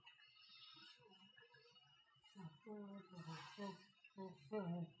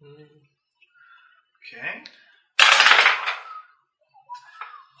 Okay.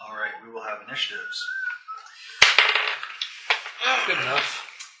 Alright, we will have initiatives. Good enough.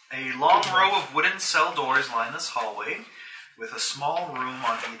 A long row of wooden cell doors line this hallway, with a small room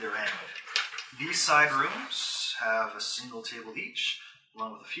on either end. These side rooms have a single table each,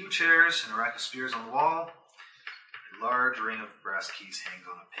 along with a few chairs and a rack of spears on the wall. A large ring of brass keys hangs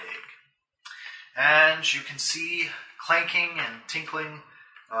on a peg. And you can see clanking and tinkling.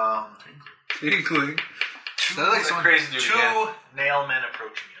 Tinkling. Two, Sounds like someone crazy dude two again. nail men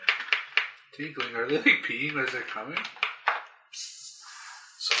approaching you. Tinkling. Are they like peeing as they're coming?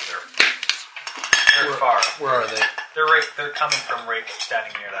 So they're far. Where are they? They're coming from right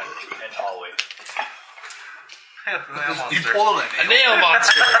standing near that end hallway. You pulled A nail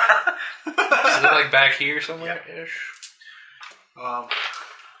monster! Is it like back here somewhere-ish?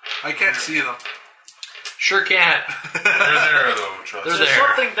 I can't see them. Sure can't. They're there though, trust They're me. there.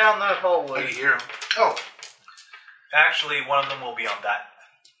 Something down that I hallway. can hear them. Oh, actually, one of them will be on that.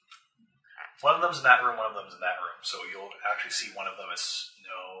 One of them's in that room. One of them's in that room. So you'll actually see one of them is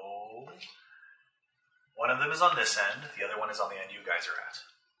One of them is on this end. The other one is on the end you guys are at.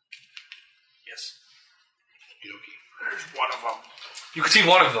 Yes. There's one of them. You can see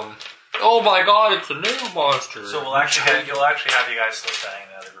one of them. Oh my god, it's a nail monster. So you'll actually have you guys still standing in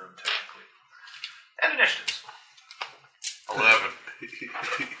the other room technically. And initiatives. 11.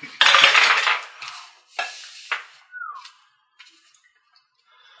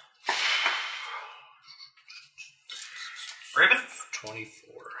 Raven?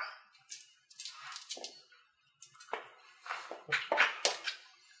 24.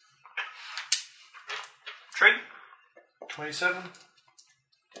 Trig? 27.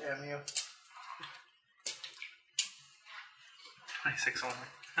 Damn you. 26 only.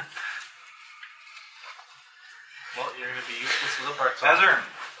 Well, you're going to be useless with a part Azur?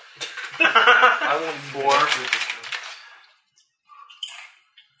 I won't 4.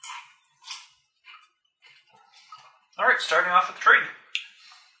 Alright, starting off with the Trig.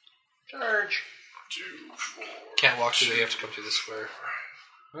 Charge. Can't walk through there, you have to come through this square.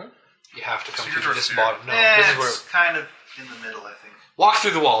 Huh? You have to come So you're through towards this here. bottom. No, this is where... It's kind of in the middle, I think. Walk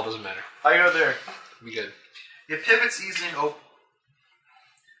through the wall, doesn't matter. I go there. Be good. It pivots easily and open.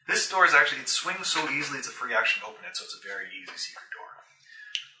 This door is actually, it swings so easily it's a free action to open it, so it's a very easy secret door.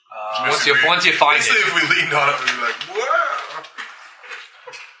 Once you find Basically, it. if we leaned on it, we'd be like, whoa!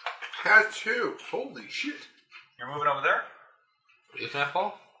 Had two. Holy shit. You're moving over there? What are you looking at,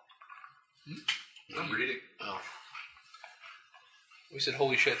 Paul? I'm reading. Oh. We said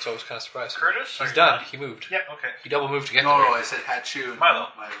holy shit, so I was kind of surprised. Curtis? He's done. He moved. Yep, okay. He double moved to get No, there. I said had two. And Milo.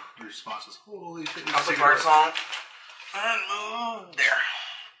 My response was, holy shit. I'll put parts on. And move there.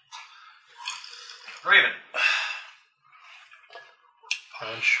 Raven.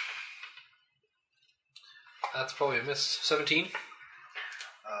 Punch. That's probably a miss. 17?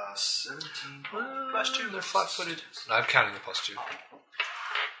 17 Plus 2. They're flat-footed. No, I'm counting the plus 2.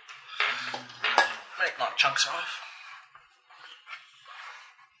 Might knock chunks off.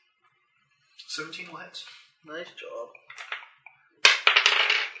 17 will hit. Nice job.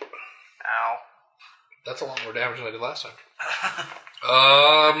 Ow. That's a lot more damage than I did last time.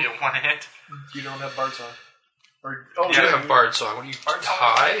 You want to hit? You don't have Bard's on. Or, You do have Bard Song. What are you? Bard Song?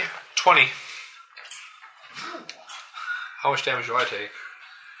 High? 20. How much damage do I take?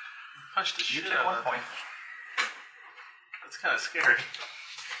 Punch the You shit take out 1 of point. That's kind of scary.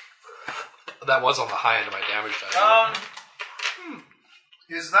 That was on the high end of my damage die.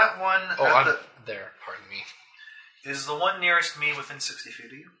 Is that one oh, at I'm there. Pardon me. Is the one nearest me within 60 feet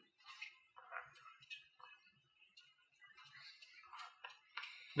of you?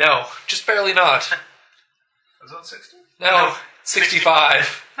 No, just barely not. Is that 60? No,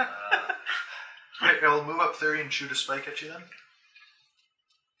 65. Okay, I'll move up 30 and shoot a spike at you then.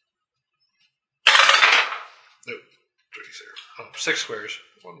 Nope. 36. Oh, 6 squares.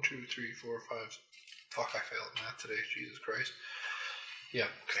 1, 2, 3, 4, 5. Fuck, I failed math today. Jesus Christ. Yeah,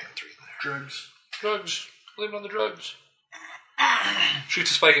 okay, 3 in there. drugs. Drugs. Blame it on the drugs.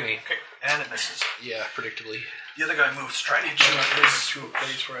 Shoots a spike at me. Okay, and it misses. Yeah, predictably. The other guy moves to try to hit I'm you. not moving to a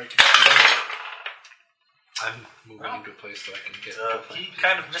place where I can see I'm moving into a place that I can get. He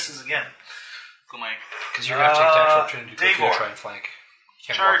kind of misses again. Go Mike. Because you're going to take the actual opportunity to go through and Davor. try and flank. You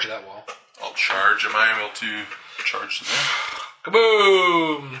can't Charge. walk through that wall. I'll charge. Am I able to charge to them?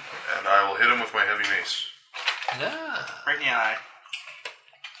 Kaboom! And I will hit him with my heavy mace. Nah. Right in the eye.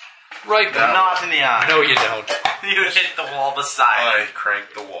 Right now. Not in the eye. No, you don't. You hit the wall beside. I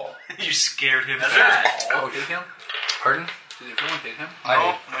cranked the wall. You scared him bad. Oh, hit him? Pardon? Did everyone hit him?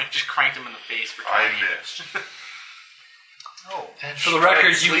 No, I just cranked him in the face for I 20 missed. And for the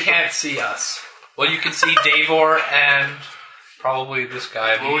record, you can't see us. Well, you can see Davor and probably this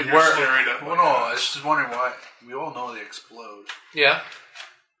guy. I mean, we're- Well, no, I was just wondering why. We all know they explode. yeah.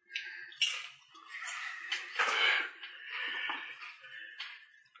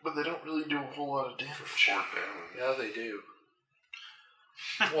 But they don't really do a whole lot of damage. 4 damage. Yeah, they do.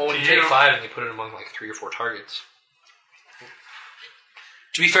 Well, when you take 5 and you put it among like 3 or 4 targets.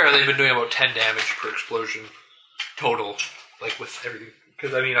 To be fair, they've been doing about 10 damage per explosion total, like with everything.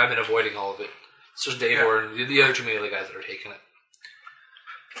 Because I mean, I've been avoiding all of it. It's just Davor and the other 2 melee guys that are taking it.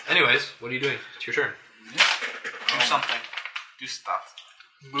 Anyways, what are you doing? It's your turn. Do something. Do stuff.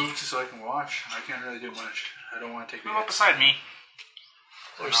 Move so I can watch. I can't really do much. I don't want to take Move up hits. beside me.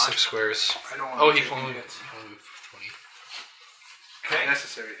 There's 6 squares. I don't want Oh, to he take can only hits. move 20. Okay.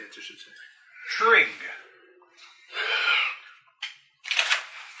 Necessary hits, I should say. Trig.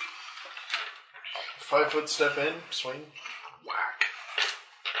 Five-foot step in, swing. Whack.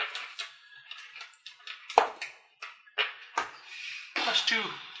 +2.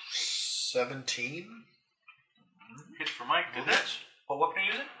 17. Hit for Mike. Did that? What weapon are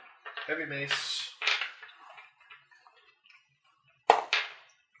you using? Heavy mace.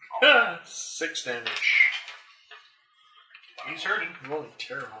 6 damage. He's hurting. Rolling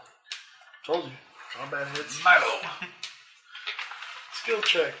terrible. Told you. Combat hits. Milo. Skill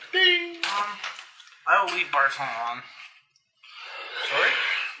check. Ding! I will leave Bart Song on. Sorry?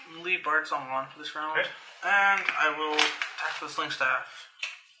 Leave Bart Song on for this round. Okay. And I will attack with the sling staff.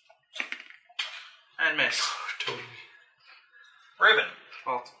 And miss. Totally. Raven.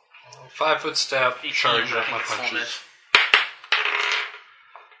 Well, 5-foot step, 18, charge but I up think my it's still a punches. miss.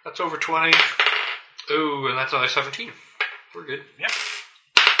 That's over 20. Ooh, and that's another 17. We're good. Yep.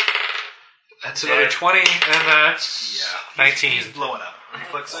 That's another 20, and that's 19. He's blowing up.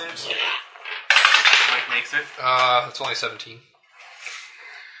 Reflex saves. Mike makes it. That's only 17.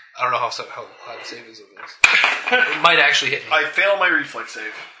 I don't know how high the save is of this. It might actually hit me. I fail my reflex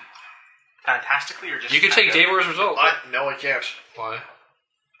save. Fantastically, or just... You can take Davor's result. No, I can't. Why?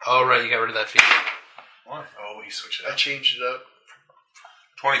 Oh, right, you got rid of that feat. What? Oh, he switched it I up. changed it up.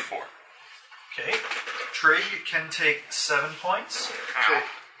 24. Okay. Trig can take 7 points, Okay.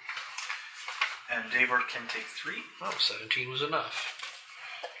 and Davor can take 3. Oh, 17 was enough.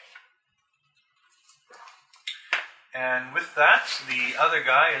 And with that, the other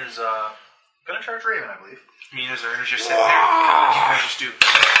guy is going to charge Raven, I believe. Me and Zern is just sitting there. You guys just do.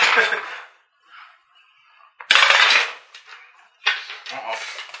 Uh-oh.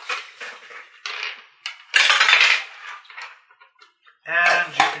 And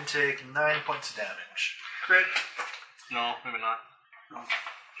you can take 9 points of damage. Crit. No, maybe not.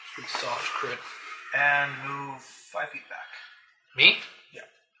 Pretty soft crit. And move 5 feet back. Me?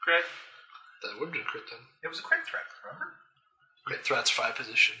 Crit. That would have been a crit then. It was a crit threat, remember? Crit threat's 5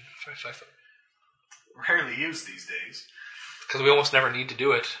 position. 5 foot. Rarely used these days. Because we almost never need to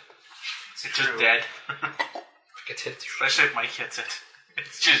do it. It's just dead. If it gets hit. Especially if Mike hits it.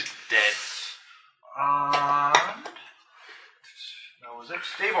 It's just dead. And that was it.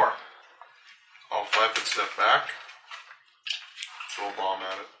 Davor. I'll 5-foot step back. Throw a bomb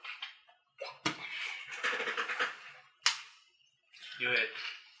at it. You hit.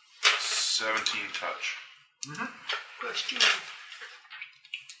 17 touch.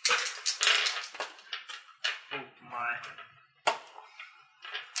 Oh my.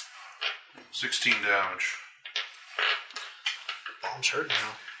 16 damage. Bomb's hurt now.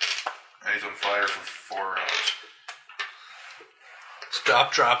 And he's on fire for 4 rounds.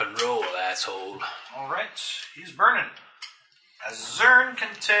 Stop, drop, and roll, asshole. Alright. He's burning. As Zern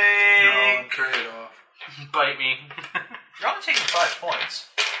can take... Carry it off. Bite me. You're only taking 5 points.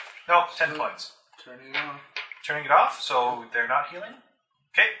 No, 10 points. Turning it off. Turning it off, so they're not healing.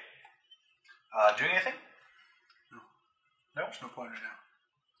 Okay. Doing anything? No. No? There's no point right now.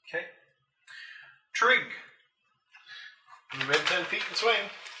 Okay. Trig. Move in 10 feet and swing.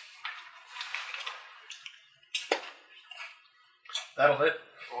 That'll hit.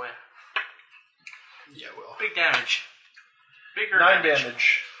 Oh, yeah. Yeah, well. Big damage. Bigger 9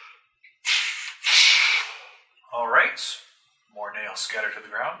 damage. Alright. More nails scattered to the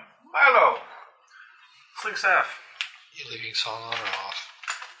ground. Milo. Sling staff. You leaving song on or off?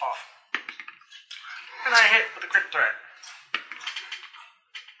 Off. And I hit with a crit threat.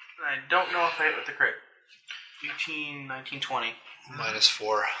 And I don't know if I hit with the crit. 18, 19, 20.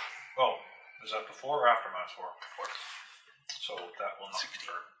 -4. Oh, is that before or after -4? Before. So that will not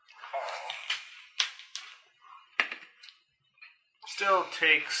convert. Still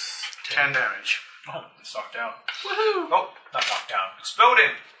takes 10 damage. Oh, it's knocked down. Woohoo! Oh, not knocked down.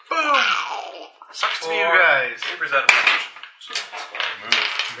 Exploding! Boom! Sucks to be you guys. Sabres out of damage. So,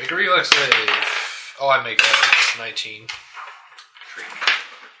 Move. Make a reflex save. Oh, I make that. It's 19.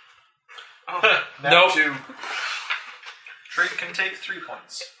 Nope. Trig can take 3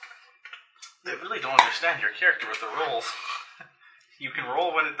 points. They really don't understand your character with the rolls. You can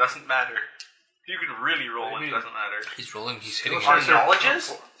roll when it doesn't matter. You can really roll when it doesn't matter. He's rolling. He's hitting. Our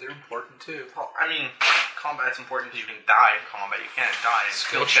knowledges? They're important too. Well, I mean, combat's important because you can die in combat. You can't die in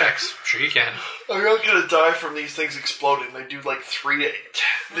Skill checks. Sure you can. I'm not gonna die from these things exploding. They do like 3 to 8.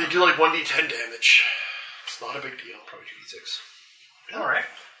 They do like 1d10 damage. It's not a big deal. Probably 2d6. Alright.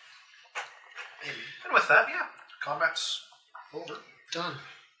 And with that, yeah, combat's over. Done.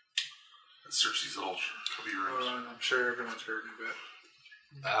 Let's search these little cubby rooms. I'm sure everyone's heard of it.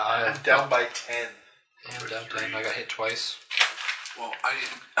 I'm down by 10. I'm down 10. I got hit twice. Well,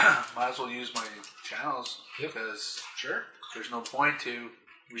 I might as well use my channels Yep. because there's no point to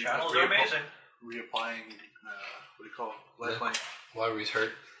Channels are amazing. reapplying. What do you call it? Lifeline. Why were you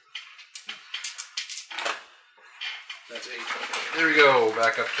hurt? That's 8. There we go.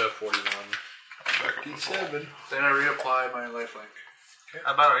 Back up to 41. Back up to full. D7. Then I reapply my lifeline.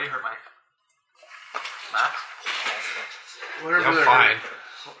 How about are you hurt, Mike? Max? Whatever Yeah, I'm they're fine. hurt.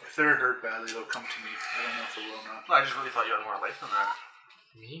 If they're hurt badly, they'll come to me. I don't know if they will or not. No, I just really thought you had more life than that.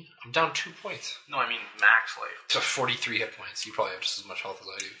 Me? I'm down 2 points. No, I mean max life. To 43 hit points. You probably have just as much health as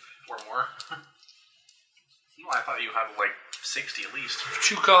I do. Or more. No, I thought you had like 60 at least.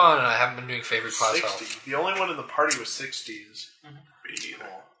 2 con, and I haven't been doing favorite class 60. health. The only one in the party with 60s. Me neither.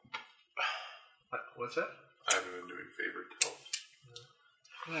 What's that? I haven't been doing favorite health.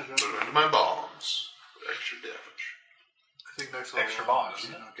 Yeah, Put them into my bombs. With extra damage. I think next level. Extra bombs, You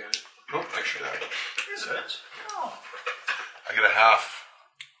isn't it? don't get it. Nope, extra damage. Is it? Oh, I get a half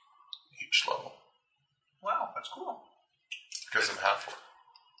each level. wow, that's cool. Because I'm half orc.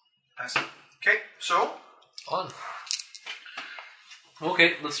 I see. Okay, so Fun.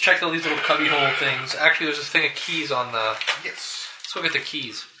 Okay, let's check out these little cubby hole things. Actually, there's this thing of keys on the... yes. Let's go get the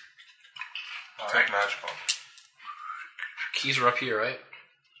keys. Take magic bomb. Keys are up here, right?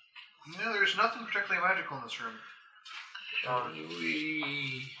 No, there's nothing particularly magical in this room.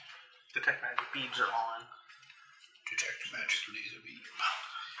 We... Detect magic beads are on. Detect magic laser beam.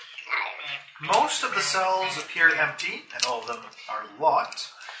 Most of the cells appear empty, and all of them are locked.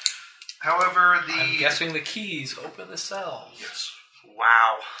 However, I'm guessing the keys open the cell. Yes.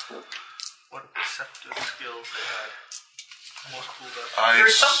 Wow. What deceptive skills they had. Almost cool though.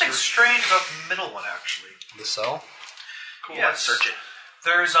 There's something strange about the middle one, actually. The cell? Cool, Yes. let's search it.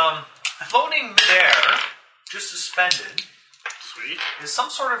 There's floating midair, just suspended, Sweet. is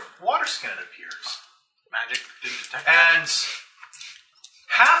some sort of water skin, it appears. Magic didn't detect And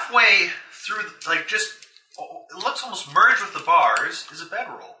halfway through, it looks almost merged with the bars, is a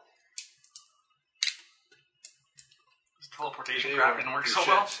bedroll. This teleportation crap didn't work so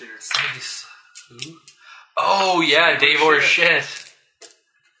well. Nice. Who? Oh, yeah, Dave or shit.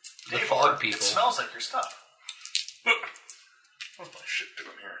 The Hey, fog it people. smells like your stuff. What's my shit doing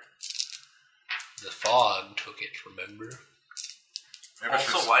here? The fog took it, remember? Maybe I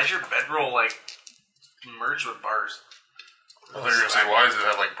should Also, why is your bedroll like merged with bars? I thought you were going to say, why does it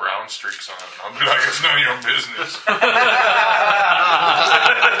have like brown streaks on it? I'll be like, it's none of your business.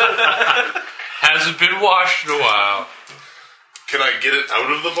 Hasn't been washed in a while. Can I get it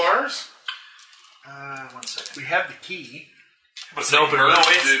out of the bars? 1 second. We have the key. But No, but No,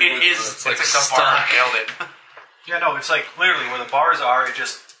 did it with is. the- It's like like the bar stuck. nailed it. Yeah, no, it's like literally where the bars are, it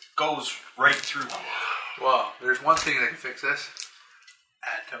just goes right through them. Well, there's one thing that can fix this.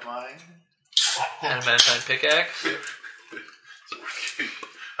 Atomine. Adamantine pickaxe.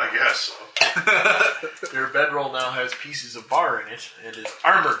 I guess so. Their bedroll now has pieces of bar in it and is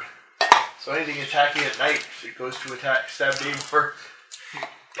armored. So anything attacking at night, it goes to attack, stab Dave for.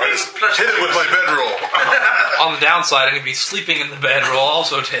 I just hit it with my bedroll. On the downside, I'm going to be sleeping in the bedroll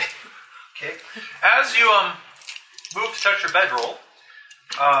also, Dave. Okay. As you move to touch your bedroll,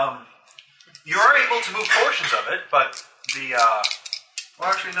 you are able to move portions of it, but the well,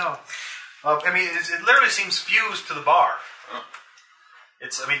 actually no. I mean, it literally seems fused to the bar.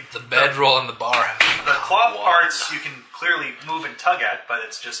 It's, I mean, The bedroll and the bar have the cloth parts you can clearly move and tug at, but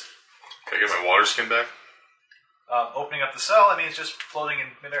it's just Can I get my water skin back? opening up the cell. I mean, it's just floating in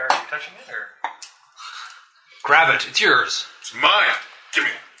midair. Are you touching it, or Grab it. It's yours. It's mine. Give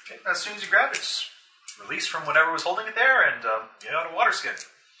me it. okay, as soon as you grab it, it's released from whatever was holding it there, and get out a water skin.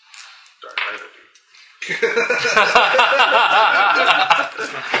 Dark Knight,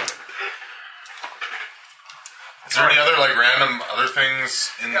 Is there any other like random other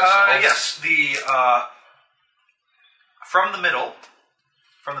things in the cells? Yes, the from the middle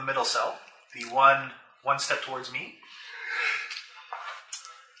cell, the one step towards me,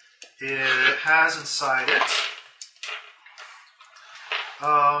 it has inside it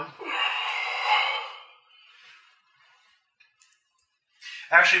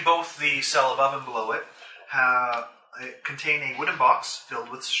actually both the cell above and below it contain a wooden box filled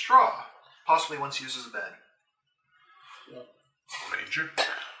with straw, possibly once used as a bed. Ranger.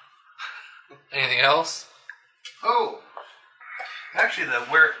 Anything else? Oh, actually, the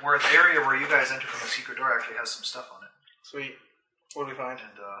area where you guys enter from the secret door actually has some stuff on it. Sweet. What did we find? And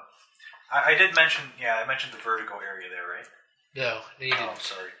I did mention, I mentioned the vertigo area there, right? No, you didn't. Oh,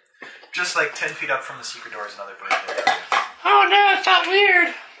 sorry. Just like 10 feet up from the secret door is another vertigo area. Oh no, it's not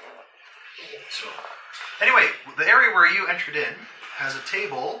weird. So, anyway, the area where you entered in has a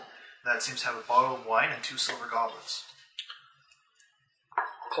table that seems to have a bottle of wine and 2 silver goblets.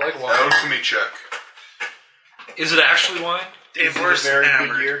 I like wine. Alchemy check. Is it actually wine? Dave, Is it where's a very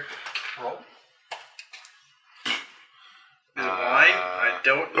hammered? good year? Roll. Is it wine? I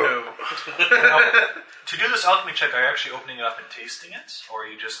don't know. Now, to do this alchemy check, are you actually opening it up and tasting it? Or are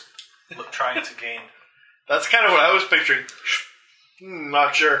you just trying to gain... That's kind of what I was picturing.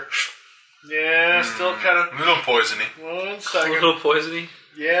 Not sure. Yeah, still kind of... A little poisony. 1 A second. little poisony.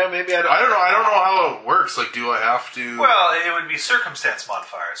 Yeah, maybe I don't... I don't know how it works. Like, do I have to... Well, it would be circumstance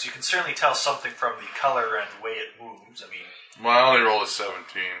modifiers. You can certainly tell something from the color and the way it moves. I mean... My only roll is 17.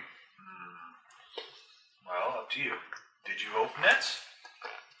 Well, up to you. Did you open it?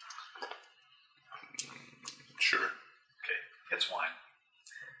 Sure. Okay, it's wine.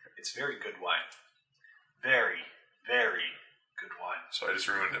 It's very good wine. Very, very good wine. So I just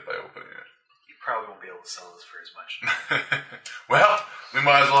ruined it by opening it. You probably won't be able to sell this for as much. Well, we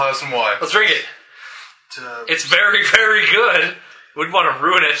might as well have some wine. Let's drink it. It's very, very good. Wouldn't want to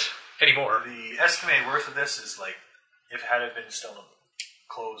ruin it anymore. The estimated worth of this is like, if it had been still a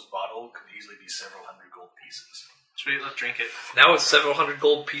closed bottle, could easily be several hundred gold pieces. Sweet, let's drink it. Now it's several hundred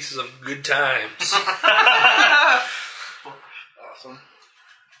gold pieces of good times. Awesome.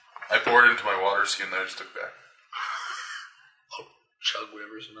 I poured it into my water skin that I just took back. Chug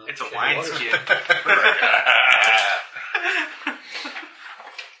whatever's in that. It's a wine skin.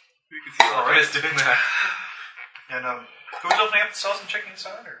 We can see all Chris doing that. And who's opening up the cells and checking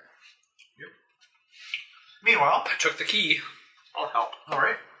inside? Or you? Meanwhile, I took the key. I'll help. all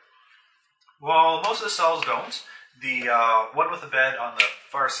right. Well, most of the cells don't. The one with the bed on the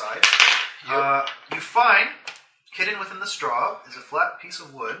far side. You find, hidden within the straw, is a flat piece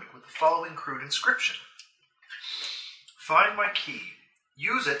of wood with the following crude inscription. Find my key.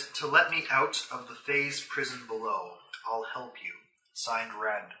 Use it to let me out of the Pha-Que's prison below. I'll help you. Signed,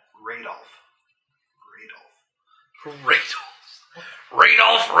 Radolf.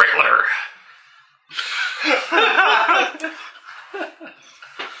 Radolf Riddler.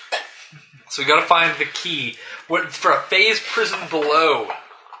 So we gotta find the key. What for a Pha-Que's prison below?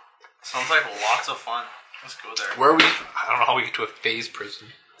 Sounds like lots of fun. Let's go there. Where we? I don't know how we get to a Pha-Que's prison.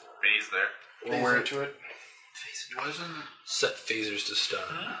 Bay's there. Or where into it? Wasn't Set phasers to stun.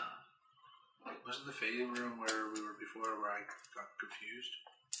 wasn't the fading room where we were before where I got confused?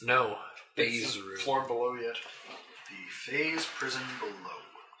 No, Pha-Que's room. Floor below yet. The Pha-Que's prison below.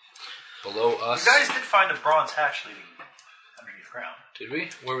 Below us. You guys did find a bronze hatch leading underneath ground. Did we?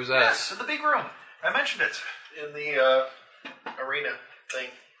 Where was that? Yes, in the big room. I mentioned it. In the arena thing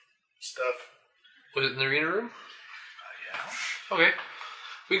stuff. Was it in the arena room? Yeah. Okay.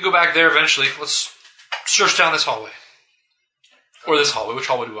 We can go back there eventually. Let's search down this hallway. Or this hallway. Which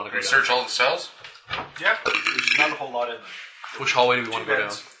hallway do we want to go down? Search all the cells? Yeah, there's not a whole lot in them. Which hallway do we want to go down?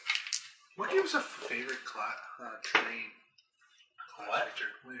 beds. What gives a favorite class train? What?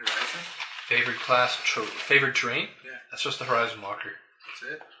 Wait, Horizon? Favorite class, favorite terrain? Yeah. That's just the Horizon Walker.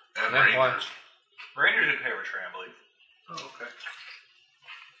 That's it? And Yeah, why? Rangers. Rangers did pay return, I believe. Oh, okay.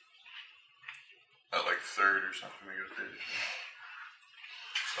 At like third or something, we get a finish.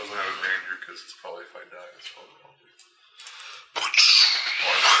 I was gonna have a Ranger because it's probably if I die, that's probably what I'll do.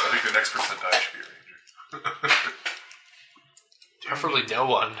 Or I think the next person that dies should be a Ranger. Preferably no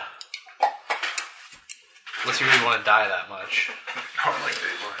one. Unless you really want to die that much. Not like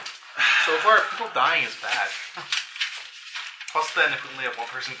day one. So far, people dying is bad. Plus, then if we only have one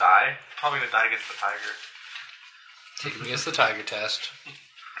person die, probably gonna die against the tiger. Take him against the tiger test.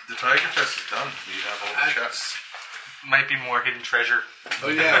 The Tiger test is done. We have all the chests. Might be more hidden treasure. Oh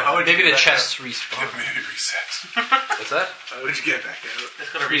yeah, how would Maybe you the get chests respawn. Maybe it resets. What's that? How would you get back out?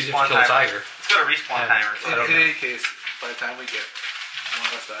 It's got a Pretty respawn difficult timer. tiger. It's got a respawn Yeah. timer. I don't In know. any case, by the time we get one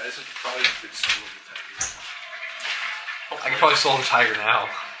of us dies, it's probably been stolen the tiger. I could probably solve the tiger now.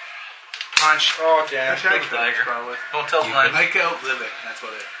 Punch. Oh, damn. Actually, I the could, tiger. probably. Don't tell You Glenn. I could outlive it. That's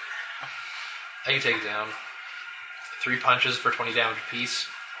what it. I can take it down. 3 punches for 20 damage apiece.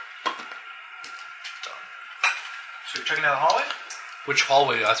 So you're checking out the hallway? Which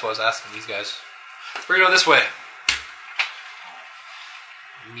hallway? That's what I was asking these guys. We're gonna go this way.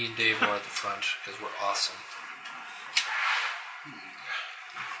 Me and Dave are at the front because we're awesome.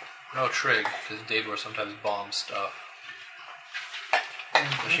 No Trig, because Dave will sometimes bomb stuff.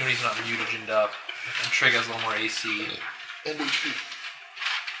 Especially when he's not mutagened up. And Trig has a little more AC. And HP.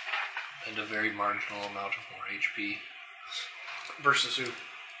 And a very marginal amount of more HP. Versus who?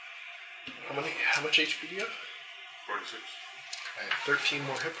 How much HP do you have? 46. I have 13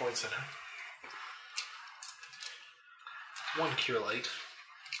 more hit points than him. 1 cure light.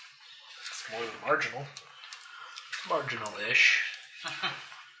 It's more than marginal. Marginal-ish.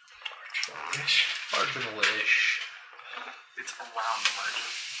 Marginal-ish. Marginal-ish. It's around the margin.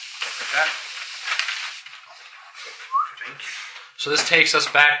 Like that. I think. So this takes us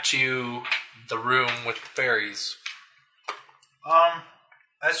back to the room with the fairies.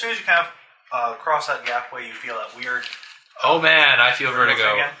 As soon as you kind of cross that gap where you feel that weird Oh man, I feel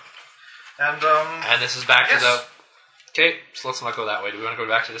vertigo. again. And And this is back Yes. to the... Okay, so let's not go that way. Do we want to go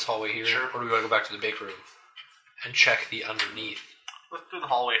back to this hallway here? Sure. Or do we want to go back to the big room? And check the underneath. Let's do the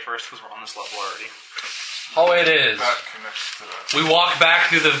hallway first because we're on this level already. Hallway it is. That connects to that. We walk back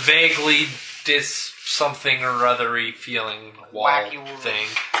through the vaguely something or othery feeling wall Wacky world. thing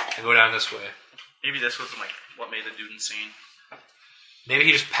and go down this way. Maybe this was like what made the dude insane. Maybe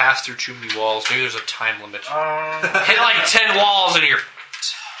he just passed through too many walls. Maybe there's a time limit. Um, Hit like 10 walls and you're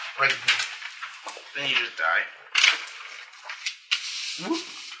right. Then you just die.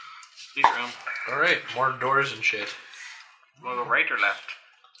 Leave room. Alright, more doors and shit. Want to go right or left?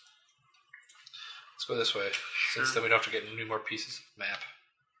 Let's go this way. Since then we don't have to get any more pieces of map.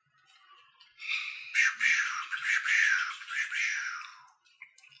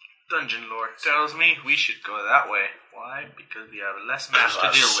 Dungeon lore tells me we should go that way. Why? Because we have less map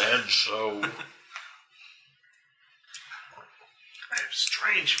to deal with. so. I have a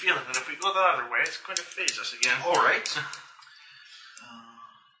strange feeling that if we go the other way, it's going to phase us again. alright.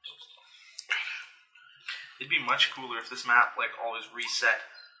 It'd be much cooler if this map like always reset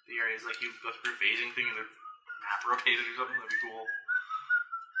the areas. Like you go through a phasing thing and the map rotated or something. That'd be cool.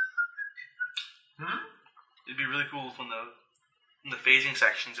 It'd be really cool if when in the phasing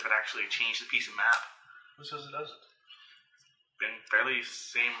sections if it actually changed the piece of map. Who says it doesn't? Been fairly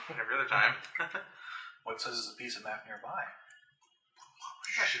same every other time. What says it's a piece of map nearby?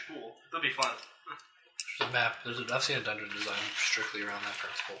 That's actually cool. That'd be fun. There's a map. I've seen a dungeon design strictly around that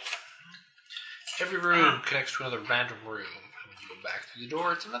principle. Every room connects to another random room. And when you go back through the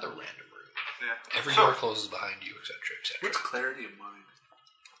door, it's another random room. Yeah. Every door closes behind you, etc., etc. What's clarity of mind?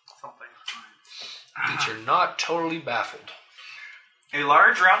 Something. Means you're not totally baffled. A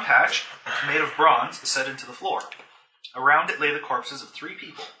large round patch made of bronze is set into the floor. Around it lay the corpses of 3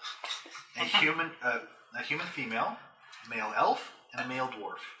 people: a human female, a male elf, and a male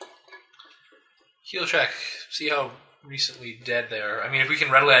dwarf. Heal check. See how recently dead they are. I mean, if we can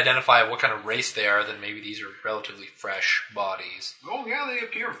readily identify what kind of race they are, then maybe these are relatively fresh bodies. Oh yeah, they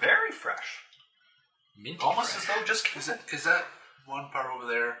appear very fresh, Minty almost fresh. as though just Is that one part over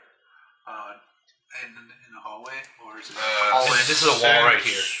there in the hallway? Or is it This is a wall right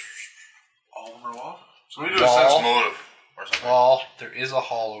here. all of them are wall? So we do a Wall. sense motive or something. Wall. There is a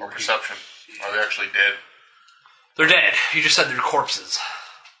hall Or over here. perception. Are they actually dead? They're dead. You just said they're corpses.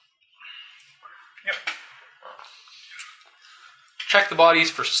 Yep. Check the bodies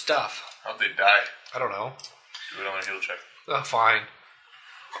for stuff. How'd they die? I don't know. Do it on a heal check. Oh, fine.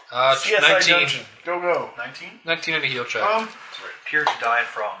 CSI 19. dungeon. Go. 19. 19 and a heal check. Appear to die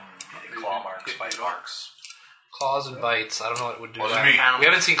from claw marks, bite marks. Claws and bites. I don't know what it would do. Wasn't that. me. We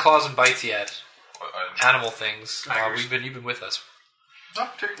haven't seen claws and bites yet. I Animal things. Tigers. You've been with us.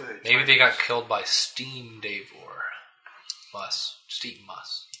 Not particularly. Maybe they got killed by Steam Davor. Steam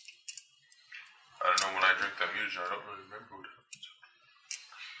Muss. don't know when I drink that mutagen. I don't really remember what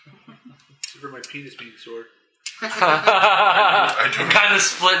happened. Except for my penis being sore. I do, Kind of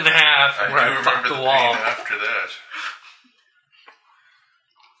split in half I do where I remember fucked the the pain wall. after that.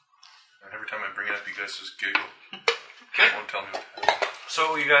 And every time I bring it up, you guys just giggle. Okay. Won't tell me what happened.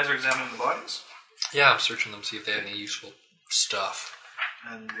 So you guys are examining the bodies, Yeah, I'm searching them, see if they have any useful stuff.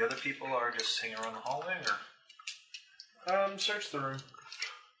 and the other people are just hanging around the hallway, or Search the room.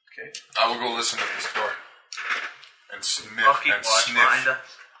 Okay. I will go listen at this door. And sniff I'll keep and watch behind sniff.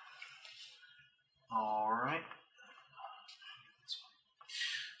 us. All right.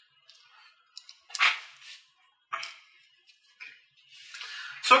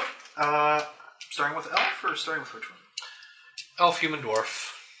 So, starting with elf or starting with which one? Elf, human,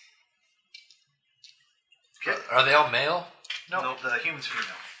 dwarf. Okay. Are they all male? No, the human's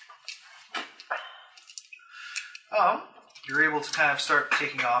female. You're able to kind of start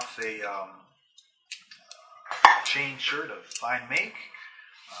taking off a chain shirt of fine make,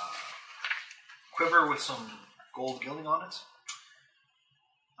 quiver with some gold gilding on it.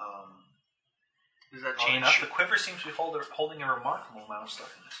 Is that Oddly change? enough, the quiver seems to be holding a remarkable amount of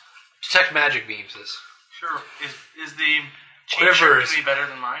stuff in it. Detect magic beams is. Sure. Is the chain Quiver shirt going is- to be better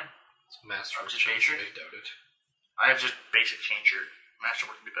than mine? It's master. Just basic? I doubt it. I have just basic chain shirt.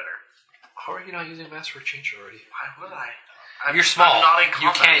 Masterwork would be better. How are you not using masterwork change already? Why would I? You're small. I'm not in You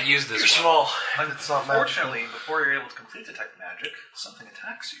combat. can't use this You're one. small. And it's not magic. Unfortunately, before you're able to complete detect magic, something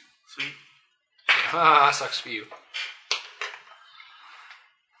attacks you. Sweet. Ah, sucks for you.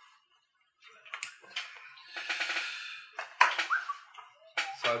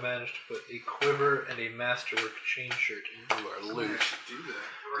 So I managed to put a quiver and a masterwork chain shirt into our I loot. should do that.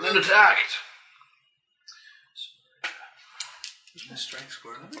 We're then attacked. Where's my strength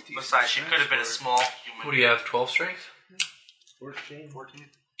score? I think Besides, she could have been a small human. What do you have, 12 strength? 14.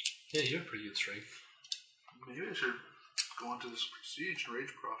 Yeah, you have pretty good strength. Maybe I should go into this prestige and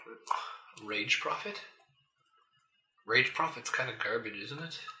rage profit. Rage Prophet? Rage Prophet's kind of garbage, isn't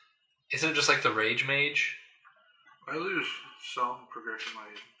it? Isn't it just like the Rage Mage? I lose some progression my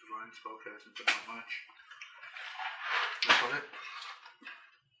divine spellcasting, but not much. That's what it.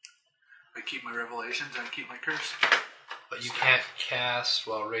 I keep my revelations and I keep my curse. But you can't cast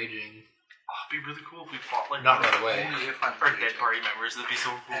while raging. Oh, it'd be really cool if we fought like Not right away. Only if I'm our dead party members. That'd be so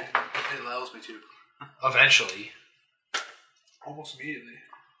cool. And it allows me to. Eventually. Almost immediately.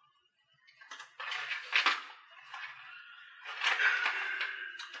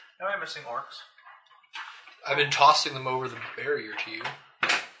 Am I missing orcs? I've been tossing them over the barrier to you. We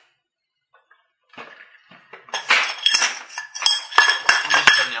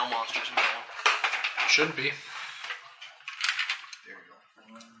just have nail monsters in there. Shouldn't be. There we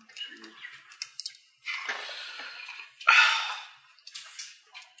go. 1, 2, 3.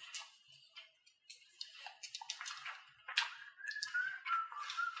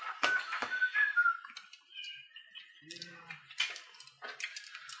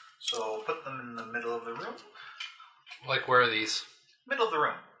 So put them in the middle of the room. Like, where are these? Middle of the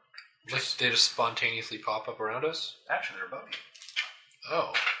room. Like, they just spontaneously pop up around us? Actually, they're above you.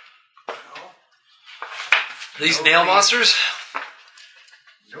 Oh. These nail monsters?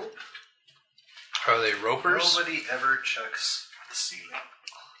 Nope. Are they ropers? Nobody ever checks the ceiling.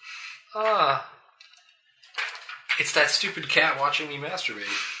 Ah. It's that stupid cat watching me masturbate.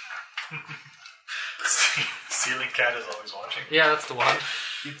 Ceiling cat is always watching. Yeah, that's the one.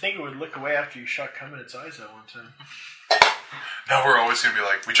 You'd think it would look away after you shot cum in its eyes that one time. Now we're always going to be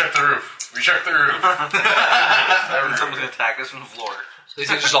like, we checked the roof. We checked the roof. Someone's going to attack us from the floor. So these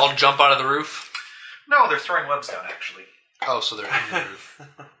things just all jump out of the roof? No, they're throwing webs down, actually. Oh, so they're in the roof.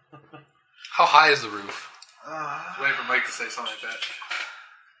 How high is the roof? I was waiting for Mike to say something like that.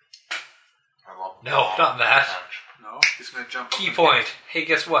 No, not that. No, he's going to jump up. Key and- point. Hey,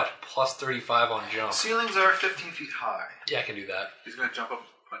 guess what? Plus 35 on jump. Ceilings are 15 feet high. Yeah, I can do that. He's going to jump up,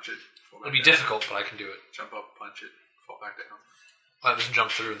 punch it. Fall It'll back be down. difficult, but I can do it. Jump up, punch it, fall back down. I'll just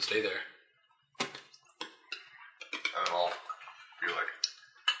jump through and stay there. And then I'll be like,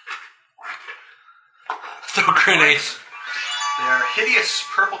 Throw grenades. They are hideous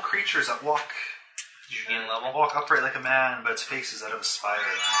purple creatures that walk level. upright like a man, but its face is out of a spider,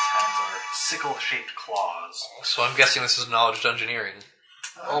 and its hands are sickle-shaped claws. So I'm guessing this is knowledge dungeoneering.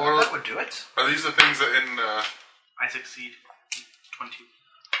 That would do it. are these the things that in, I succeed. 22.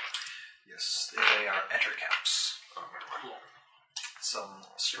 Yes, they are ettercaps. Some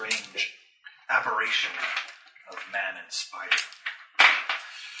strange aberration of man and spider.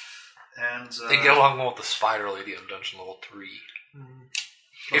 And They get along well with the spider lady in dungeon level 3.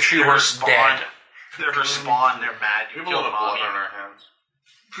 If she They're were her spawn. dead. They're her spawn. They're mad. we You have a lot killed of blood mommy. on our hands.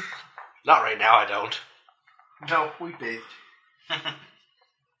 Not right now, I don't. No, we bathed. The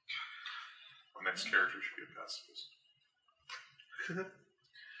next character should be a pacifist.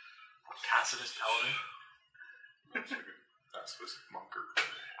 Tacitus paladin. It's like a pacifist monk or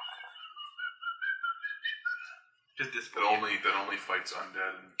Just that disbelieve. only fights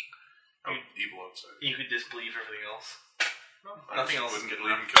undead and evil outside. You could disbelieve everything else. Nothing else is wouldn't good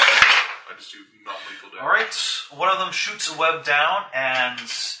believe enough. in killing them. I just do non-lethal damage. Alright, one of them shoots a web down and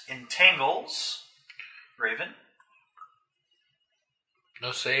entangles Raven.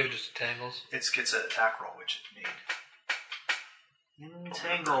 No save, just entangles. It gets an attack roll, which it made.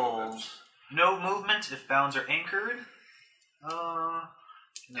 Entangled. No movement if bounds are anchored. No,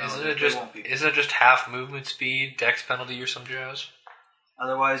 isn't they it just won't be. isn't it just half movement speed, dex penalty, or some jazz?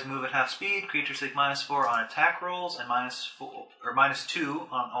 Otherwise, move at half speed. Creatures take -4 on attack rolls and -2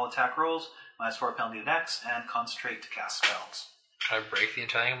 on all attack rolls. -4 penalty to dex, and concentrate to cast spells. Can I break the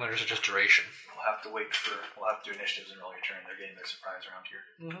entanglement, or is it just duration? We'll have to We'll have to do initiatives and roll your turn. They're getting their surprise around here.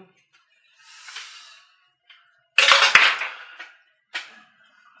 Mm-hmm.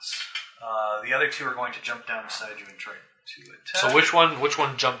 The other two are going to jump down beside you and try to attack. So which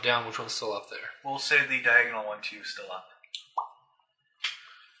one jumped down? Which one's still up there? We'll say the diagonal one to you still up.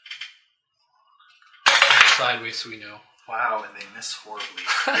 Sideways, so we know. Wow, and they miss horribly.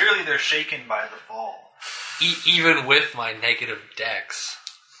 Clearly, they're shaken by the fall. Even with my negative dex,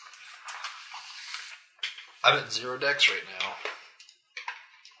 I'm at 0 dex right now.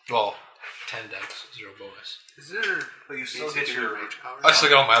 Well, 10 dex, 0 bonus. Is there? But you still basic get your rage power? I still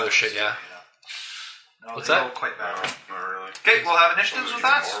got all my other shit, yeah. No, What's they that? roll quite No, bad. not really. Okay, we'll have initiatives with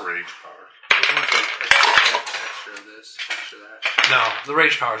that. More rage power. Which one's like extra this, extra that? No, the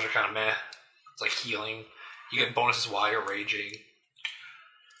rage powers are kind of meh. It's like healing. You get bonuses while you're raging.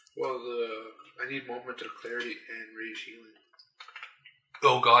 Well, I need moment of clarity and rage healing.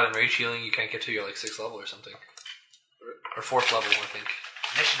 Oh god, and rage healing you can't get to your like 6th level or something. Or 4th level, I think.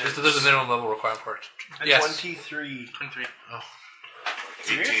 Initiatives. There's a minimum level requirement for it. Yes. 23. 23. Oh.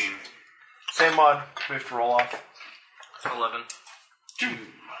 18. Same mod. We have to roll off. 11.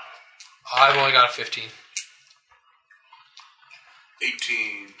 I've only got a 15.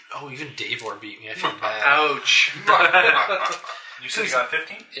 18. Oh, even Davor beat me. I feel bad. Ouch. You said you got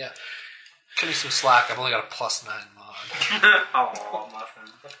 15? Yeah. Give me some slack. I've only got a +9 mod. Oh, my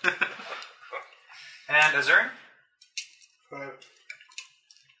friend. And Azurin? 5.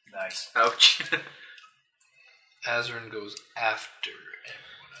 Nice. Ouch. Azurin goes after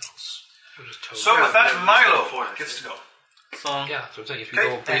everyone else. Which is totally So with that, yeah, Milo before that, gets to go. So, yeah, so I'm saying if you Okay,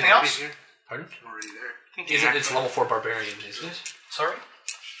 go anything else? Pardon? I'm already there. It's level 4 barbarian, isn't it? Sorry?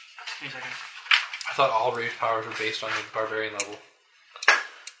 Give me a second. I thought all rage powers were based on the barbarian level.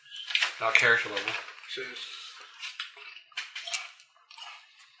 Not character level. Says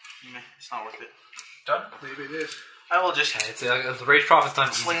Meh, it's not worth it. Done? maybe it is. I will just Yeah, it's the rage prophet's not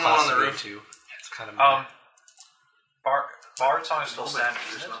easy Swing class on the to get roof. to. It's kind of Bard song is still Moment, standing,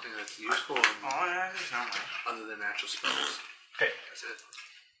 there's isn't it? nothing that's useful Oh, yeah, there's not much. other than natural spells. Okay. That's it.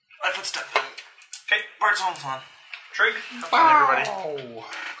 My footstep. Okay. Bart song's on. Trig, come on, everybody. Oh.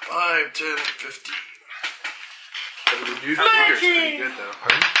 5, 10, 15. But the renewed vigor's pretty good, though.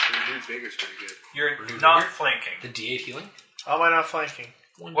 Pardon? The renewed vigor's pretty good. You're Renewed not vigor? flanking. The D8 healing? How am I not flanking?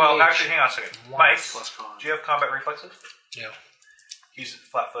 Well, actually, hang on a second. Mike, Plus con. do you have combat reflexes? Yeah. He's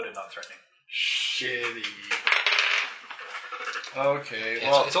flat-footed, not threatening. Shitty. Okay, It's,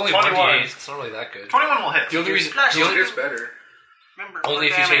 well, it's only 21. 1d8. It's not really that good. 21 will hit. The only reason, Flash the only, It's better. Remember, only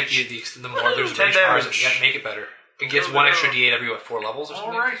if you take the more there's 10 rage powers damage. that make it better. It gets 1 extra d8 every 4 levels or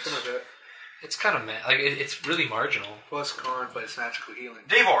something. Alright. Some of it. It's kind of like it's really marginal. Plus con, but it's magical healing.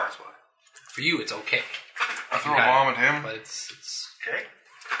 Davor. That's why. For you, it's okay. I throw a bomb at him. But it's Okay.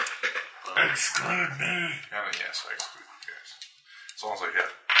 Exclude me. Yes, I exclude you guys. As long as I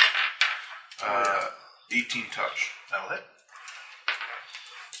hit. 18 touch. That'll hit.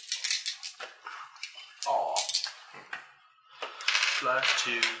 Aw. Flash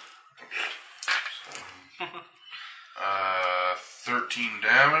 2. 13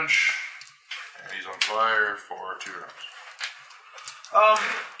 damage. And he's on fire for 2 rounds.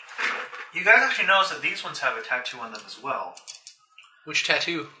 You guys actually notice that these ones have a tattoo on them as well. which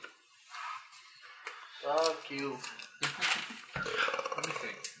tattoo? Fuck you. Let me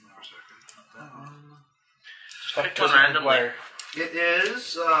think. Pick one randomly. It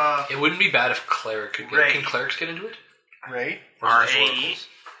is, It wouldn't be bad if cleric could get. Ray. Can clerics get into it? Right? Or is it just RAE? oracles?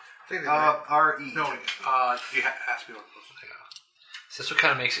 I think they R-E. no, you asked me what close. So that's what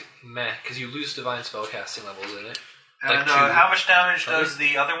kind of makes it meh, because you lose divine spellcasting levels in it. And Like 2. how much damage does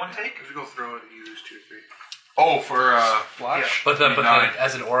the other one take? If you go throw it, you lose 2 or 3. Oh, for Flash? But Nine.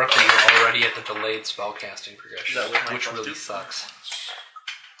 as an oracle, you're already at the delayed spellcasting progression, That was my which plus really 2. sucks.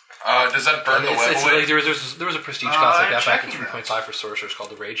 does that burn the web It's away? like there was a prestige class like I'm that back in checking that. 3.5 for sorcerers called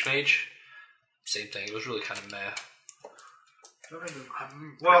the Rage Mage. Same thing. It was really kind of meh.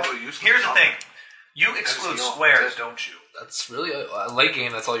 Well, Probably useless. here's the thing. You exclude heal. squares, don't you? That's really a late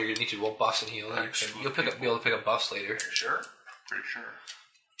game. That's all you're gonna need to do. Well, buffs and heal. You'll be able to pick up buffs later. Sure. Pretty sure.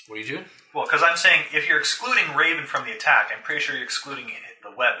 What are you doing? Well, because I'm saying if you're excluding Raven from the attack, I'm pretty sure you're excluding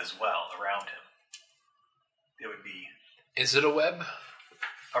the web as well around him. It would be Is it a web?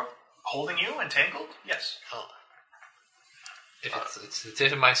 holding you entangled. Yes. Oh. If it's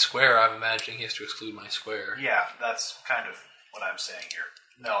in my square, I'm imagining he has to exclude my square. Yeah, that's kind of what I'm saying here.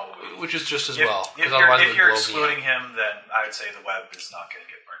 No. Which is just as If, well. if 'cause otherwise it you're, if would you're blow me excluding up. him, then I would say the web is not going to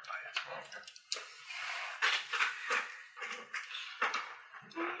get burned by it.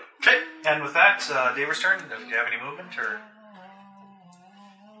 Okay, and with that, David's turn. Do you have any movement or?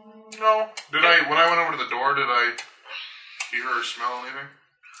 No. When I went over to the door, did I hear or smell anything?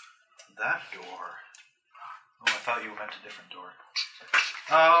 That door. Oh, I thought you meant a different door.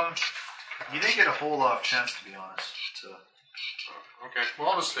 You didn't get a whole lot of chance, to be honest. Okay. Well,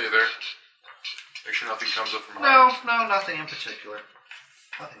 I'll just stay there. Make sure nothing comes up from No, behind. nothing in particular.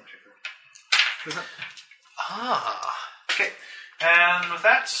 Nothing in particular. Okay, and with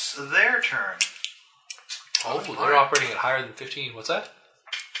that, their turn. Oh, they're operating at higher than 15. What's that?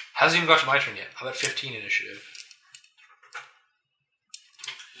 Hasn't even got to my turn yet. I'm at 15 initiative.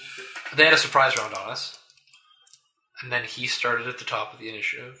 They had a surprise round on us. And then he started at the top of the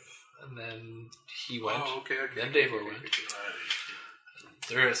initiative. And then he went. Oh, okay. Then Davor went.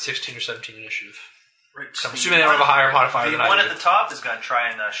 They're at 16 or 17 initiative. Right, So I'm assuming they don't have a higher modifier The than I one do. at the top is going to try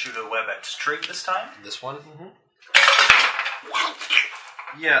and shoot a web at Trig this time. This one?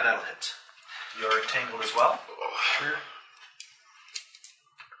 Yeah, that'll hit. You're entangled as well. Sure.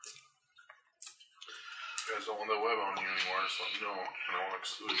 You guys don't want that web on you anymore, just let me know. And I won't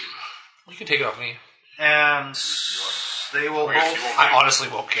exclude you. You can take it off me. And they will I guess both. you won't I honestly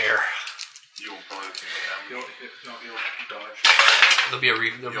won't care. You won't probably think He'll dodge.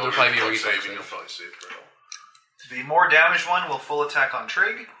 There'll probably be a reflex. save, and you'll probably save for it. The more damaged one will full attack on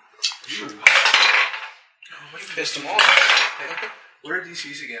Trig. You pissed him off. What are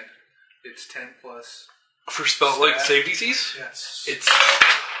DCs again? It's 10 plus. For spell, like, save DCs? Yes. It's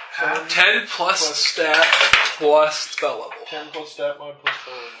 10 plus stat plus spell level. 10 plus stat mod plus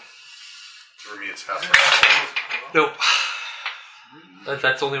spell level. For me, it's half. Nope.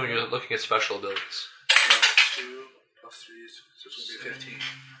 That's only when you're looking at special abilities. Plus 2 plus 3, so it's going to be 15.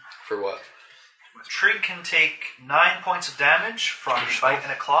 For what? Trig can take 9 points of damage from a bite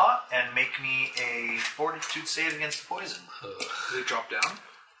and a claw, and make me a fortitude save against the poison. Do they drop down?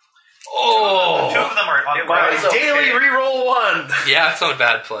 Oh! Two of them are on the My ground. daily reroll 1! Yeah, that's not a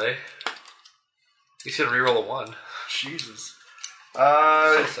bad play. You should reroll a 1. Jesus.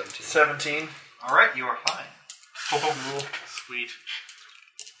 So 17. 17. Alright, you are fine. Sweet.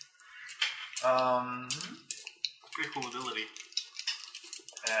 Pretty cool ability.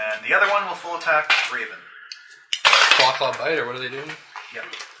 And the other one will full attack Raven. Claw bite, or what are they doing? Yep.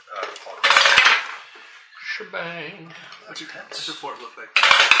 Shebang. That's What's the fort look like?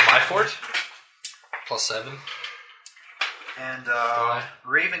 My fort? Plus 7. And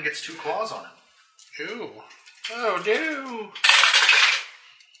Raven gets 2 claws on him. Ooh. Oh, no.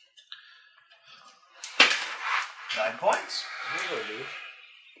 9 points.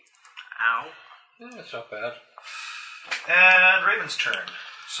 Ow. Yeah, that's not bad. And Raven's turn.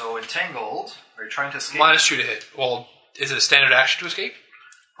 So entangled. Are you trying to escape? -2 to hit. Well, is it a standard action to escape?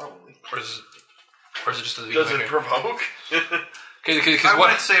 Probably. Or is it just a... Does it provoke? Because I what...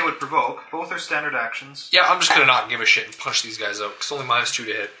 wouldn't say it would provoke. Both are standard actions. Yeah, I'm just going to not give a shit and punch these guys out. Because only -2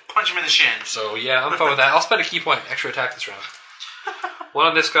 to hit. Punch him in the shin. So, yeah, I'm fine with that. I'll spend a key point extra attack this round. One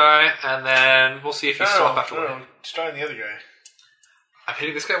on this guy, and then we'll see if he's still up after one. Just trying the other guy. I'm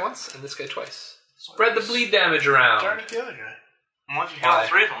hitting this guy once, and this guy twice. Spread the bleed damage around. Darn it, the other guy. Once you hit all Why?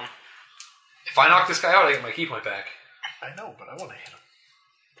 3 of them. If I knock this guy out, I get my key point back. I know, but I want to hit him.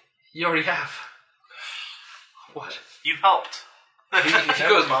 You already have. What? You helped. If he Never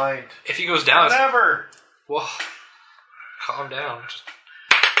goes, mind. if he goes down, it's, Never. well, calm down.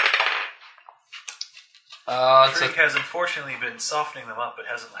 Trig has unfortunately been softening them up, but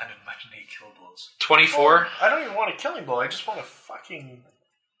hasn't landed much any kill blows. 24. I don't even want a killing blow. I just want a fucking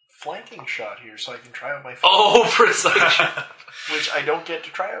flanking shot here so I can try out my Oh, precision. which I don't get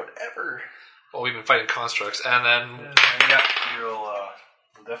to try out ever. Well, we've been fighting constructs, and then And yeah, you'll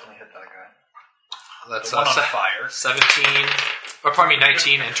definitely hit that guy. that's The one on fire. 17, or pardon me,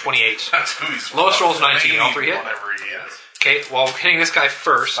 19 and 28. That's who he's Lowest roll is 19. All 3 hit. Whatever he is. Okay, well, hitting this guy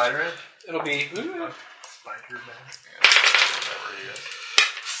first, Spider-Man? it'll be Spider-Man.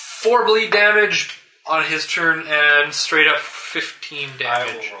 4 bleed damage on his turn, and straight up 15 I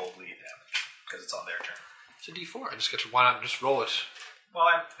damage. will roll bleed damage because it's on their turn. It's a D4. I just get to why not just roll it. Well,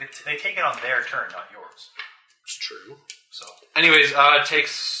 they take it on their turn, not yours. It's true. So, Anyways, it So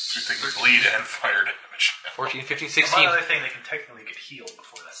takes you take bleed and fire damage. 14, 15, one 16. other thing, they can technically get healed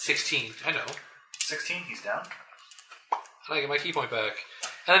before that. 16. I know. 16, he's down. And I get my key point back.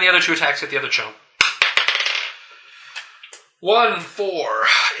 And then the other 2 attacks hit the other chump. 1 for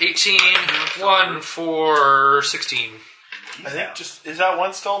 18. 1 for 16. I think just is that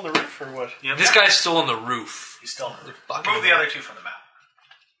one still on the roof or what? This guy's still on the roof. He's still on the roof. Fucking Remove the other 2 from the map.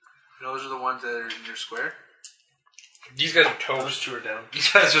 Those are the ones that are in your square? These guys are Those toast. 2 are down.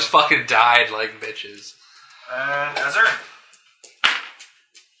 These guys just fucking died like bitches. And Azern.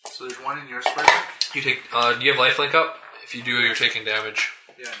 So there's one in your square? You take. Do you have lifelink up? If you do, you're taking damage.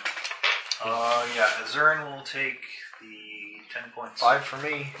 Yeah, I know. Yeah, Azern will take the 10 points. 5 for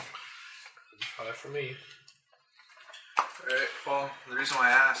me. 5 for me. Alright, well, the reason why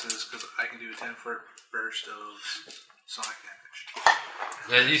I asked is because I can do a 10-foot burst of sonic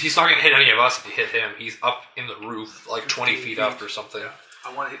damage. Yeah, he's not gonna hit any of us if you hit him. He's up in the roof, like 20 feet up or something.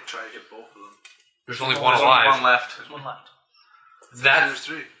 I want to try to hit both of them. There's only one alive. One left. There's one left. That. There's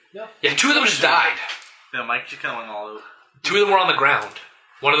 3. Yeah, 2 of them just died. Yeah, Mike just kind of went all out. 2 of them were on the ground.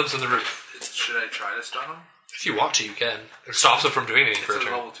 One of them's in the roof. Should I try to stun them? If you want to, you can. It stops them from doing anything It's for a a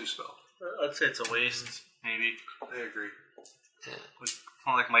turn. level 2 spell. I'd say it's a waste, maybe. I agree.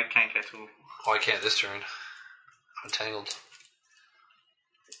 Not like Mike can't get to him. Oh, I can't this turn. I'm entangled.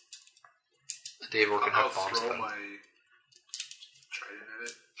 Dave working I'll hook bombs. throw But... my trident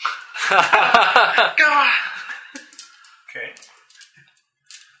at it. God! Okay.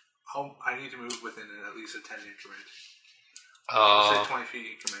 I need to move within at least a 10 increment. Let's say 20 feet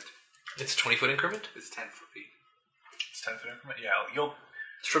increment. It's a 20-foot increment? It's 10 feet. It's 10 foot increment. Yeah, you'll.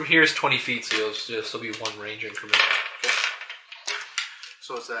 From here is 20 feet, so it'll still be 1 range increment.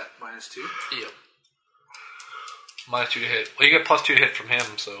 So is that -2? Yep. -2 to hit. Well, you get +2 to hit from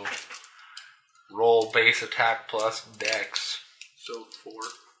him, so roll base attack plus dex. So 4.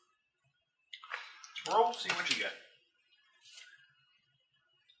 Roll, see what you get.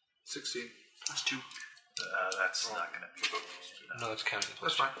 16. That's 2. That's not going to be. No, it's counting.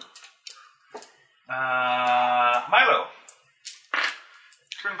 That's fine. Milo.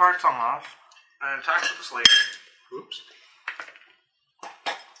 Turn Bart Song off. And attack with the Slayer. Oops.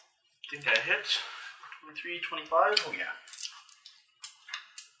 Think I hit. 23, 25. Oh, yeah.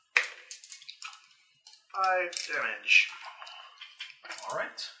 5 damage. All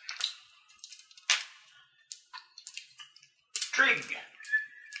right. Trig.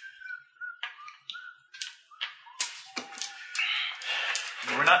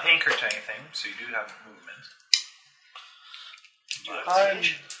 You were not anchored to anything, so you do have movement. But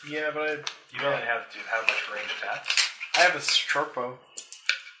Yeah, but you don't really have to have much range attacks. I have a short bow.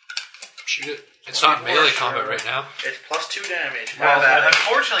 Shoot it. It's not melee combat right now. It's +2 damage. Well, Have at it.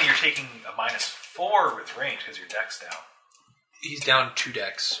 unfortunately, you're taking a -4 with range because your deck's down. He's down 2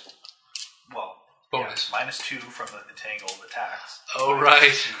 dex. Well, Bonus. yeah, -2 from the entangled attacks. Oh,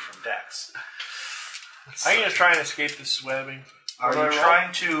 right. -2 from dex. I'm going to try and escape this webbing. Are What do I you roll?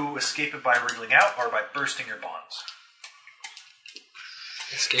 trying to escape it by wriggling out or by bursting your bonds?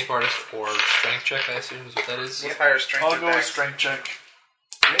 Escape artist or strength check, I assume is what that is. Fire strength. I'll go with strength check.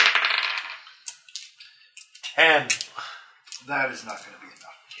 10. That is not going to be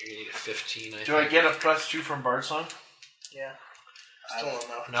enough. You're gonna need a 15, I Do I think. get a +2 from Bard Song? Yeah. Still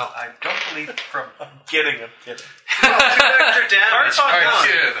enough. No. I don't believe from. Kidding, I'm kidding. Extra damage.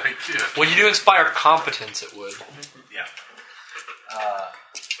 I kid. When you do inspire competence, it would. Yeah.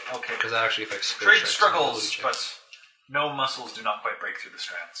 Okay. Because that actually affects skill Trig checks and struggles, ability checks. but no muscles do not quite break through the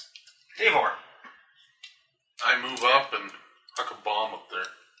strands. Davor. I move up and huck a bomb up there.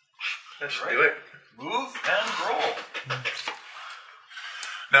 Let's Right. do it. Move and roll.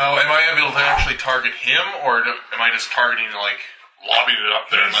 Now, am I able to actually target him, or am I just targeting, like, lobbing it up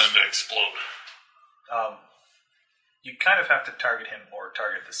there and letting it explode? You kind of have to target him or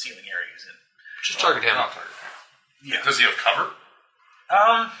target the ceiling area he's in. Just target him. Not target him. Yeah. Does he have cover?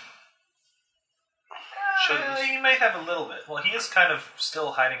 He might have a little bit. Well, he is kind of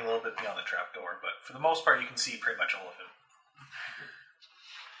still hiding a little bit beyond the trapdoor, but for the most part, you can see pretty much all of him.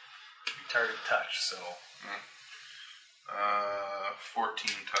 You target touch, so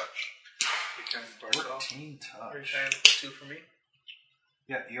 14 touch. 14 Are you touch. trying to put 2 for me?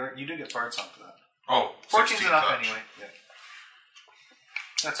 Yeah, you do get Bard Song for that. Oh, 14's 16 enough touch. anyway. Yeah.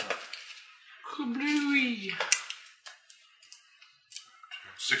 That's enough.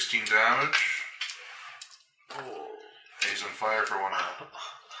 16 damage. He's on fire for 1 round.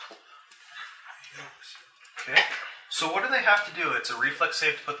 Okay. So what do they have to do? It's a reflex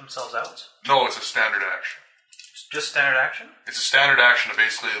save to put themselves out? No, it's a standard action. Just standard action? It's a standard action to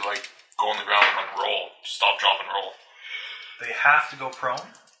basically like go on the ground and like roll, stop, drop, and roll. They have to go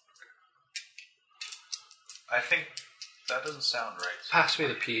prone? I think that doesn't sound right. Pass me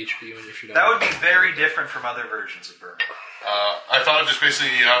the PHP when if you don't. That would be very different from other versions of Burn. I thought just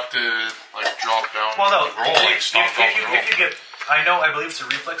basically you have to like drop down, Well, no. roll, like stop, drop, and roll. If you get, I believe it's a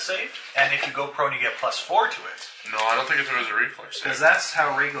reflex save, and if you go prone, you get +4 to it. No, I don't think it was a reflex save. Because that's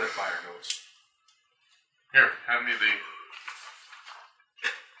how regular fire goes. Here, hand me the.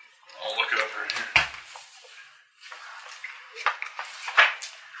 I'll look it up right here.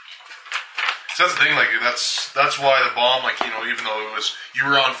 So that's the thing, like that's why the bomb, like even though it was you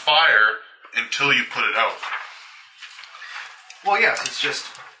were on fire until you put it out. Well, yes, it's just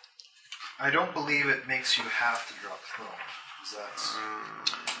I don't believe it makes you have to drop prone. That's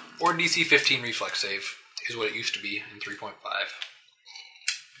Or DC 15 reflex save is what it used to be in 3.5.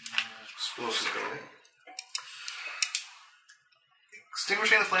 supposedly.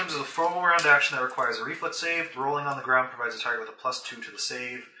 Extinguishing the flames is a formal round action that requires a reflex save. Rolling on the ground provides a target with a +2 to the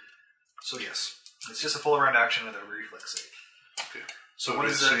save. So yes, it's just a full round action with a reflex save. Okay. So So what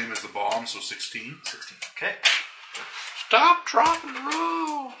it's is the it? same as the bomb, so 16. 16. Okay. Stop, drop, and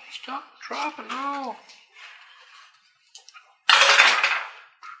roll. Stop, drop, and roll.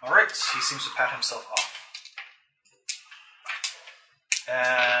 All right. He seems to pat himself off.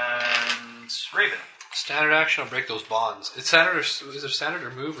 And Raven. Standard action, I'll break those bonds. It's standard, or is it standard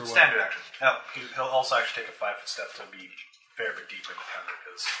or move or what? Standard action. Oh, he'll also actually take a 5-foot step to be a fair bit deeper in the counter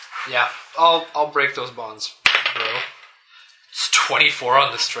because. Yeah, I'll break those bonds, bro. It's 24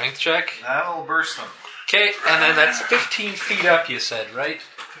 on the strength check. That'll burst them. Okay, and then that's 15 feet up, you said, right?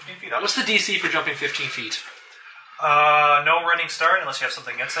 15 feet up. What's the DC for jumping 15 feet? No running start unless you have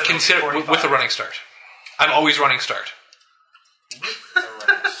something against it. Consider with a running start. I'm always running start. A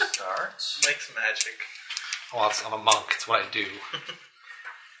running start. Mike's magic. Well, I'm a monk. It's what I do.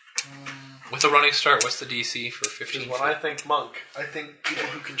 With a running start, what's the DC for 15 When feet? I think monk, I think people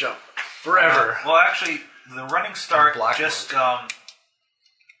who can jump. Forever. Well, actually, the running start Black just DC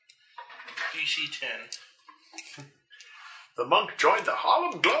 10. The monk joined the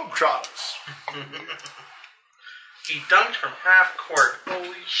Harlem Globetrotters. He dunked from half court.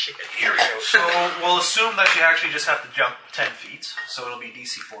 Holy shit. Here we go. So we'll assume that you actually just have to jump 10 feet, so it'll be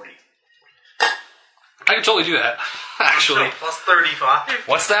DC 40. I can totally do that, actually. So, plus 35.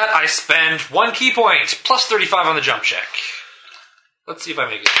 What's that? I spend 1 key point, plus 35 on the jump check. Let's see if I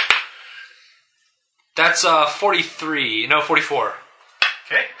make it. That's 43. No, 44.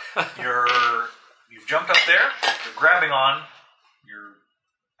 Okay. You've jumped up there. You're grabbing on. You're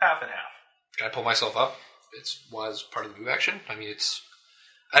half and half. Can I pull myself up? It was part of the move action. I mean, it's...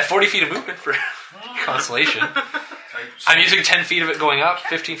 I have 40 feet of movement for consolation. I'm using 10 feet of it going up,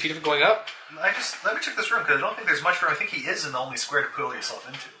 15 feet of it going up. Let me check this room because I don't think there's much room. I think he is in the only square to pull yourself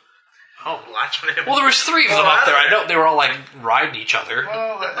into. Latch on him. Well, there was 3 of them up there. I know they were all like riding each other.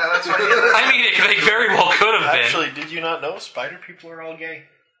 Well, that's why. I mean, they very well could have been. Actually, did you not know spider people are all gay?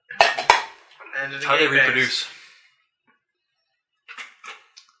 And How do they reproduce?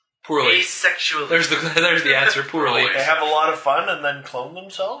 Poorly. Asexually. There's the answer. Poorly. They have a lot of fun and then clone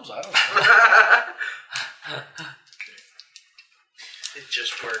themselves? I don't know. It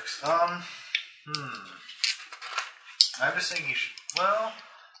just works. I'm just saying you should. Well,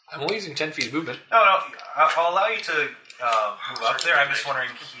 I'm only using 10 feet of movement. no. I'll allow you to move up there. I'm just wondering.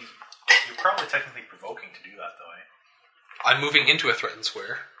 You're probably technically provoking to do that, though. I'm moving into a threatened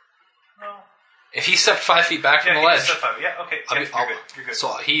square. No. If he stepped 5 feet back from the you ledge, can step 5. Yeah. Okay. I Yeah, mean, you're good. You're good.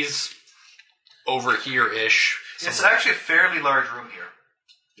 so he's over here-ish. It's somewhere. actually a fairly large room here.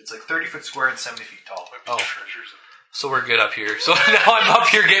 It's like 30 foot square and 70 feet tall. Oh. So we're good up here. So now I'm up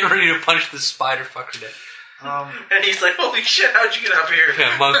here getting ready to punch this spider fucker dead. And he's like, holy shit, how'd you get up here?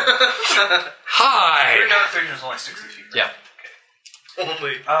 Yeah, Hi! Your dark vision is only 60 feet. Right? Yeah.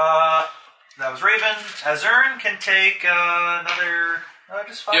 Only. That was Raven. Azern can take another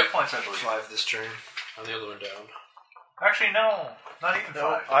just 5 points, I believe. 5 this turn. I'm the other one down. Actually, no, not even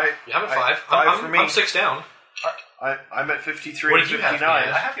 5. Yeah, I'm at 5. Five for me. I'm 6 down. I'm at 53 What and did you have 59.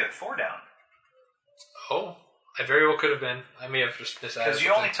 me I have you at 4 down Oh, I very well could have been. I may have just missed out. because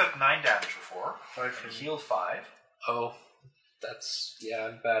you only took 9 damage before. 5 for You me. healed 5. Oh, that's... Yeah,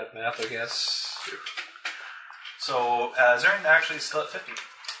 I'm bad at math, I guess. So Azern actually is still at 50.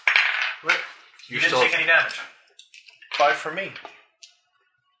 You You're didn't still... take any damage. 5 for me.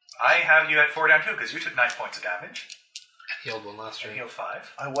 I have you at 4 down too because you took 9 points of damage. Healed 1 last And turn. healed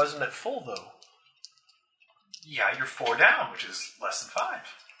 5. I wasn't at full though. Yeah, you're 4 down, which is less than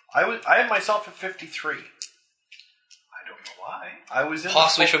 5. I had myself at 53. I don't know why. I was in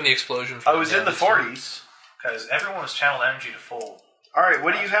Possibly the from the explosion. I was in the 40s Because everyone was channeled energy to full. Alright,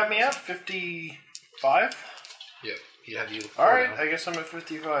 what do you have me at? 55? Yep. You have you. Alright, I guess I'm at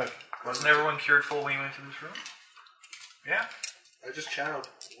 55. Wasn't everyone cured full when you went to this room? Yeah. I just channeled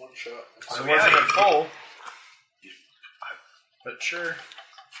one shot. I wasn't at full. But sure.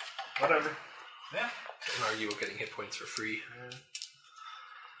 Whatever. Yeah. Don't argue with getting hit points for free.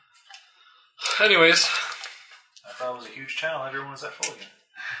 Anyways, I thought it was a huge channel. Everyone was at full again.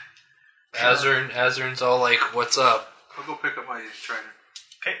 Azern's all like, "What's up?" I'll go pick up my trident.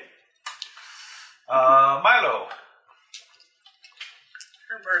 Okay. Milo.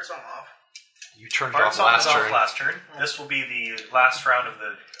 Turn bird song off. You turned Bard off song last is turn. off last turn. This will be the last round of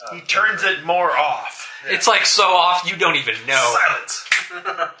the... He turns it more off. It's like so off you don't even know. Silence.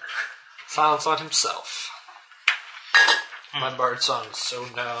 Silence on himself. My bard song is so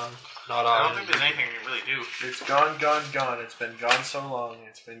not on. I don't think there's anything you really do. It's gone, gone, gone. It's been gone so long.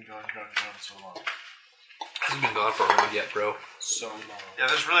 It's been gone, gone, gone so long. Hasn't been gone for a round yet, bro. So long. Yeah,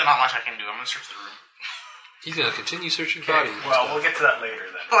 there's really not much I can do. I'm gonna search the room. He's gonna continue searching Okay, bodies. well, we'll get to that later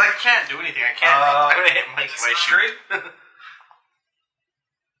then. Well, I can't do anything. I can't. I'm gonna hit Mike if I shoot. Trig?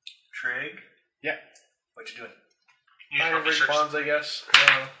 Trig? Yeah. What you doing? You should Fire probably break search. bonds, I guess.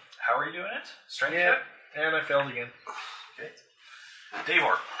 How are you doing it? Strength Yeah. check? And I failed again. Okay.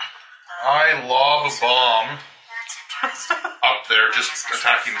 Davor. I lob a bomb up there, just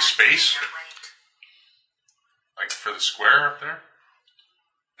attacking the space. Like for the square up there.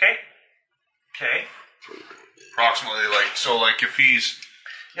 Okay. Okay. Approximately like if he's...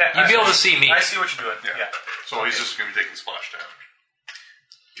 Yeah, You'd be able to see me. I see what you're doing. Yeah. Yeah. So he's just going to be taking splash damage.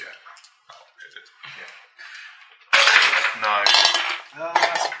 Yeah. I'll hit it.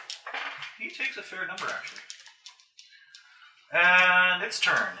 9. He takes a fair number, actually. And its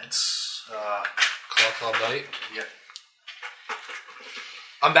turn. It's, Claw bite. yeah.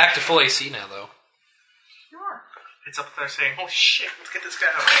 I'm back to full AC now, though. You are. It's up there saying, "Oh shit, let's get this guy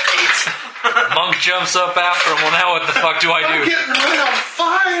out of my face." Monk jumps up after him. Well, now what the fuck do I do? Getting lit on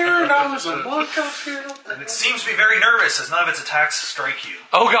fire! Now there's a monk up here. And it seems to be very nervous as none of its attacks strike you.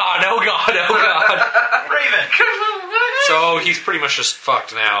 Oh god, oh god, oh god. Raven! So he's pretty much just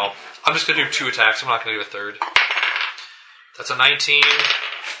fucked now. I'm just gonna do 2 attacks. I'm not gonna do a third. That's a 19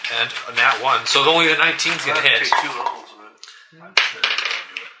 and a nat 1. So only the 19's gonna hit. Take 2 levels of it. I'm sure you'll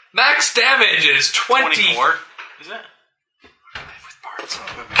do it. Max damage is 20. 24. Is it?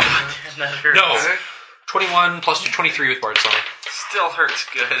 No. 21 plus 23 with Bard Song. Still hurts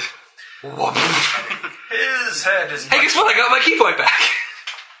good. His head is... Hey, guess what? I got my key point back.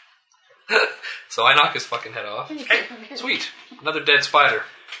 So I knock his fucking head off. Sweet. Another dead spider.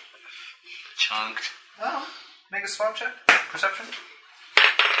 Chunked. Oh, make a swap check. Perception.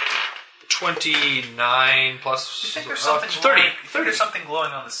 29 plus... You think there's something 30. glowing, you think there's something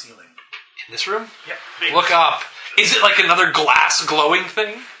glowing on the ceiling? In this room? Yeah. Look up. Is it like another glass glowing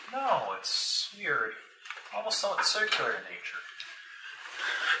thing? No, it's weird. Almost somewhat circular in nature.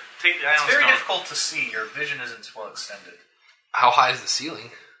 Take the It's island very stone. difficult to see. Your vision isn't well extended. How high is the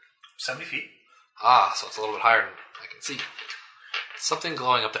ceiling? 70 feet. Ah, so it's a little bit higher than I can see. Something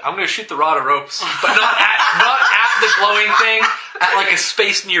glowing up there. I'm going to shoot the rod of ropes, but not at the glowing thing, at like a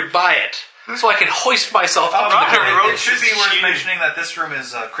space nearby it. So I can hoist myself up Rod the of glowing It thing. should be worth mentioning that this room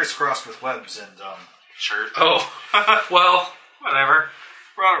is crisscrossed with webs and... Sure. Oh, well, Whatever.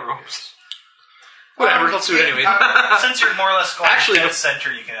 Rod of ropes. whatever, let's do it anyway. since you're more or less going Actually, dead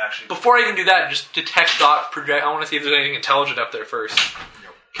center, you can actually... Before I even do that, just detect dot project. I want to see if there's anything intelligent up there first.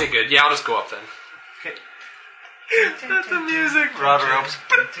 Okay, good. Yeah, I'll just go up then. Okay. That's the music. Rod of ropes.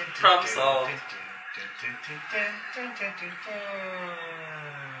 Problem solved.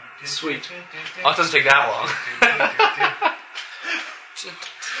 Sweet. Oh, it doesn't take that long.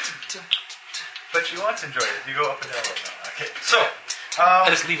 But you want to enjoy it. You go up and down. Okay, so... I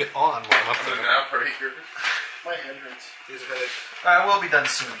just leave it on while I'm up The there. nap right here. My head hurts. Here's a headache. we'll be done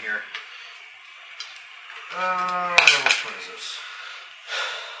soon here. Which one is this?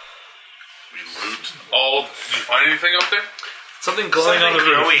 We loot all... Did you find anything up there? Something glowing on the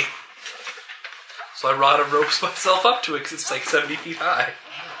Something roof. glowy. So I rod of ropes myself up to it because it's like 70 feet high.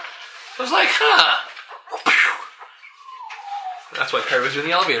 I was like, huh. That's why Perry was doing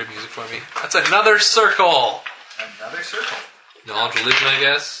the elevator music for me. That's another circle. Another circle. Knowledge religion, I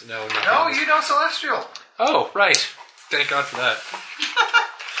guess? No, nothing. No, you know Celestial. Oh, right. Thank God for that.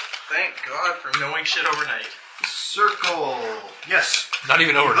 Thank God for knowing shit overnight. Circle. Yes. Not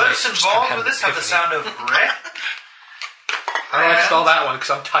even overnight. Let's Just involved kind of with this have the epiphany. sound of Brett. How do I spell that one?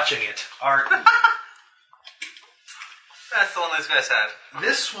 Because I'm touching it. R-E. That's the one those guys had.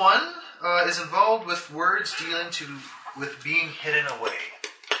 This one is involved with words dealing with being hidden away.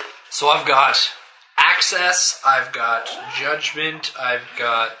 So I've got Access, I've got Judgment, I've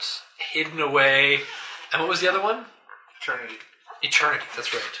got Hidden Away, and what was the other one? Eternity. Eternity,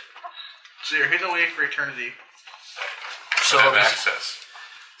 that's right. So you're hidden away for eternity. So I have there's- access.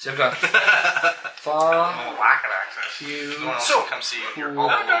 so I've got Pha, Lack of access. Q. No one else So- can come see you. You're Cool. all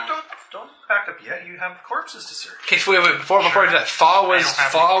No, alone. don't back up yet. You have corpses to search. Okay, so wait, before I do that, Pha I don't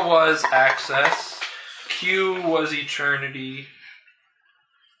have was Access, Q was Eternity,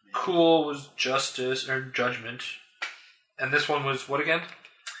 Cool was Justice or Judgment, and this one was what again?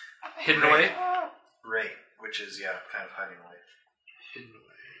 Hidden Away. Ray, which is kind of hiding away. Hidden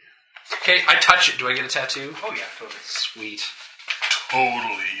Away. Okay, I touch it. Do I get a tattoo? Oh yeah, totally. Sweet.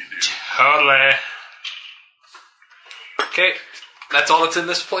 Totally, you do. Totally. Okay, that's all that's in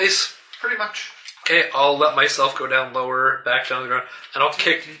this place. Pretty much. Okay, I'll let myself go down lower, back down to the ground, and I'll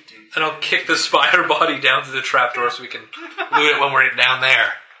kick the spider body down to the trapdoor so we can loot it when we're down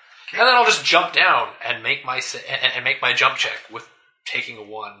there. And then I'll just jump down and make my jump check with taking a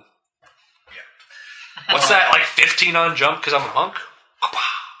 1. Yeah. What's that? Like 15 on jump because I'm a monk?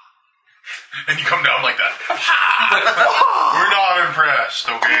 And you come down like that. We're not impressed,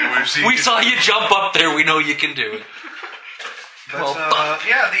 okay? We've seen We saw you jump up there. We know you can do it. But Well,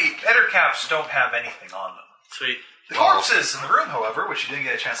 the eder caps don't have anything on them. Sweet. The corpses in the room, however, which you didn't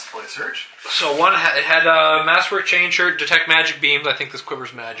get a chance to fully search. So one it had a masterwork chain shirt, detect magic beams. I think this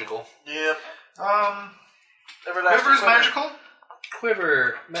quiver's magical. Yep. Quiver's magical.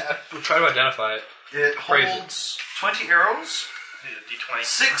 Quiver. We'll try to identify it. It Praise it. holds 20 arrows, D20.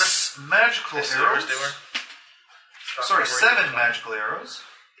 6 magical This is arrows. they were. Sorry, 7 magical arrows.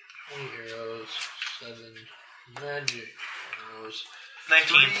 20 arrows, 7 magic arrows,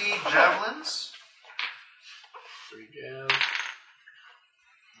 19. 3 javelins. 3 jabs.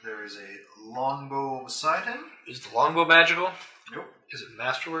 There is a longbow beside him. Is the longbow magical? Nope. Is it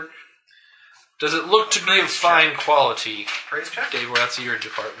masterwork? Does it look to be of fine quality? Praise check. Dave, that's your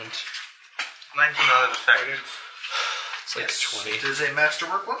department. 19 on the defect. It's like Yes. 20. There's a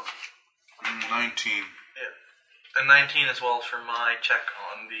masterwork one. 19. And 19 as well for my check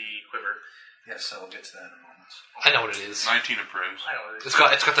on the quiver. Yes, I will get to that in a moment. I know what it is. 19 appraise. I know what it is.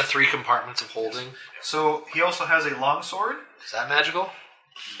 It's got the 3 compartments of holding. So he also has a longsword. Is that magical?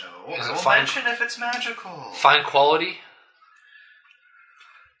 No. Is it I will fine? mention if it's magical. Fine quality?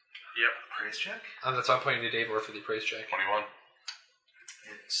 Yep. Praise check. That's why I'm pointing to Dave or for the appraise check. 21.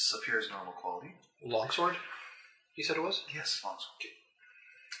 It appears normal quality. Longsword? You said it was? Yes, longsword.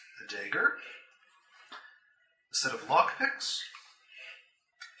 A dagger. A set of lockpicks.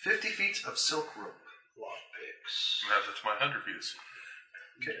 50 feet of silk rope. Lockpicks. That's my 100 feet.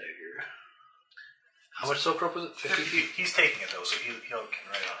 Okay. How much silk rope was it? 50 feet? He's taking it though, so he can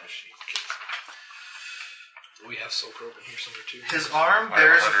write it on his sheet. We have silk rope in here somewhere too. His arm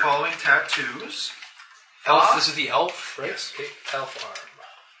bears the following tattoos. Elf. Pha, This is the elf, right? Yes. Okay. Elf arm.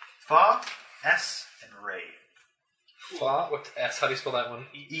 Pha, S, and Ray. Pha. What's S? How do you spell that one?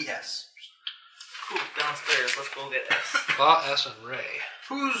 E-S. Cool. Downstairs. Let's go get S. Pha, S, and Ray.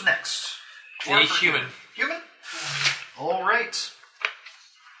 Who's next? The human. Human? Alright.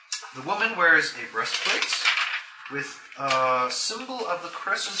 The woman wears a breastplate with a symbol of the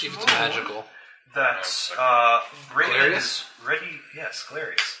crescent See if moon it's magical. that Raven Galerius? is ready. Yes,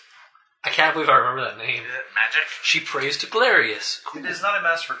 Galerius. I can't believe I remember that name. Is it magic? She prays to Galerius. Cool. It is not a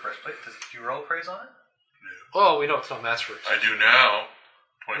masterwork breastplate. Do you roll praise on it? Oh, we know it's not masterwork. I do now.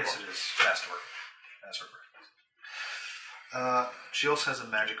 24. Yes, it is. Masterwork. Masterwork breastplate. She also has a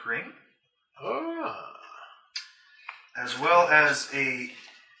magic ring, Oh. as well as a...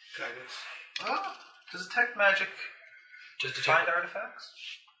 Guidance. Does detect magic Just to find check. artifacts?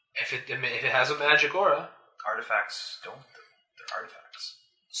 If it has a magic aura, Artifacts don't. They're artifacts.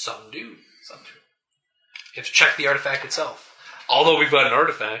 some do. Some do. You have to check the artifact itself. Although we've got an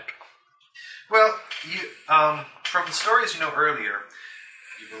artifact. Well, you from the stories you know earlier,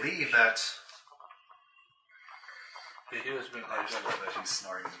 you believe that... He was being She's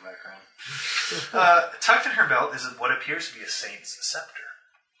snoring in the background. Tucked in her belt is what appears to be a saint's scepter.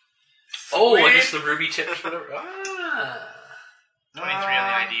 Oh, I guess the ruby tips, whatever. Ah. 23 on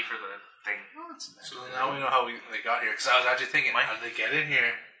the ID for the thing. Oh, that's nice. So now we know how they got here. Because I was actually thinking, how did they get in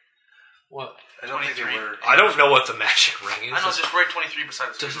here? What? I don't think they 23. were. I don't know what the magic ring is. I know, just write 23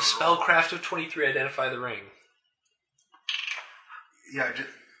 beside the Does the screen. spellcraft of 23 identify the ring? Yeah,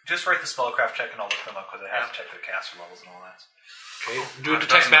 just write the spellcraft check and I'll look them up because I have to check their caster levels and all that. Okay. Do a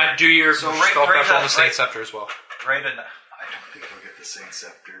detect magic. Do your So right spellcraft on that- the Saint right- Scepter as well. Right, and I don't think we'll get the saint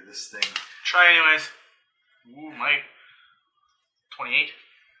scepter. This thing. Try anyways. Ooh, might. 28.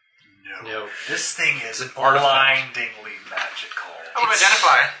 No. This thing is an artifact. blindingly magical. How about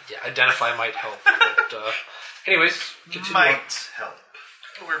identify? Yeah, identify might help. But, anyways, continue. Might help.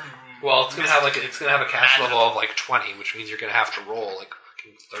 Well, it's gonna have a cast level of like 20, which means you're gonna have to roll like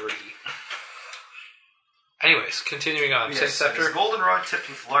fucking 30. Anyways, continuing on. Yes, Scepter. this golden rod tipped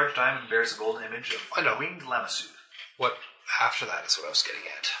with a large diamond bears a golden image of I know. a winged lamassu. What after that is what I was getting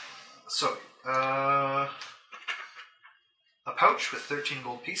at. So, a pouch with 13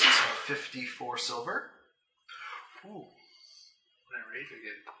 gold pieces and 54 silver. Ooh. When I rage, I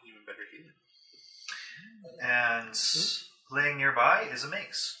get even better healing. And laying nearby is a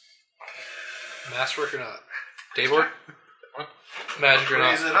mace. Masterwork or not? Daybord? Magic or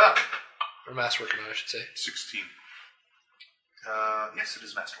Raise not? it up. Or masterwork or not, I should say. 16. Yes, it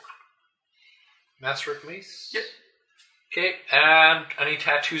is masterwork. Masterwork mace? Yep. Okay, and any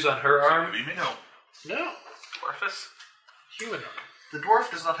tattoos on her arm? No. No. Dwarfus? Human arm. The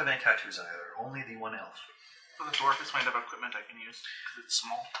dwarf does not have any tattoos either, only the one elf. So the dwarfus might have equipment I can use because it's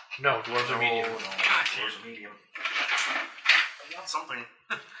small. No, dwarves are medium. No, dwarves are medium. I want something.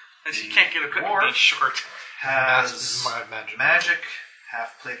 And she can't get equipment dwarf being short. Has Magic. magic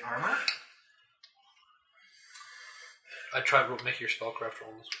half-plate armor, I tried making your spellcraft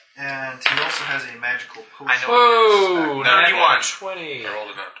roll on this one. and he also has a magical potion. I know. Whoa! 91. 20. I rolled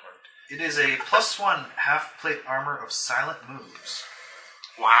it out 20. It is a +1 half-plate armor of silent moves.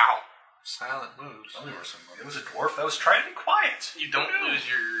 Wow. Silent moves. It was a dwarf that was trying to be quiet. You don't lose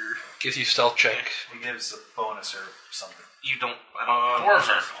your. Gives you stealth check. He gives a bonus or something. You don't. I don't. Dwarves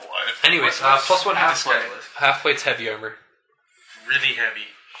are quiet. Anyways, What's +1 half this plate. guy list? Half plate's heavy armor. Really heavy.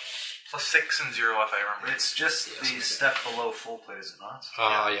 +6 and 0 if I remember. It's just the step below full plate, is it not?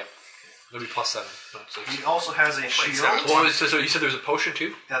 Yeah. It'll be +7, not 6. He also has a shield. seven. Oh, so you said there's a potion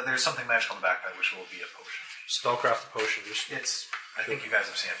too? Yeah, there's something magical on the backpack, which will be a potion. Spellcraft potion. Just It's. I think you guys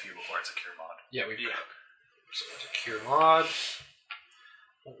have seen a few before. It's a cure mod. yeah, we've got. So there's a cure mod.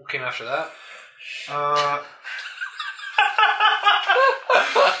 What came after that?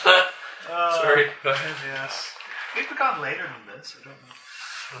 Sorry. Go ahead. Yes. We've gone later than this. I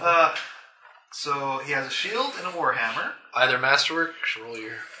don't know. So he has a shield and a warhammer. Either masterwork. Should roll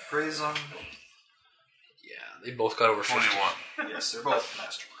your. Praise on. Yeah, they both got over 50. 21. Yes, they're both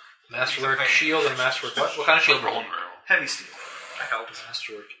masterwork. Masterwork shield and masterwork. What kind of shield? Bone barrel. Heavy steel. That helps.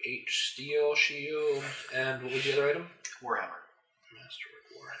 Masterwork H steel shield and what was the other item? Warhammer. Masterwork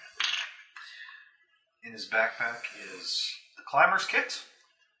warhammer. In his backpack is the climber's kit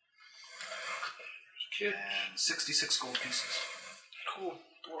Kit. and 66 gold pieces. Cool.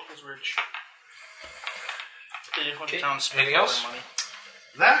 Dwarf is rich. They just went to Okay. town and spent Anything all else? their money.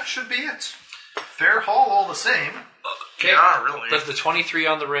 That should be it. Fair haul all the same. Okay. Yeah, really. Does the 23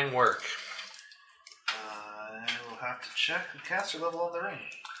 on the ring work? I will have to check the caster level on the ring.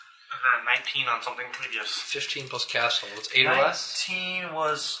 19 on something previous. 15 plus cast level. It's 8 or less? 19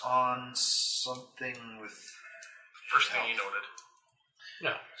 was on something with. First thing you noted.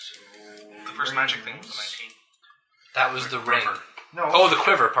 No. So The first magic thing was a 19. That was the ring. quiver. No. Oh, the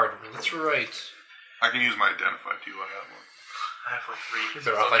quiver, pardon me. That's right. I can use my identify too. I have one. I have like 3. You're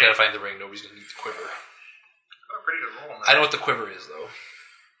better off identifying the ring. Nobody's going to need the quiver. Got a pretty good roll on that. I know what the quiver is, though.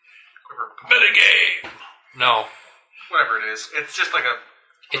 Quiver. Metagame! No. Whatever it is. It's just like a.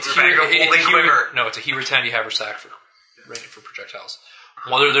 It's a bag of holding quiver. No, it's a Heber's handy haversack for projectiles.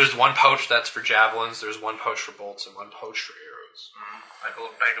 Well, there's one pouch that's for javelins, there's one pouch for bolts, and one pouch for arrows. Like a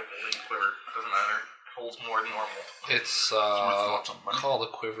bag of holding quiver. Doesn't matter. Holds more than normal. It's thoughts on money? called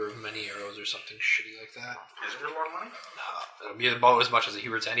a quiver of many arrows or something shitty like that. Is it a lot of money? It'll be about as much as a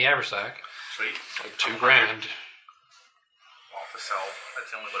Heber's handy haversack, Sweet. like $2,000. I'll have to sell.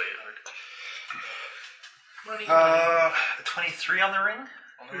 That's the only about 800. Money. 23 on the ring?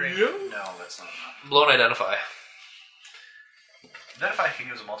 On the ring. No, that's not enough. Blown identify. Identify can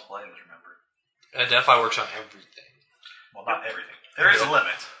use multiple items, remember? Identify works on everything. Well, not everything. There is a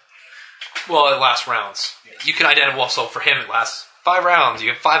limit. Well, it lasts rounds. Yes. You can identify. Well, so for him, it lasts 5 rounds. You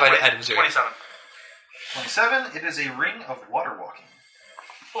have 5 items. 27. 27, it is a ring of water walking.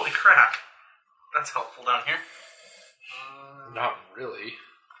 Holy crap. That's helpful down here. Not really.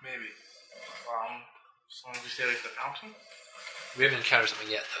 Maybe. As long as we stay away from the fountain. We haven't encountered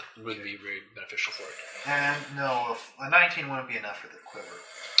something yet that would be very beneficial for it. And no, a 19 wouldn't be enough for the quiver.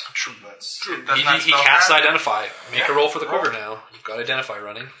 True. But Doesn't that He spell casts craft? identify. Make a roll for the roll. quiver now. You've got identify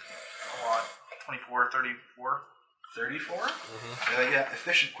running. A lot. 24, 34. 34? Mm-hmm. Yeah,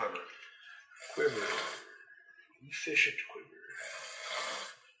 efficient quiver. Quiver. Efficient quiver.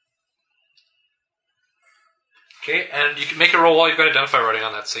 Okay, and you can make a roll while you've got identify running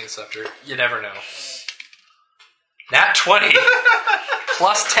on that same scepter. You never know. Nat 20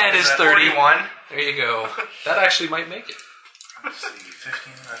 plus 10 is 30. 41. There you go. That actually might make it. Let's see,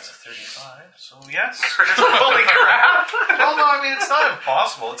 15, that's a 35. So, yes. Holy crap! Well, no, I mean, it's not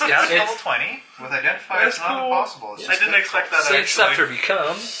impossible. It's cast it's- level 20. With Identify, it's That's not cool. impossible. It's I just didn't expect that, Saint actually. Scepter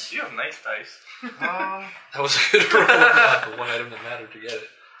becomes... You have nice dice. That was a good roll. The one item that mattered to get it.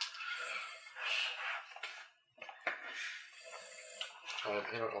 I'm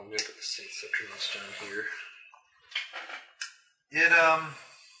going to put the Saint Scepter notes down here.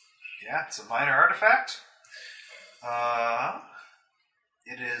 Yeah, it's a minor artifact.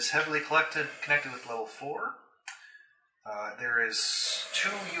 It is heavily connected with level 4. There is 2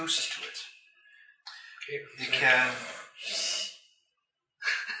 uses to it. Okay. It can...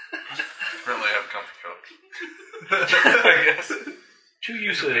 Apparently I have a comfy cup. I guess. 2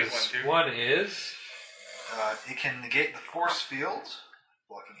 uses. One is... it can negate the force field,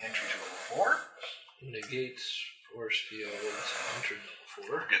 blocking entry to level 4. Negates force field. Enter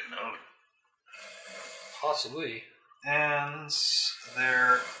level 4. Getting out. Possibly. And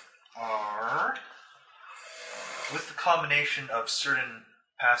there are, with the combination of certain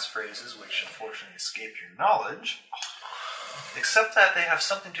passphrases, which unfortunately escape your knowledge, except that they have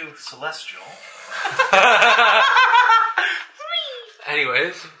something to do with celestial.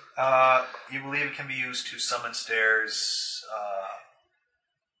 Anyways. You believe it can be used to summon stairs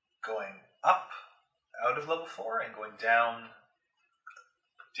going up out of level 4 and going down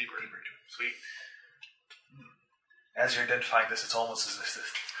deeper. Sweet. As you're identifying this, it's almost as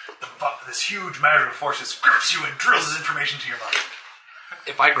if this huge magical force just grips you and drills this information to your mind.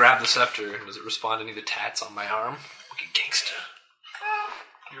 If I grab the scepter, does it respond to any of the tats on my arm? Looking gangsta.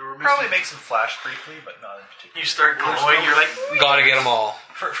 Probably makes them flash briefly, but not in particular. You start glowing, you're like, Gotta get them all.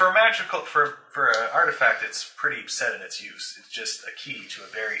 For a magical, for an artifact, it's pretty set in its use. It's just a key to a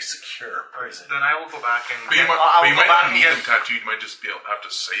very secure prison. then I will go back and... But you might, I'll but you go might back not and need get... them tattooed. You might just have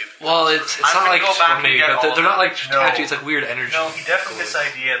to say it. Well, it's I'm not gonna like... go back well, and maybe, get but all they're not like No. tattoos. It's like weird energy. No, he definitely gets the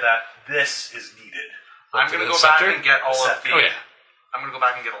idea that this is needed. I'm To going to the go back scepter? and get all of Scepter. the... Oh, yeah. I'm going to go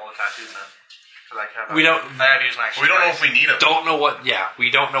back and get all the tattoos then. Because I can't... We don't- I have used my We don't know if we need them. Don't know what... Yeah, we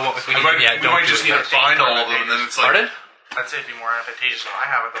don't know what... If we need We yet. might, we might just need to find all of them, and then it's like... Pardon? I'd say it'd be more advantageous than I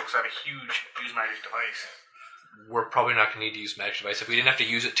have it, though, because I have a huge use magic device. We're probably not going to need to use magic device. If we didn't have to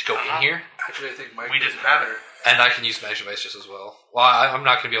use it to go in here, Actually, I think Mike We does didn't have better. and I can use magic device just as well. Well, I'm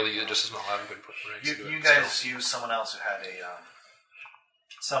not going to be able to use it just as well. I haven't been putting ranks into You it. guys used someone else who had a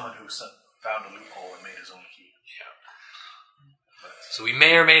someone who found a loophole and made his own key. So we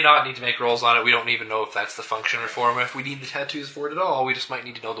may or may not need to make rolls on it. We don't even know if that's the function or form. If we need the tattoos for it at all, we just might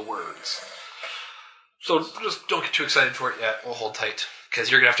need to know the words. So just don't get too excited for it yet. We'll hold tight.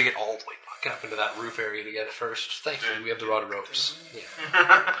 Because you're going to have to get all the way back up into that roof area to get it first. Thankfully, we have the rod of ropes.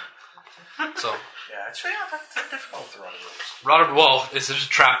 Yeah. So, Yeah, it's difficult to run ropes. rod of... Well, it's just a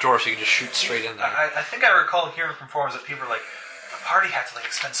trap door, so you can just shoot straight in there. I think I recall hearing from forums that people are like, the party had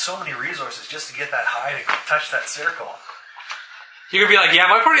to spend so many resources just to get that high to touch that circle. You're going to be like, yeah,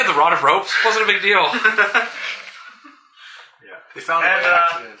 my party had the rod of ropes. Wasn't a big deal. They found And it by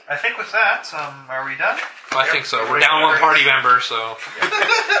accident. I think with that, are we done? I think so. We're down one party member, so...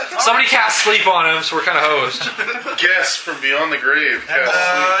 Somebody cast sleep on him, so we're kind of hosed. Guess from beyond the grave. And Cast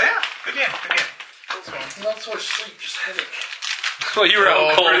yeah, good game. Not so much sleep, just headache. Well, you were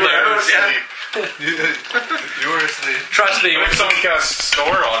out cold there. You were asleep. Trust me. If someone cast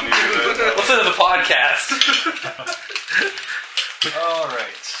snore on you, then, Listen to the podcast. All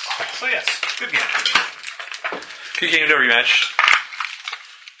right. So yes, good game. Good game, no rematch.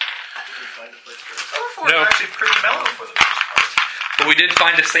 Level 4 is actually pretty mellow for the most part. But we did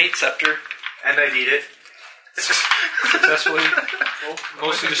find a Saint Scepter And I need it. successfully.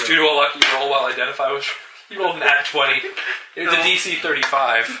 Mostly just due to a lucky roll while identify was. He rolled nat 20. It was a DC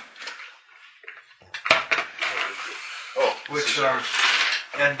 35. Which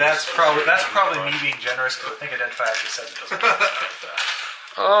and that's probably me being generous because I think Identify actually says it doesn't.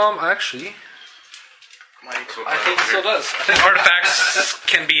 Actually, I think it still does. I think artifacts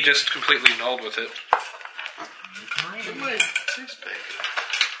can be just completely nulled with it.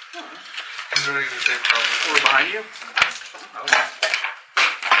 We're behind you?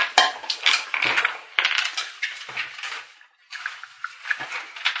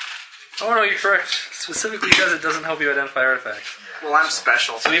 Oh no, you're correct. Specifically because it doesn't help you identify artifacts. Well, I'm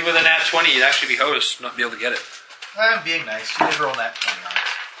special. So even with a nat 20, you'd actually be host, not be able to get it. I'm being nice. You did roll that 20 on it.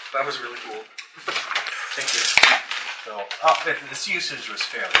 That was really cool. Thank you. So, this usage was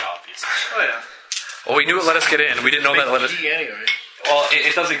fairly obvious. Oh, yeah. Well, we knew it let us get in. We didn't know that it let us... Key anyway. Well,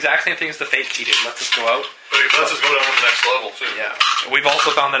 it does the exact same thing as the fake key did. It lets us go out. but it lets us go down to the next level, too. Yeah. We've also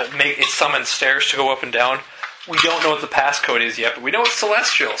found that it summons stairs to go up and down. We don't know what the passcode is yet, but we know it's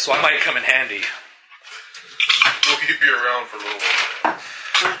celestial, so I might come in handy. We'll keep you around for a little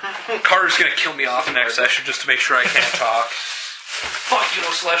while. Carter's gonna kill me off next session just to make sure I can't talk. Fuck you, no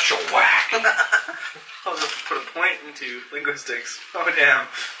celestial, whack! I'll just put a point into linguistics. Oh, damn.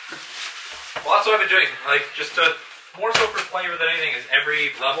 Well, that's what I've been doing. Like, just to, more so for flavor than anything, is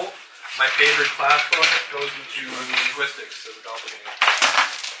every level, my favorite class bonus goes into linguistics as a doppelganger.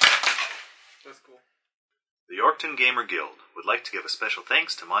 That's cool. The Yorkton Gamer Guild would like to give a special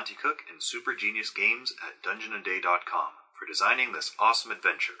thanks to Monty Cook and Super Genius Games at DungeonAday.com for designing this awesome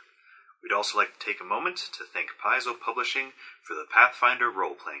adventure. We'd also like to take a moment to thank Paizo Publishing for the Pathfinder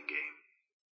role-playing game.